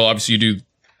 Carl, obviously you do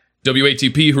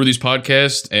WATP, Who Are These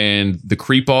Podcasts, and The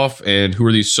Creep Off, and Who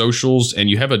Are These Socials, and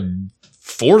you have a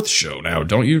fourth show now,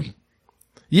 don't you?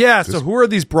 Yeah, so Who Are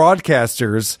These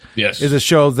Broadcasters? Yes. Is a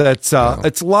show that's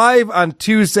it's live on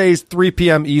Tuesdays, 3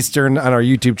 p.m. Eastern on our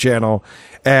YouTube channel.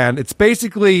 And it's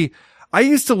basically, I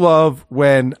used to love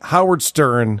when Howard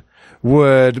Stern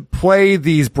would play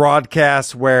these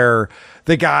broadcasts where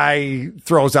the guy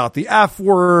throws out the F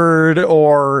word,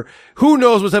 or who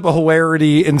knows what type of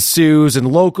hilarity ensues,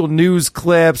 and local news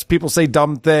clips, people say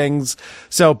dumb things.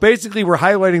 So basically we're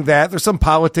highlighting that. There's some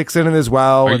politics in it as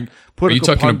well, and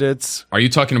political pundits. Are you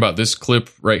talking about this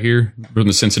clip right here from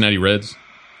the Cincinnati Reds?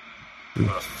 The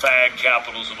fag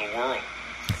capitals of the world.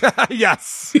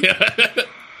 Yes.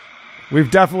 We've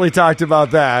definitely talked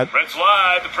about that. Reds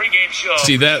Live, the pregame show.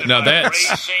 See that? Now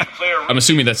that's, I'm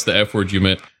assuming that's the F word you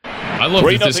meant. I love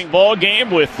 3-0 ball game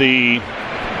with the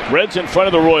Reds in front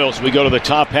of the Royals. We go to the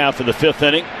top half of the fifth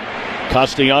inning.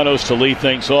 Castellanos to lead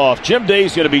things off. Jim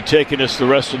Day's going to be taking us the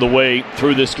rest of the way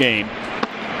through this game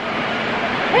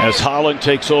as Holland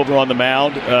takes over on the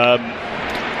mound.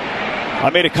 I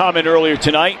made a comment earlier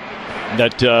tonight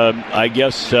that I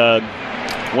guess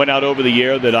went out over the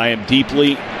air that I am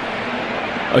deeply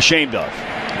ashamed of.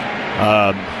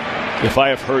 If I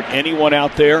have hurt anyone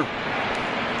out there,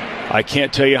 I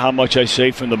can't tell you how much I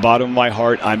say from the bottom of my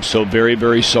heart. I'm so very,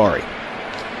 very sorry.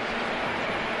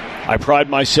 I pride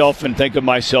myself and think of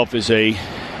myself as a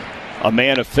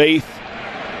man of faith.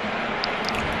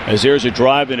 As there's a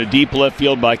drive in a deep left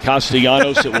field by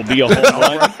Castellanos, it will be a home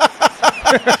run.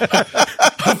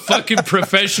 A fucking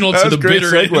professional to the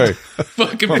bitter end.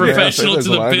 Fucking professional to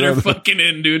the bitter fucking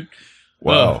end, dude.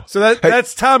 Wow. So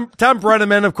that's Tom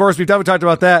Brenneman, of course. We've talked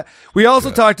about that. We also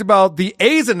talked about the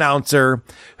A's announcer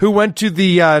who went to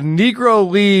the Negro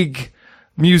League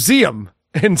Museum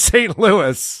in St.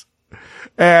 Louis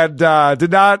and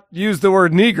did not use the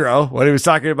word Negro when he was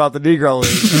talking about the Negro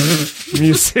League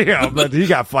Museum, but he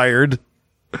got fired.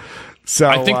 So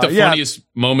I think the funniest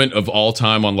moment of all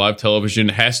time on live television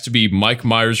has to be Mike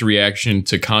Myers' reaction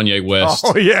to Kanye West.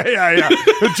 Oh, yeah.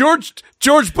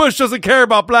 George Bush doesn't care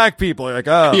about black people. You're like,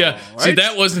 oh. Yeah, right? See,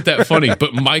 that wasn't that funny,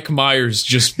 but Mike Myers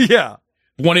just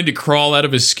wanted to crawl out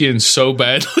of his skin so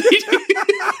badly.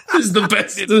 This is the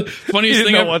funniest he didn't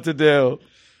thing know what to do.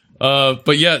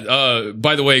 But yeah,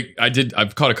 by the way,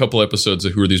 I've caught a couple episodes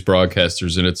of Who Are These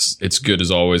Broadcasters, and it's good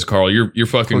as always. Carl, you're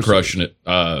fucking crushing it.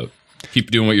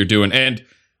 Keep doing what you're doing. And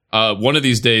one of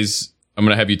these days, I'm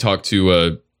going to have you talk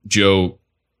to Joe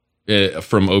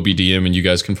from OBDM, and you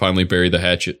guys can finally bury the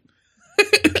hatchet.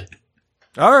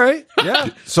 All right. Yeah.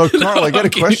 So, Carl, I got a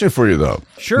question for you, though.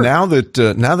 Sure. Now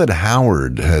that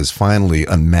Howard has finally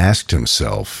unmasked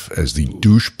himself as the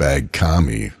douchebag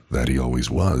commie that he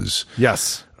always was.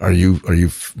 Yes. Are you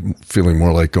feeling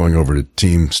more like going over to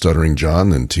Team Stuttering John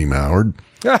than Team Howard?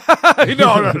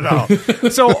 No.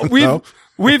 So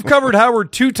we've covered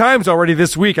Howard 2 times already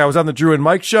this week. I was on the Drew and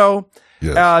Mike show.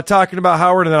 Yes. Talking about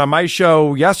Howard, and then on my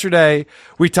show yesterday,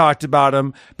 we talked about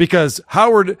him because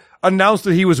Howard announced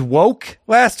that he was woke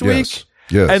last week.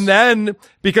 Yes. And then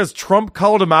because Trump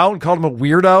called him out and called him a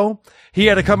weirdo, he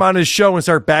had to come on his show and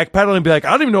start backpedaling and be like, I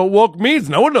don't even know what woke means.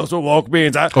 No one knows what woke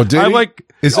means. Is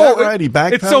that right? He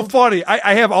backpedaled? It's so funny.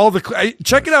 I have all the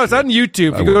check it out. It's on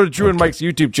YouTube. You go to Drew and Mike's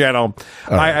YouTube channel.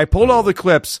 I pulled all the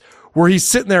clips where he's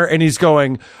sitting there and he's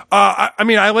going,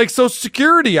 I like Social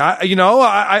Security. I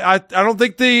don't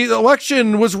think the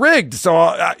election was rigged. So,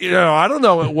 I don't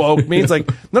know what woke means. Like,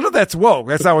 none of that's woke.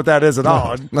 That's not what that is at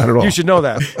all. Not at all. You should know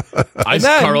that.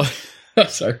 Carl,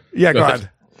 sorry. Yeah, go ahead.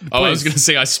 Oh, I was going to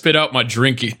say, I spit out my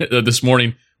drink this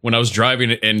morning when I was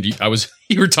driving, and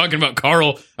you were talking about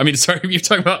Carl. I mean, sorry, you were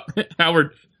talking about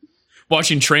Howard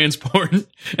watching Transport,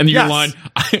 and your line,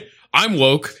 I'm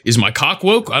woke. Is my cock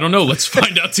woke? I don't know. Let's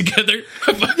find out together.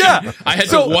 I had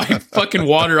to wipe fucking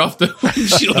water off the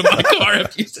windshield of my car.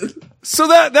 So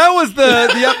that was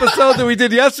the episode that we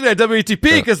did yesterday at WATP,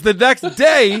 because the next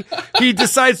day he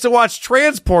decides to watch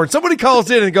trans porn. Somebody calls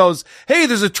in and goes, "Hey,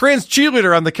 there's a trans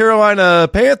cheerleader on the Carolina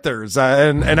Panthers,"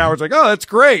 and Howard's like, "Oh, that's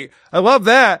great. I love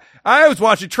that. I was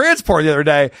watching trans porn the other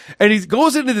day," and he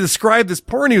goes in to describe this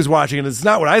porn he was watching, and it's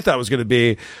not what I thought it was going to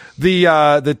be.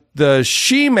 The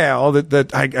she-male,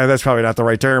 that's probably not the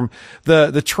right term.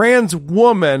 The trans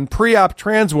woman, pre-op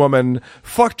trans woman,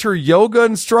 fucked her yoga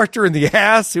instructor in the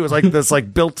ass. He was like this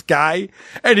like built guy,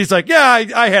 and he's like, "Yeah,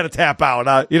 I had to tap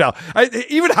out."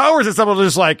 Even Howard said something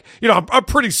just like, I'm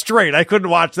pretty straight. I couldn't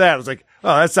watch that. I was like,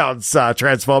 "Oh, that sounds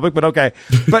transphobic," but okay.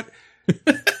 But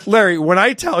Larry, when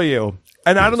I tell you.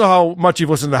 And I don't know how much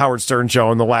you've listened to the Howard Stern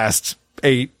show in the last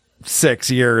 6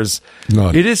 years.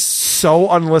 None. It is so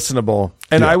unlistenable.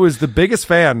 And I was the biggest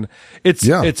fan. It's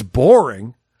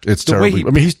boring. It's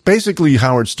terrible. He's basically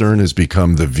Howard Stern has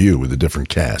become The View with a different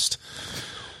cast.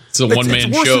 It's a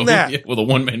one-man show with a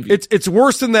one-man view. It's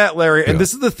worse than that, Larry. And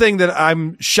this is the thing that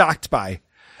I'm shocked by.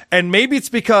 And maybe it's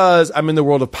because I'm in the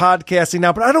world of podcasting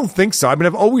now, but I don't think so. I mean,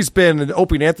 I've always been an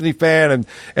Opie and Anthony fan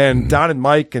and Don and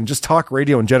Mike and just talk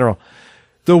radio in general.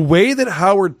 The way that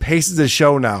Howard paces his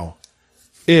show now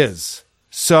is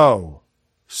so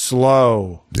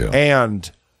slow and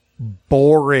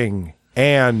boring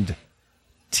and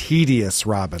tedious,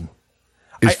 Robin.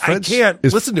 I can't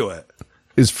listen to it.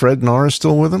 Is Fred Norris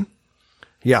still with him?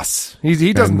 Yes.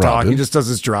 He doesn't talk. He just does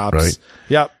his drops. Right.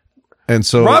 Yep. And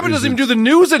so Robin doesn't even do the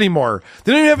news anymore.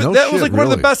 They didn't have that was like one of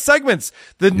the best segments.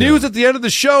 The news at the end of the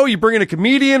show, you bring in a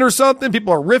comedian or something,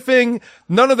 people are riffing.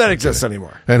 None of that exists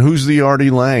anymore. And who's the Artie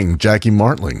Lang, Jackie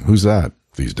Martling? Who's that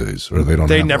these days? Or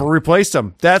they never replaced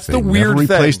him. That's the weird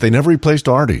thing. They never replaced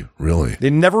Artie, really. They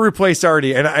never replaced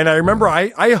Artie. And I remember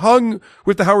I hung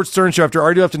with the Howard Stern show after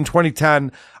Artie left in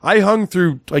 2010. I hung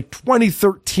through like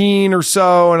 2013 or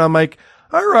so, and I'm like,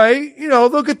 all right,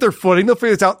 they'll get their footing. They'll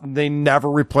figure this out. And they never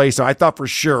replaced him. I thought for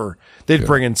sure they'd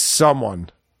bring in someone.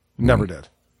 Never did.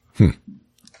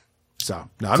 So,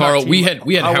 no, Carl, we had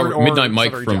Howard Midnight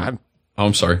Mike from. Oh,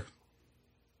 I'm sorry.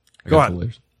 Go on. I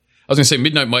was going to say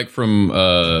Midnight Mike from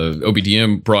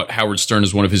OBDM brought Howard Stern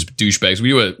as one of his douchebags.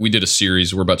 We did a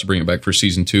series. We're about to bring it back for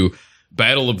season 2,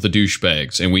 Battle of the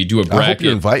Douchebags, and we do a bracket. I hope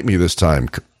you invite me this time.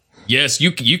 Yes,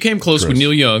 you came close with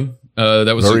Neil Young.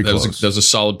 That was a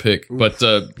solid pick, but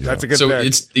that's a good. So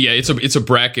pick. it's a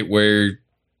bracket where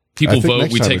people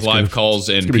vote. We take live calls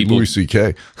and people. Louis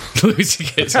C.K. Louis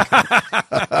C.K.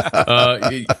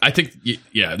 I think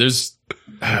there's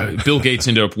Bill Gates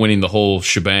ended up winning the whole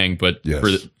shebang, but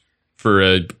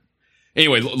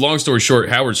anyway, long story short,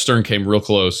 Howard Stern came real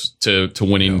close to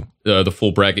winning the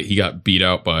full bracket. He got beat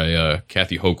out by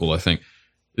Kathy Hochul, I think.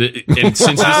 And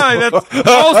since that's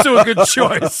also a good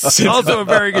choice. Also a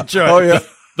very good choice. Oh yeah.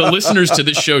 The listeners to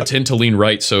this show tend to lean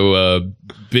right, so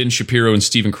Ben Shapiro and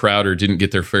Steven Crowder didn't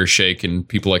get their fair shake, and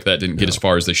people like that didn't get as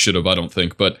far as they should have, I don't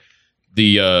think. But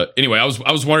anyway, I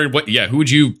was wondering who would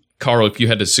you, Carl, if you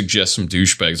had to suggest some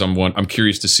douchebags? I'm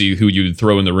curious to see who you'd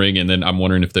throw in the ring, and then I'm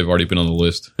wondering if they've already been on the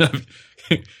list.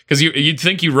 Because you'd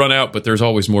think you run out, but there's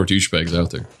always more douchebags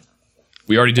out there.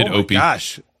 We already did Opie.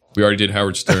 Gosh. We already did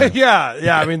Howard Stern.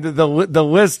 yeah. I mean, the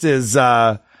list is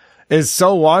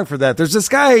so long for that. There's this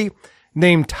guy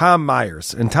named Tom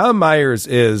Myers, and Tom Myers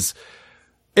is,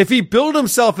 if he billed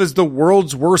himself as the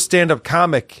world's worst stand-up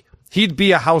comic, he'd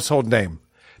be a household name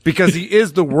because he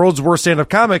is the world's worst stand-up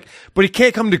comic, but he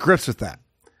can't come to grips with that.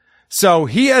 So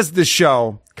he has this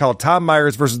show called Tom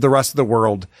Myers versus the Rest of the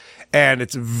World, and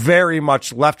it's very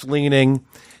much left-leaning.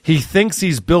 He thinks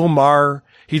he's Bill Maher.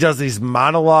 He does these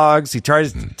monologues. He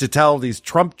tries to tell these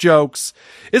Trump jokes.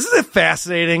 Isn't it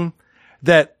fascinating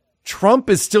that Trump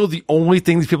is still the only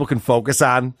thing these people can focus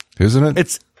on? Isn't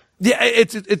it?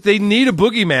 They need a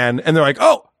boogeyman, and they're like,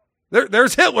 oh,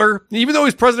 there's Hitler, even though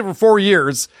he's president for 4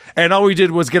 years, and all he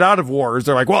did was get out of wars.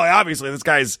 They're like, well, obviously this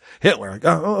guy's Hitler. Like,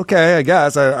 oh, okay, I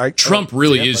guess. Trump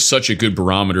really is such a good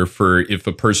barometer for if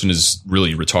a person is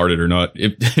really retarded or not.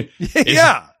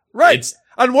 Yeah, right.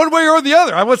 On one way or the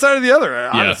other, on one side or the other,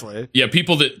 honestly. Yeah,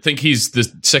 people that think he's the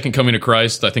second coming of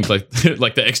Christ, I think like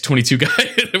the X-22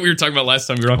 guy that we were talking about last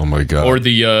time we were on. Oh my God. Or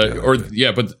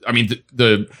but I mean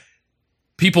the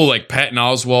people like Patton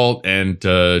Oswalt and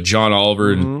John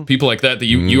Oliver and people like that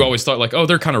you always thought like, oh,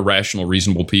 they're kind of rational,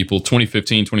 reasonable people.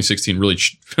 2015, 2016 really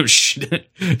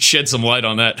shed some light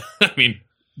on that. I mean,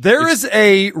 there is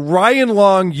a Ryan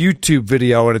Long YouTube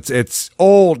video, and it's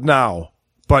old now,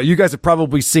 but you guys have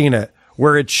probably seen it,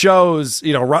 where it shows,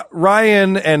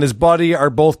 Ryan and his buddy are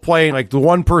both playing, like the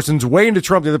one person's way into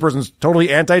Trump, the other person's totally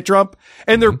anti-Trump,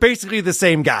 and they're basically the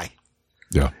same guy.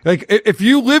 Yeah. Like, if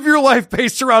you live your life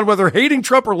based around whether hating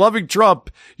Trump or loving Trump,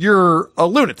 you're a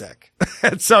lunatic.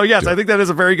 And so, yes, I think that is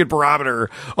a very good barometer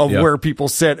of where people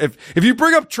sit. If you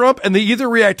bring up Trump and they either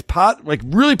react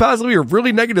really positively or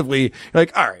really negatively, you're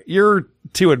like, all right, you're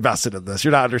too invested in this.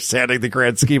 You're not understanding the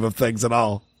grand scheme of things at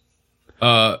all.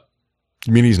 You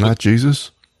mean he's not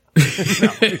Jesus? No,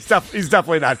 he's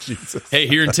definitely not Jesus. Hey,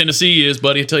 here in Tennessee he is,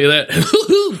 buddy. I'll tell you that.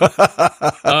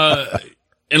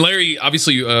 And Larry,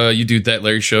 obviously, you do That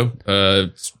Larry Show.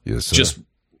 Yes, sir. Just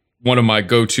one of my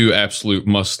go-to absolute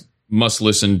must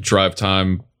listen drive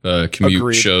time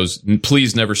commute shows.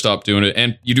 Please never stop doing it.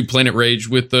 And you do Planet Rage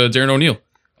with Darren O'Neill.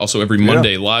 Also every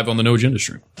Monday live on the No Agenda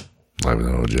stream. Live on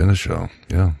the No Agenda show.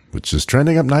 Yeah, which is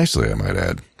trending up nicely, I might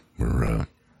add. We're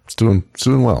it's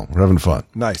doing well. We're having fun.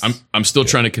 Nice. I'm still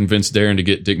trying to convince Darren to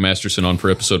get Dick Masterson on for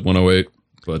episode 108.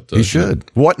 But he should.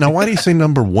 What now? Why do you say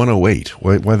number 108?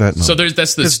 Why that number? So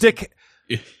that's this.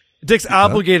 Dick's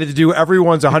obligated to do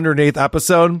everyone's 108th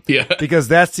episode. Yeah. Because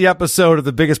that's the episode of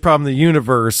the biggest problem in the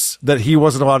universe that he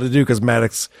wasn't allowed to do because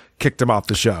Maddox kicked him off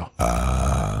the show.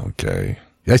 Okay.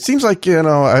 Yeah, it seems like,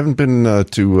 I haven't been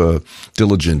too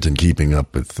diligent in keeping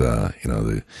up with,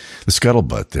 the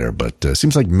scuttlebutt there, but it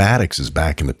seems like Maddox is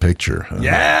back in the picture. He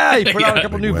put out a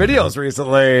couple new videos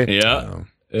recently. Yeah.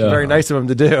 It's very nice of him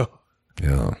to do.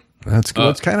 Yeah. That's cool.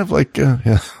 It's kind of like,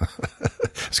 it's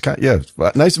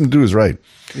nice of him to do is right.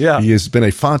 Yeah. He has been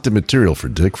a font of material for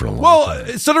Dick for a long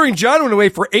time. Stuttering John went away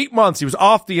for 8 months. He was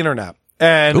off the internet.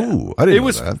 And I didn't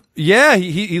know that. Yeah,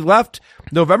 he left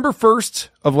November 1st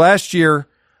of last year,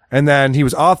 and then he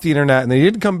was off the internet, and then he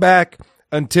didn't come back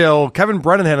until Kevin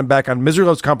Brennan had him back on Misery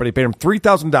Loves Company, paid him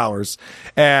 $3,000.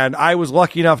 And I was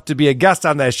lucky enough to be a guest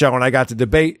on that show, and I got to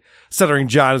debate Stuttering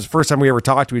John. It was the first time we ever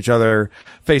talked to each other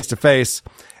face to face.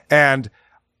 And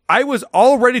I was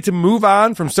all ready to move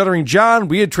on from Stuttering John.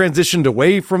 We had transitioned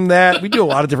away from that. We do a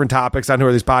lot of different topics on Who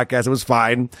Are These Podcasts. It was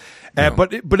fine.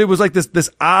 But it was like this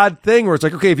odd thing where it's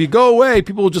like, okay, if you go away,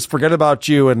 people will just forget about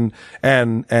you and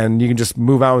you can just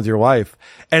move on with your life.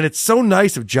 And it's so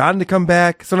nice of John to come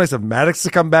back. So nice of Maddox to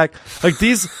come back. Like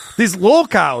these lol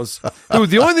cows who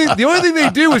the only thing they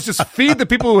do is just feed the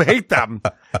people who hate them.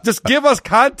 Just give us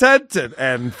content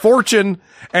and fortune,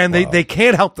 and they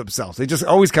can't help themselves. They just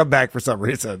always come back for some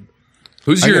reason.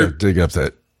 I gotta dig up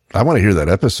that. I want to hear that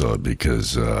episode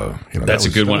because that's a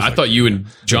good one. I thought you and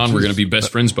John were going to be best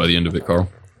friends by the end of it, Carl.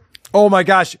 Oh my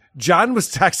gosh, John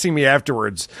was texting me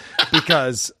afterwards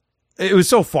because it was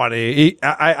so funny.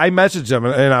 I messaged him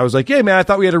and I was like, "Hey man, I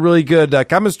thought we had a really good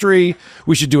chemistry.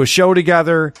 We should do a show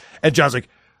together." And John's like,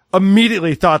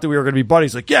 immediately thought that we were going to be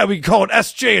buddies. Like, yeah, we can call it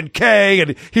SJ and K.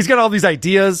 And he's got all these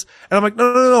ideas. And I'm like,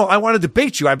 no. I want to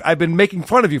debate you. I've been making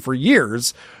fun of you for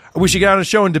years. We should get on a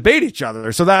show and debate each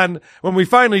other. So then when we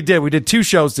finally did, we did 2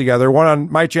 shows together, one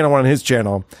on my channel, one on his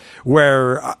channel,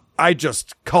 where I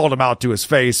just called him out to his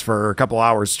face for a couple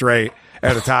hours straight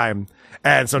at a time.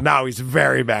 And so now he's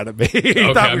very mad at me.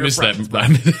 Okay, I missed that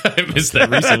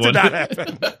recent one. Did not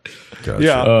happen. Gotcha.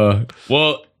 Yeah.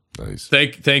 Well, nice.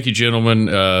 Thank you, gentlemen.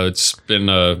 It's been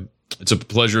it's a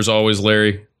pleasure as always,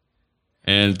 Larry.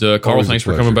 And Carl, Always thanks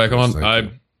a for coming back pleasure,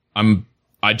 on.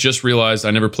 I just realized I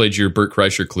never played your Bert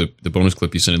Kreischer clip, the bonus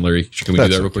clip you sent in, Larry. Can we do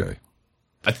that real quick?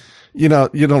 You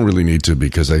don't really need to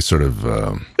because I sort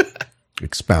of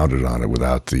expounded on it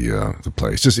without the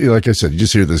place. Just like I said, you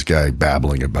just hear this guy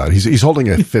babbling about it. He's holding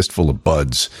a fistful of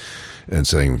buds and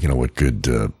saying, what good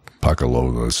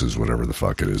Pacalolos is, whatever the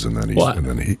fuck it is, and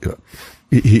then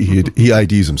he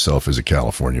IDs himself as a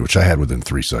California, which I had within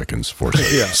 3 seconds, 4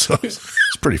 seconds. Yeah. So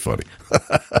it's pretty funny.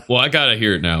 Well, I gotta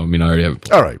hear it now. I mean, I already have it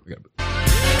played. All right.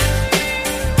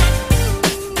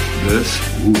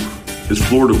 This is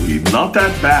Florida weed. Not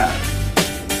that bad.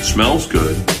 Smells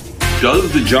good.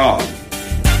 Does the job.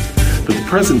 But the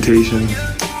presentation,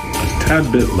 a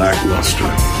tad bit lackluster.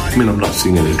 I mean, I'm not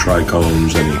seeing any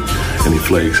trichomes, any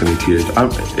flakes, any TH.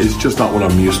 It's just not what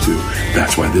I'm used to.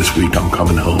 That's why this week I'm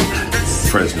coming home.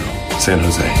 Fresno, San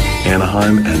Jose,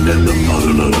 Anaheim, and then the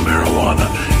motherload of marijuana.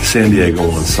 San Diego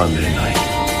on Sunday night.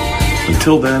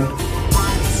 Until then,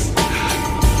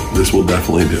 this will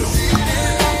definitely do.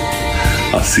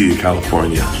 I'll see you,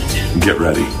 California. Get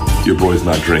ready. Your boy's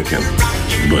not drinking,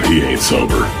 but he ain't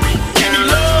sober.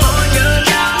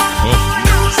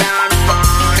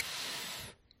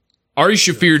 Ari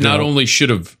Shaffir not only should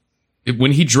have,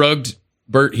 when he drugged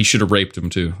Bert, he should have raped him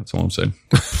too. That's all I'm saying.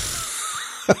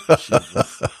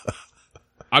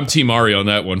 I'm Team Ari on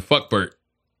that one. Fuck Bert.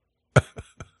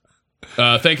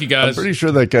 Thank you, guys. I'm pretty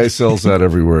sure that guy sells that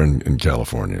everywhere in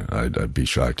California. I'd be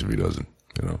shocked if he doesn't.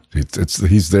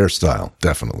 He's their style,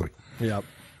 definitely. Yep.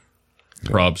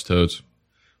 Probs, toads.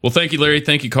 Well, thank you, Larry.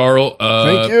 Thank you, Carl.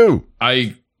 Thank you.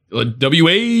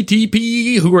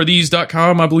 WATP,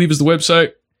 whoarethese.com, I believe is the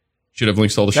website. Should have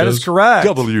links to all the shows. That is correct.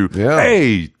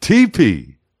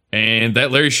 WATP. And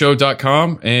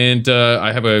thatlarryshow.com. And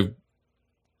I have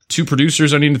two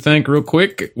producers I need to thank real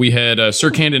quick. We had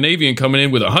Sir Scandinavian coming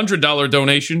in with $100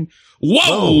 donation.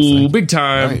 Whoa, big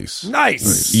time.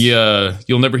 Nice. Yeah,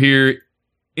 you'll never hear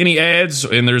any ads,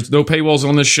 and there's no paywalls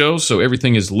on this show, so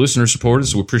everything is listener supported,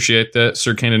 so we appreciate that,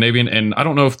 Sir Scandinavian. And I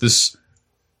don't know if this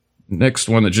next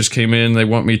one that just came in, they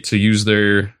want me to use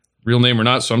their real name or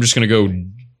not, so I'm just going to go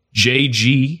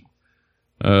JG.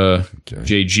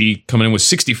 JG coming in with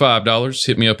 $65.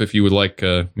 Hit me up if you would like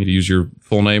me to use your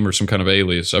full name or some kind of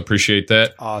alias. I appreciate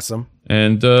that. Awesome.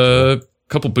 And a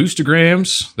couple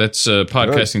boostergrams. That's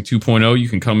Podcasting 2.0. You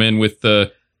can come in with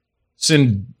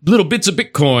send little bits of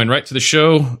Bitcoin right to the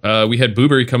show. We had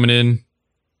Booberry coming in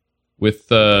with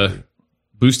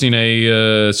boosting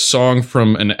a song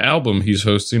from an album he's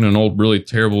hosting, an old, really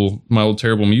terrible, My Old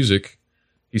Terrible Music.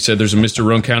 He said there's a Mr.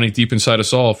 Roan County deep inside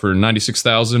us all for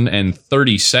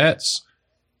 96,030 sats.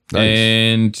 Nice.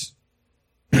 And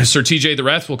Sir TJ the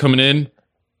Wrathful coming in,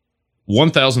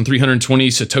 1,320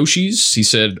 Satoshis. He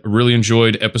said, really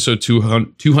enjoyed episode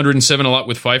 207 a lot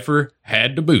with Pfeiffer.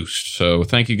 Had to boost. So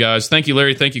thank you guys. Thank you,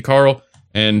 Larry. Thank you, Carl.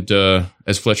 And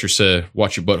as Fletcher said,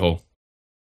 watch your butthole.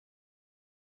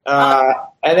 And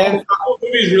then the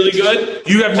movie's really good.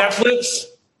 You have Netflix?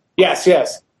 Yes.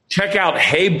 Check out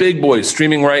Hey Big Boy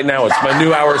streaming right now. It's my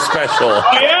new hour special.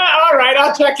 Oh, yeah? All right.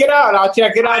 I'll check it out. I'll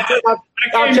check it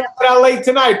out late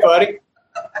tonight, buddy.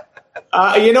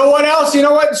 You know what else? You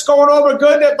know what's going over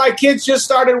good that my kids just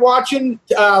started watching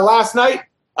last night?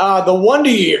 The Wonder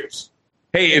Years.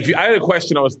 Hey, I had a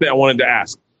question I wanted to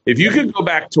ask. If you could go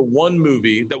back to one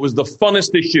movie that was the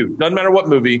funnest to shoot, doesn't matter what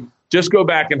movie, just go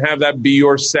back and have that be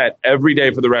your set every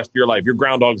day for the rest of your life, your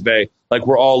Groundhog's Day, like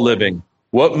we're all living.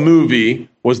 What movie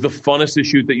was the funnest to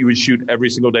shoot that you would shoot every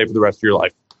single day for the rest of your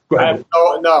life? Go ahead.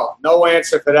 No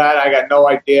answer for that. I got no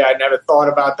idea. I never thought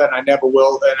about that, and I never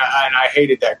will, and I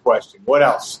hated that question. What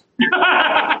else?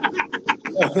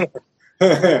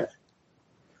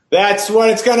 That's what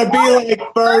it's going to be like,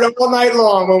 Bird, all night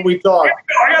long when we talk.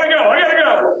 I gotta go.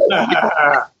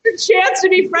 The chance to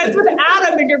be friends with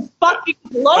Adam, and you're fucking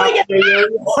blowing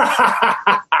it.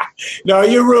 No,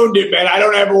 you ruined it, man. I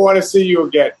don't ever want to see you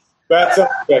again. That's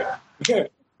okay.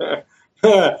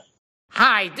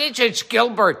 Hi, this is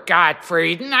Gilbert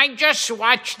Gottfried, and I just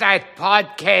watched that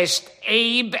podcast,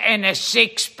 Abe and a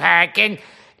Six-Pack, and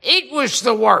it was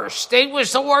the worst. It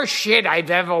was the worst shit I've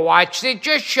ever watched. It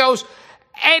just shows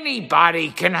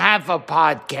anybody can have a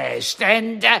podcast,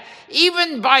 and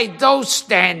even by those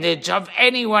standards of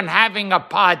anyone having a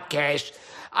podcast,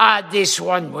 this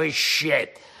one was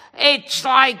shit. It's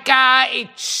like,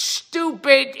 it's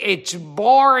stupid, it's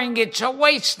boring, it's a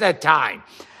waste of time.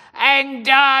 And,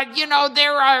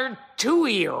 there are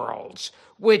 2-year-olds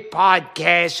with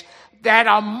podcasts that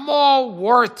are more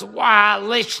worthwhile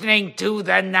listening to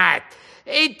than that.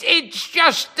 It's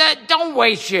just, don't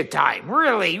waste your time.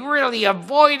 Really, really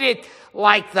avoid it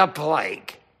like the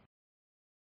plague.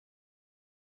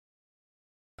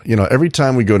 Every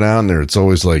time we go down there, it's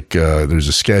always like there's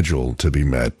a schedule to be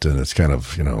met, and it's kind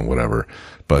of, whatever.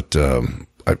 But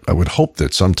I would hope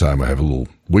that sometime I have a little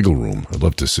wiggle room. I'd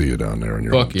love to see you down there.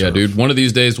 Fuck yeah, dude. One of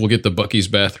these days, we'll get the Bucky's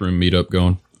bathroom meetup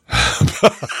going.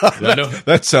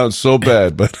 That sounds so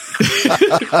bad, but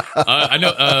I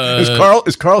know.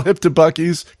 Is Carl hip to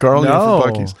Bucky's? Carl, no, for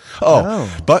Bucky's. Oh, no.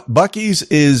 But Bucky's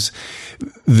is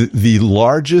the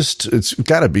largest. It's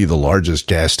got to be the largest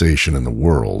gas station in the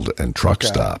world and truck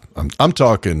stop. I'm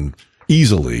talking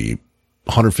easily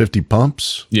 150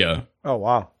 pumps. Yeah. Oh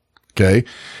wow. Okay.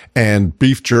 And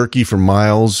beef jerky for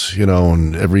miles.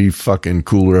 And every fucking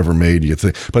cooler ever made.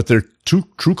 But their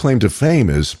true claim to fame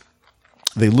is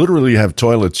they literally have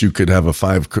toilets you could have a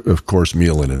 5-course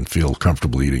meal in and feel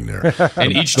comfortable eating there.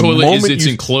 And each toilet is its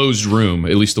enclosed room,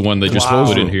 at least the one they just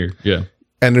put in here. Yeah.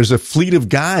 And there's a fleet of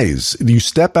guys. You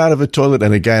step out of a toilet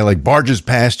and a guy like barges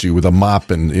past you with a mop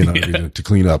and to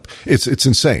clean up. It's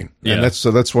insane. Yeah. And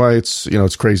that's why it's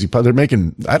it's crazy. I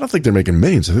don't think they're making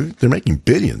millions. I think they're making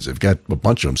billions. They've got a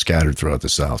bunch of them scattered throughout the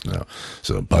South now.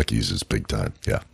 So Bucky's is big time. Yeah.